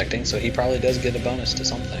mind affecting, so he probably does get a bonus to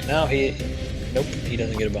something. Nope, he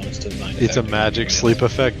doesn't get a bonus to mind It's a affecting. magic sleep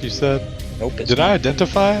effect, you said? Nope, it's Did not. I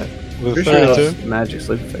identify it with Pretty sure 32? it's magic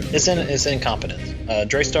sleep effect. It's incompetence.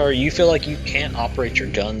 Draystar, you feel like you can't operate your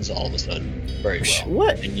guns all of a sudden very well.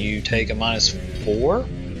 What? And you take a -4?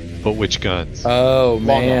 But which guns? Oh, Long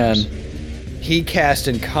man. arms. He cast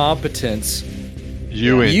incompetence.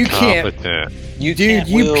 You you can't- incompetent. You Dude, can't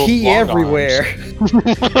you wield pee long everywhere.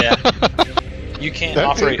 arms. Yeah. You can't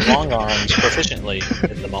operate long arms proficiently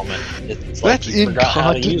at the moment. It's like That's you forgot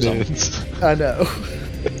how to use them. incontinence. I know.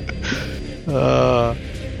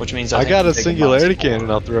 Which means I think got you a take singularity -4,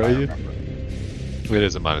 cannon I'll throw if I you. remember. It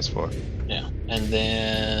is a -4. Yeah, and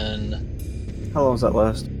then How long does that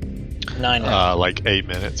last? 9. Like 8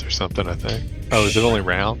 minutes or something, I think. Oh, is it only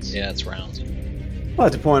rounds? Yeah, it's rounds. I'd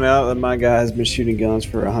like to point out that my guy has been shooting guns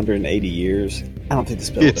for 180 years. I don't think the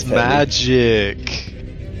spell It's would affect magic.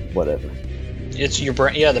 me. Whatever. It's your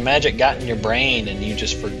brain. Yeah, the magic got in your brain, and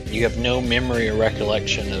you have no memory or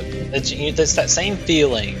recollection of. It's that same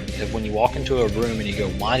feeling of when you walk into a room and you go,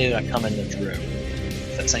 "Why did I come in this room?"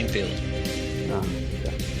 It's that same feeling.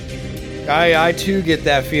 I too get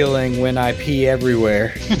that feeling when I pee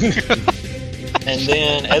everywhere. And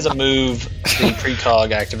then, as a move, the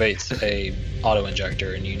precog activates a auto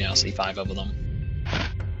injector, and you now see 5 of them.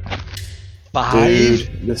 5? Dude,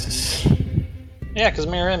 this is. Yeah, because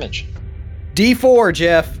mirror image. D4,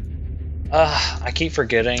 Jeff. I keep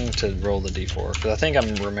forgetting to roll the d4 because I think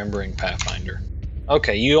I'm remembering Pathfinder.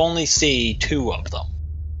 Okay, you only see 2 of them.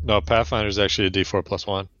 No, Pathfinder's actually a D4 plus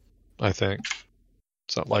 1, I think.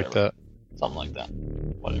 Something like that. Something like that.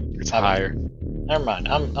 Whatever. It's higher. Never mind.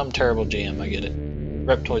 I'm terrible GM. I get it.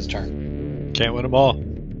 Reptoid's turn. Can't win them all.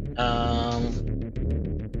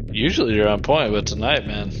 Usually you're on point, but tonight,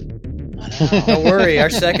 man. I know. Don't worry, our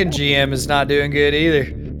second GM is not doing good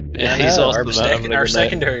either. Yeah, I he's know, also our, not sec- having a our good night.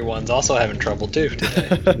 secondary one's also having trouble too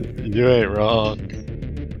today. You ain't wrong.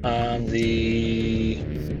 The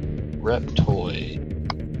Reptoid,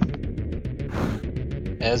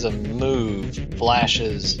 as a move,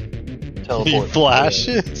 flashes. He Teleports.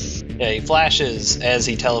 flashes? Yeah, he flashes as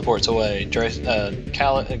he teleports away. Ghost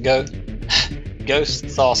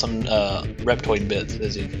saw some Reptoid bits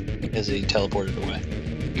as he teleported away.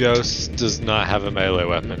 Ghost does not have a melee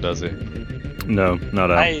weapon, does he? No, not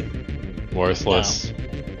out. Worthless.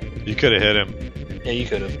 You could have hit him. Yeah, you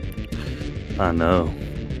could have. I know.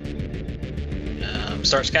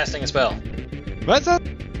 Starts casting a spell. What's up?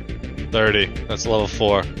 30. That's level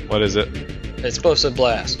 4. What is it? Explosive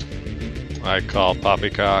blast. I call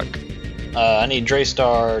Poppycock. I need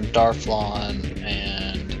Draystar, Darflon,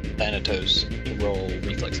 and Thanatos to roll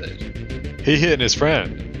reflex saves. He hitting his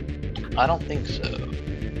friend. I don't think so.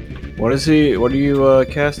 What is he? What are you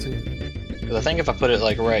casting? Because I think if I put it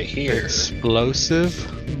like right here, Explosive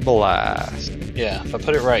blast. yeah, if I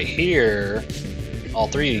put it right here, all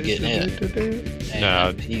 3 of you getting it.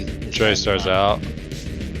 No, Draystar's out.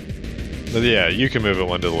 But yeah, you can move it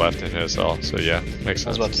one to the left and hit us all. So yeah, makes I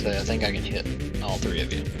was sense. about to say, I think I can hit all 3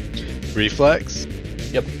 of you. Reflex?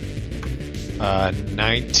 Yep.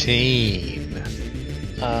 19.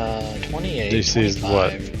 28. DC is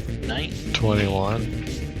what? 19.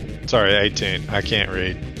 21. Sorry, 18. I can't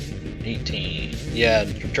read. 18. Yeah,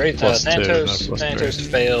 Plus 2, no, Thanatos, plus Thanatos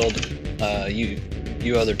failed.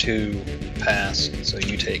 You other 2 passed, so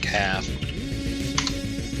you take half.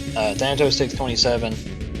 Thanatos takes 27.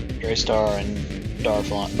 Draystar and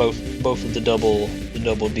Darflon, both of the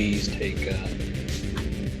double D's take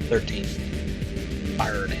 13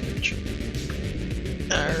 fire damage.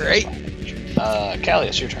 All right.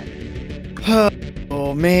 Callius, your turn.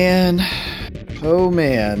 Oh man. Oh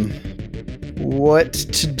man. What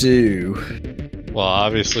to do? Well,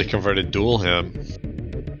 obviously converted duel him.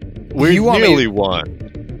 We You want me- nearly won.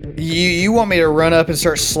 You want me to run up and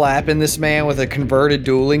start slapping this man with a converted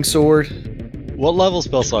dueling sword? What level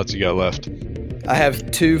spell slots you got left? I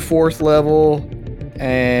have 2 4th level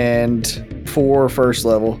and 4 1st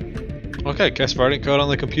level. Okay, cast Verdant Code on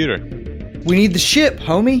the computer. We need the ship,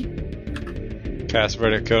 homie. Cast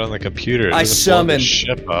Verdant Code on the computer. It I doesn't blow the summon.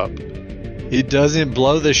 ship up. It doesn't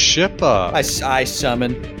blow the ship up. I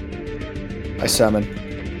summon.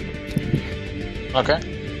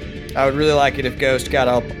 Okay. I would really like it if Ghost got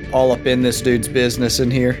all up in this dude's business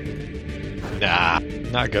in here. Nah,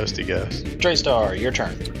 not Ghosty Ghost. Draystar, your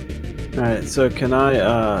turn. Alright, so can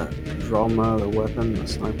I draw my other weapon, a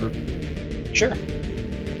sniper? Sure.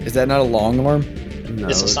 Is that not a long arm? No,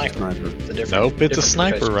 It's a sniper. It's a different, Nope, it's a different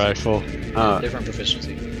sniper proficiency. rifle. Different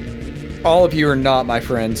proficiency. All of you are not my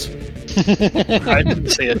friends. I didn't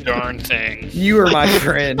say a darn thing. You are my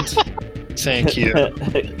friend. Thank you.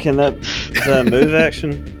 Can that is that a move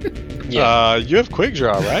action? Yeah. You have quick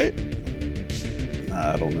draw, right?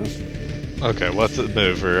 I don't know. Okay, what's a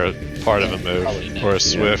move or a part of a Probably move? no. Or a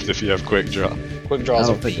swift if you have quick draw. Quick draws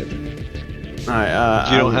I are don't think feet.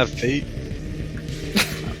 Alright, You don't have feet?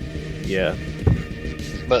 Yeah.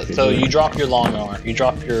 But so you drop your long arm. You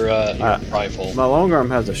drop your rifle. my long arm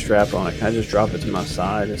has a strap on it. Can I just drop it to my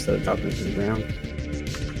side instead of dropping it to the ground?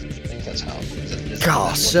 I think that's how.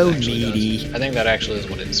 God, that's so what it actually needy. does. I think that actually is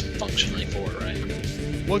what it's functionally for, right?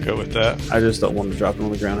 We'll go with that. I just don't want to drop it on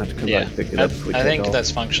the ground. I have to come back and pick it up if we I take think off. that's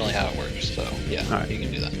functionally how it works. So yeah, Alright. you can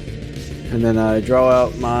do that. And then I draw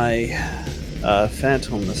out my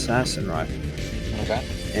Phantom Assassin rifle Okay.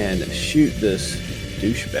 and shoot this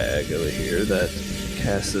douchebag over here that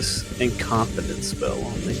casts this incompetence spell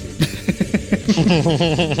on me.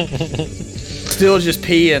 Still just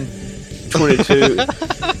peeing. 22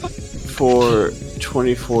 for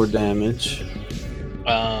 24 damage.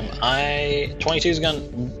 22's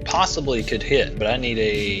gun possibly could hit, but I need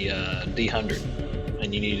a D100,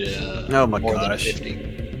 and you need a Oh my more gosh. than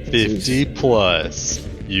 50. 50 plus.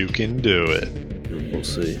 You can do it. We'll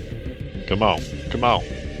see. Come on. Come on.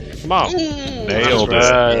 Come on. Nailed it.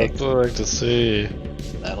 Right. That's what I like to see.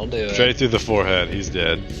 That'll do it. Straight through the forehead. He's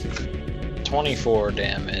dead. 24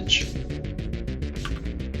 damage.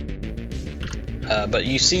 But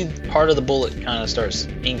you see part of the bullet kind of starts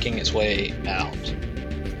inking its way out,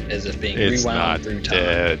 as if being It's rewound not through time.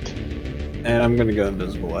 dead. And I'm gonna go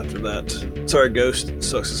invisible after that. Sorry, Ghost.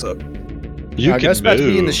 Sucks us up. You I can was about to be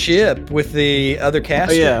in the move. ship with the other Oh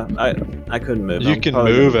caster. yeah, I couldn't move. You I'm can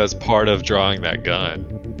probably move gonna as part of drawing that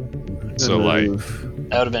gun. So, like, move.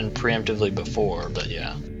 That would have been preemptively before, but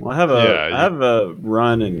yeah. Well, I have a Yeah, I have a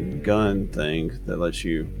run and gun thing that lets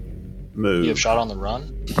you move. You have shot on the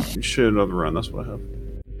run? You shoot another run. That's what I have.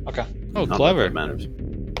 Okay. oh, Not clever. That matters.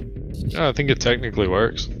 Yeah, I think it technically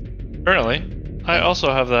works. Apparently, I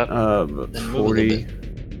also have that. But Then move a little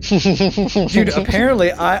 40. Dude,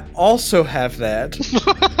 apparently I also have that.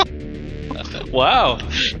 Wow.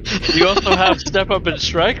 You also have step up and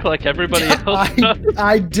strike like everybody else does.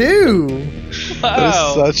 I do. That Wow.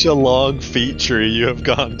 is such a long feat tree you have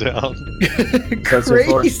gone down. That's so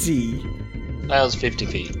far. Crazy. That was 50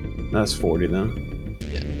 feet. That's 40 then.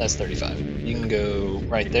 Yeah, that's 35. You can go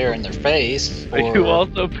right there in their face, Are or you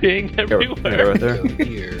also peeing Yeah, everywhere? right there. go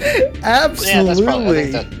here. Absolutely. Yeah, that's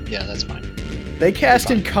probably. That's fine. They cast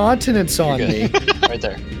incontinence on You're me. good. Right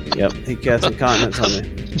there. Yep, he cast incontinence on me.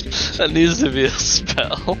 That needs to be a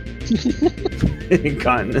spell.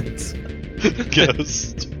 Incontinence.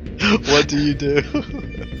 Ghost. What do you do?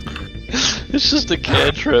 It's just a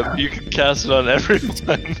cantrip. You can cast it on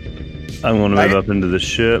everyone. I'm going to move up into the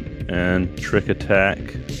ship and trick attack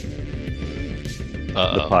the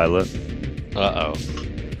Uh-oh. pilot. Uh-oh.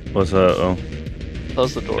 What's uh-oh?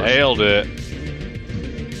 Close the door. Nailed it.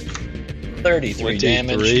 33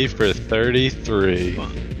 damage. 23 for 33.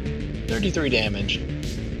 33 damage.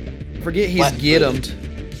 Forget he's Flat-footed. get-em'd.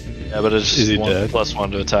 Yeah, but it's Is he just dead?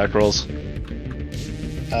 +1 to attack rolls.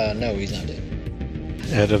 No, he's not dead.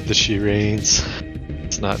 Head of the Shireen's.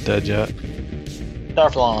 It's not dead yet.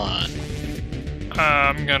 Darflon.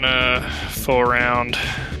 I'm gonna full round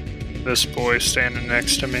this boy standing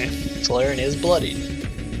next to me. Solarian is bloodied.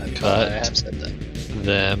 I Cut. have said that.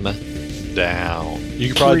 Them down. You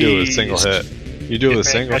can probably do it with a single hit. You do it You with a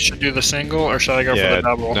think single. I should do the single, or should I go for the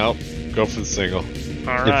double? Nope. Go for the single. All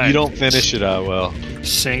If right. you don't finish it, I will.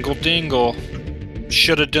 Single dingle.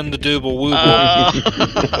 Should have done the double wooble.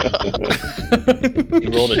 You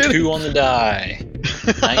rolled a 2 on the die.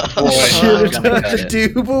 19. Should have done Cut the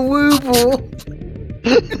it. double wooble.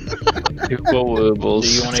 Equal woobles. Do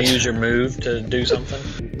you want to use your move to do something?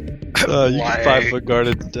 You can 5-foot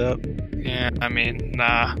guarded step. Yeah, I mean,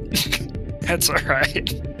 nah. That's all right.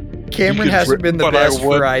 Cameron could hasn't been the but I best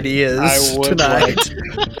would- for ideas I would tonight.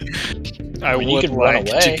 I mean, you would could run like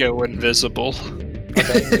away. to go invisible.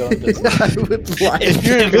 Okay, you can go invisible. I would like. If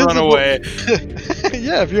you're And run invisible, away.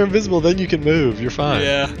 yeah, if you're invisible, then you can move. You're fine.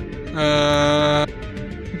 Yeah.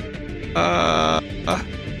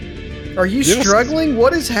 Are you Yes. struggling?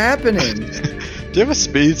 What is happening? Do you have a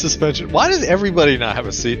speed suspension? Why does everybody not have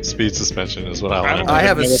a speed suspension? Is what I want to know. I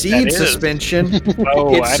have a know what seed that is. suspension.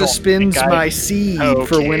 Oh, It I don't suspends think I- my seed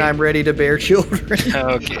for Okay. when I'm ready to bear children.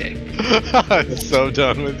 Okay. I'm so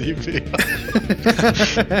done with you, Pia.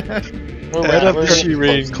 We're Head of we're the getting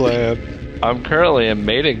Shireen close. clan. I'm currently in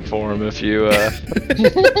mating form if you,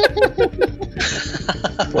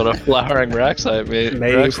 what a flowering Raxite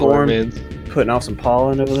Mating form? means. Putting off some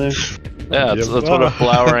pollen over there. Yeah, that's what a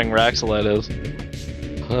flowering Raxolite is.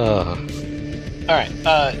 Ah. All right.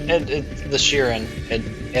 The Sheeran,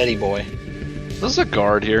 Eddie boy. Is this a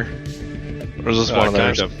guard here? Or is this one of kind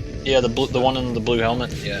theirs? of, Yeah, the one in the blue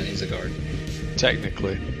helmet. Yeah, he's a guard.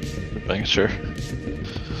 technically. Making sure.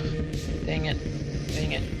 Dang it!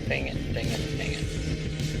 Dang it! Dang it! Dang it! Dang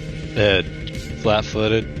it! Ed,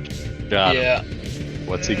 flat-footed. Got him. Yeah.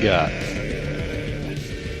 What's he got?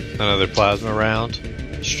 Another plasma round.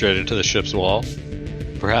 Straight into the ship's wall.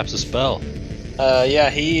 Perhaps a spell. Yeah.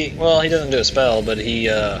 He doesn't do a spell, but he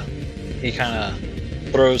kind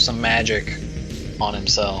of throws some magic on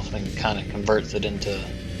himself and kind of converts it into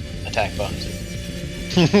attack buttons.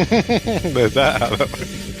 Is that how that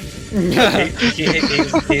works?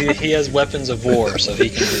 He has weapons of war, so he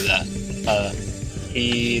can do that.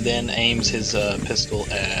 He then aims his pistol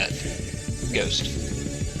at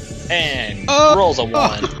Ghost. And rolls a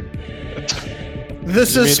 1. The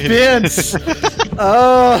suspense.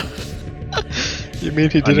 Oh. You mean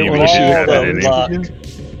he didn't knew want to he shoot had at it in it? him. luck.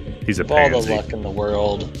 He's a Of all the pansy. luck in the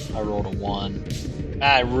world, I rolled a 1.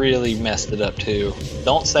 I really messed it up too.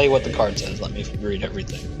 Don't say what the card says. Let me read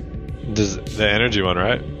everything. Does the energy one,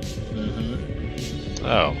 right? Mm-hmm.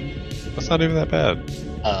 Oh, that's not even that bad.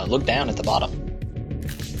 Look down at the bottom.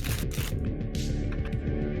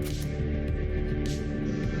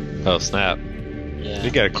 Oh snap! Yeah.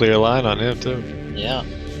 You got a clear line on him too. Yeah.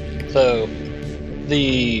 So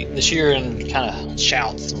the Sheeran kind of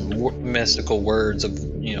shouts some mystical words of,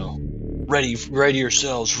 ready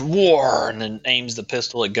yourselves for war, and then aims the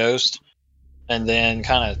pistol at Ghost, and then he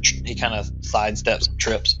kind of sidesteps and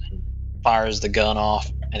trips and fires the gun off,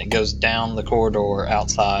 and it goes down the corridor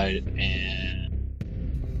outside and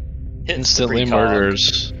hits Instantly the precog.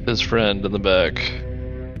 murders his friend in the back.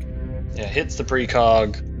 Yeah, hits the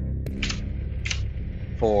precog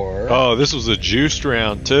for. Oh, this was a juiced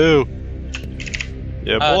round too.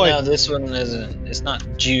 Yeah, boy. No, this one isn't. It's not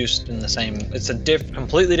juiced in the same. It's a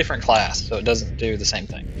completely different class, so it doesn't do the same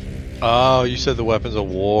thing. Oh, you said the weapons of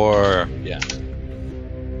war. Yeah.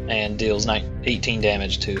 And deals 18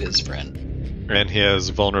 damage to his friend. And he has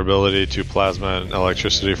vulnerability to plasma and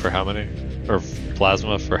electricity for how many? Or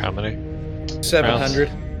plasma for how many? 700.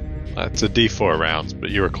 It's a D4 rounds, but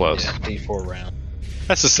you were close. Yeah, D4 round.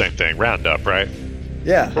 That's the same thing. Round up, right?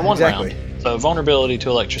 Yeah, For one exactly. round. So vulnerability to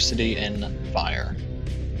electricity and fire.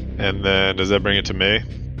 And then does that bring it to me?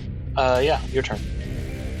 Yeah, your turn.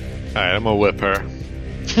 Alright, I'm gonna whip her.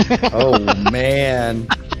 Oh man.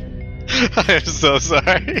 I'm so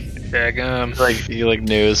sorry. You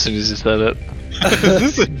knew as soon as you said it.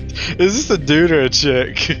 Is this a dude or a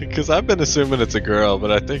chick? Because I've been assuming it's a girl,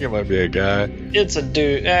 but I think it might be a guy. It's a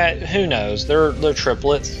dude. Who knows? They're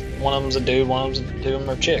triplets. One of them's a dude. One of them, two of them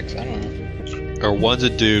are chicks. I don't know. Or one's a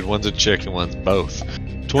dude, one's a chick, and one's both. I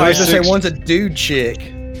was gonna say 26, one's a dude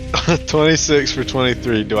chick. 26 for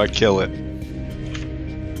 23. Do I kill it?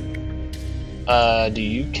 Do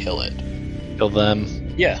you kill it? Kill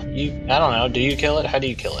them. Yeah, I don't know. Do you kill it? How do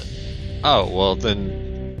you kill it? Oh, well then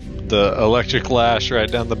the electric lash right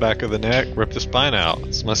down the back of the neck, rip the spine out.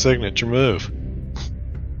 It's my signature move.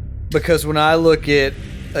 Because when I look at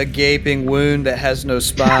a gaping wound that has no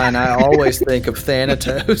spine, I always think of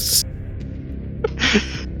Thanatos.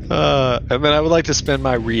 And then I would like to spend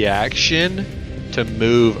my reaction to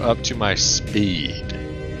move up to my speed,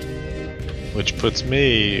 which puts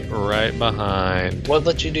me right behind. What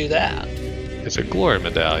let you do that? It's a glory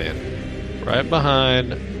medallion. Right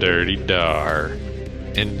behind Dirty Dar.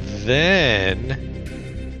 And then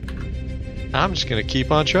I'm just gonna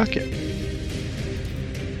keep on trucking. Is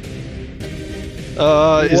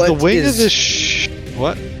the What wing of is- this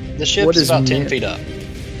what? The ship's What is about 10 meant feet up.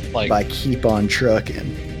 Like, By keep on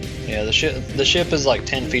trucking. yeah, the ship is like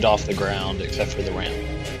 10 feet off the ground except for the ramp.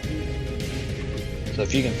 So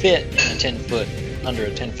if you can fit in a 10-foot under a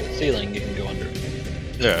 10-foot ceiling, you can go under it.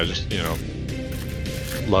 Yeah, just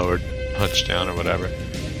lowered, hunched down or whatever.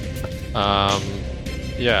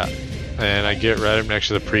 Yeah. And I get right up next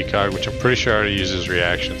to the precog, which I'm pretty sure already uses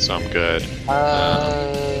reaction, so I'm good.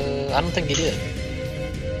 I don't think he did.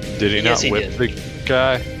 Did he Yes, not he whip did. the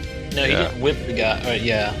guy? No, he Yeah. didn't whip the guy.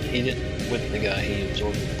 Yeah, he didn't whip the guy. He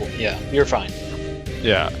absorbed the bullet. Yeah, you're fine.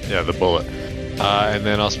 Yeah, the bullet. And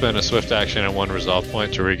then I'll spend a swift action and 1 resolve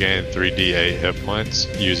point to regain 3d8 hit points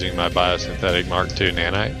using my biosynthetic Mark II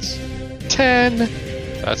nanites. 10!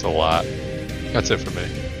 That's a lot. That's it for me.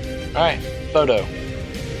 All right, photo.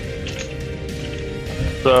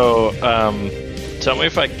 So, tell me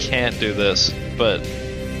if I can't do this, but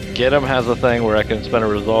Get 'em has a thing where I can spend a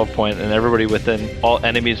resolve point and everybody all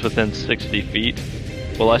enemies within 60 feet.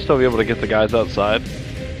 Will I still be able to get the guys outside?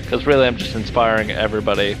 Because really I'm just inspiring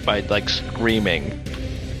everybody by, screaming.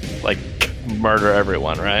 Murder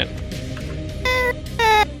everyone, right?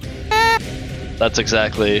 That's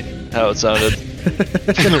exactly how it sounded.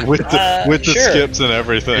 with the sure. skips and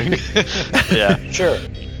everything. Yeah. Sure.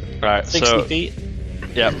 Alright, 60 feet.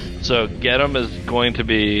 Yep. So Get 'em is going to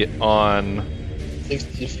be on...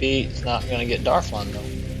 60 feet. It's not going to get Darflon,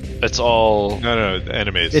 though. It's all... No,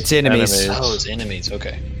 enemies. It's enemies. Enemies. Oh, it's enemies.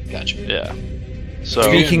 Okay. Gotcha. Yeah. So...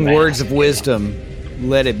 Speaking Math. words of wisdom,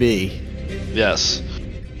 let it be. Yes.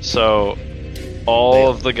 So, all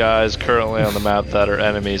of the guys currently on the map that are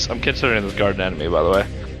enemies, I'm considering this guard an enemy, by the way,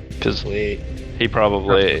 because Sweet. he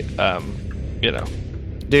probably,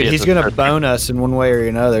 Dude, He he's has gonna a- bone us in one way or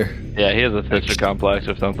another. Yeah, he has a sister complex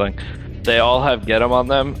or something. They all have get 'em on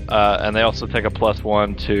them, and they also take a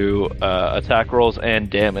 +1 to attack rolls and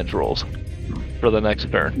damage rolls for the next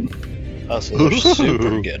turn. Oh, so they're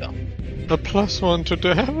super get 'em. A +1 to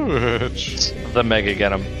damage. The mega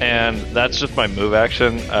get 'em, and that's just my move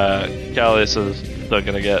action. Callius is still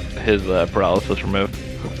gonna get his paralysis removed.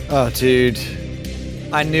 Oh, dude.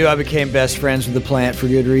 I knew I became best friends with the plant for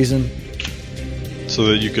good reason. So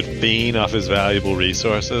that you could fiend off his valuable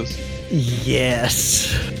resources.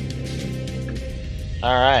 Yes.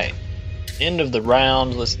 All right. End of the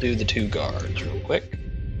round. Let's do the 2 guards real quick.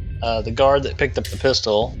 The guard that picked up the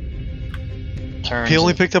pistol turns. He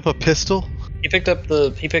only picked up a pistol? He picked up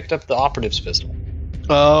the operative's pistol.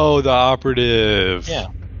 Oh, the operative. Yeah.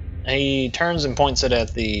 And he turns and points it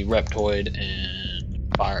at the reptoid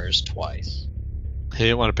and fires twice. He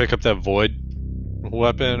didn't want to pick up that void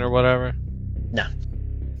weapon or whatever? No.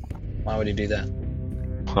 Why would he do that?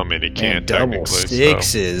 I mean, he And can't double technically.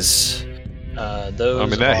 sixes. Those I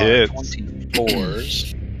mean, that are hits.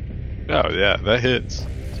 24s. Oh, yeah, that hits.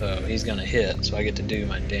 So he's gonna hit, so I get to do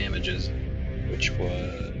my damages, which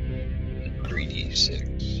was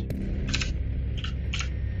 3d6.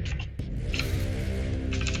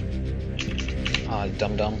 Ah,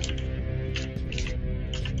 dum dum.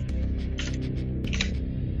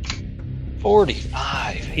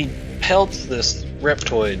 45. He pelts this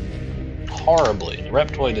reptoid horribly. The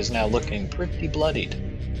reptoid is now looking pretty bloodied.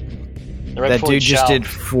 The That reptoid dude just shout- did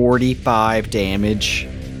 45 damage.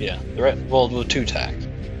 Yeah, well, with 2 attacks.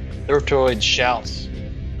 The reptoid shouts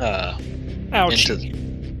Ouch. into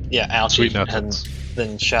ouchie, Sweet and nothings.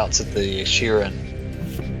 then shouts at the Sheeran.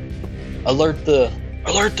 Alert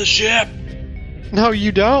the ship! No,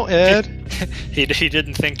 you don't, Ed. He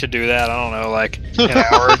didn't think to do that, I don't know, like an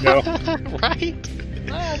hour ago. Right?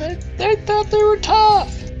 Ah, they thought they were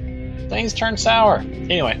tough. Things turned sour.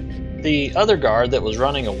 Anyway, the other guard that was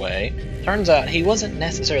running away, turns out he wasn't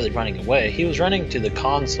necessarily running away. He was running to the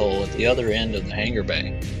console at the other end of the hangar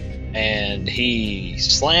bay. And he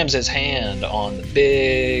slams his hand on the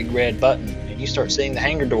big red button, and you start seeing the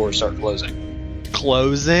hangar doors start closing.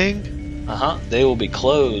 Closing? They will be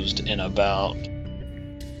closed in about...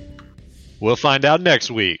 We'll find out next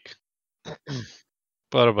week.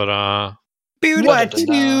 Ba-da-ba-da. What?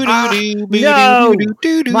 No!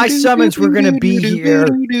 My summons were gonna be here.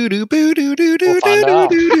 We'll find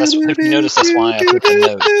out. If you notice, that's why I took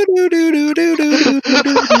the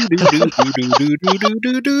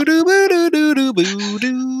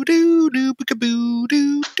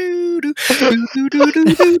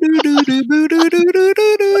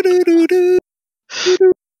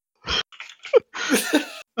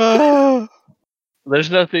There's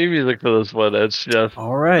no theme music for this one. It's just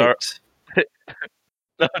All right.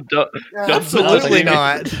 don't Absolutely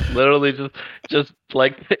not. Literally just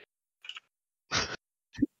like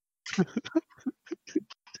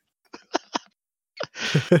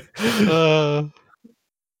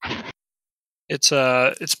Its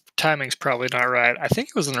timing's probably not right. I think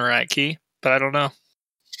it was in the right key, but I don't know.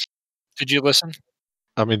 Did you listen?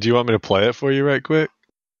 I mean, do you want me to play it for you right quick?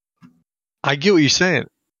 I get what you're saying.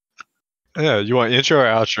 Yeah, you want intro or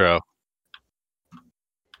outro?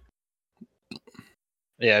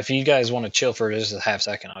 Yeah, if you guys want to chill for just a half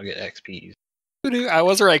second, I'll get XPs. I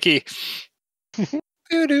was right key.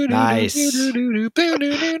 Nice.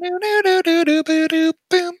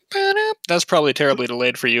 That's probably terribly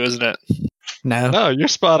delayed for you, isn't it? No. No, you're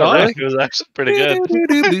spot I on. think it was actually pretty good.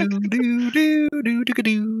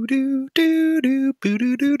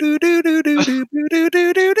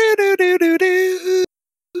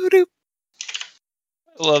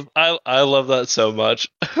 I love that so much.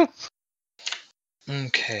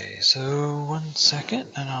 Okay, so 1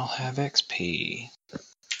 second, and I'll have XP.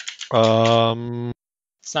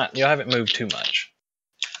 It's not, you haven't moved too much.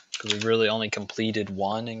 Because we really only completed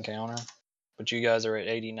 1 encounter. But you guys are at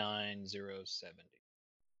 89,070.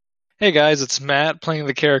 Hey guys, it's Matt playing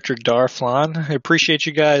the character Darflon. I appreciate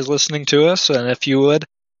you guys listening to us, and if you would,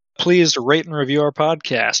 please rate and review our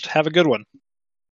podcast. Have a good one.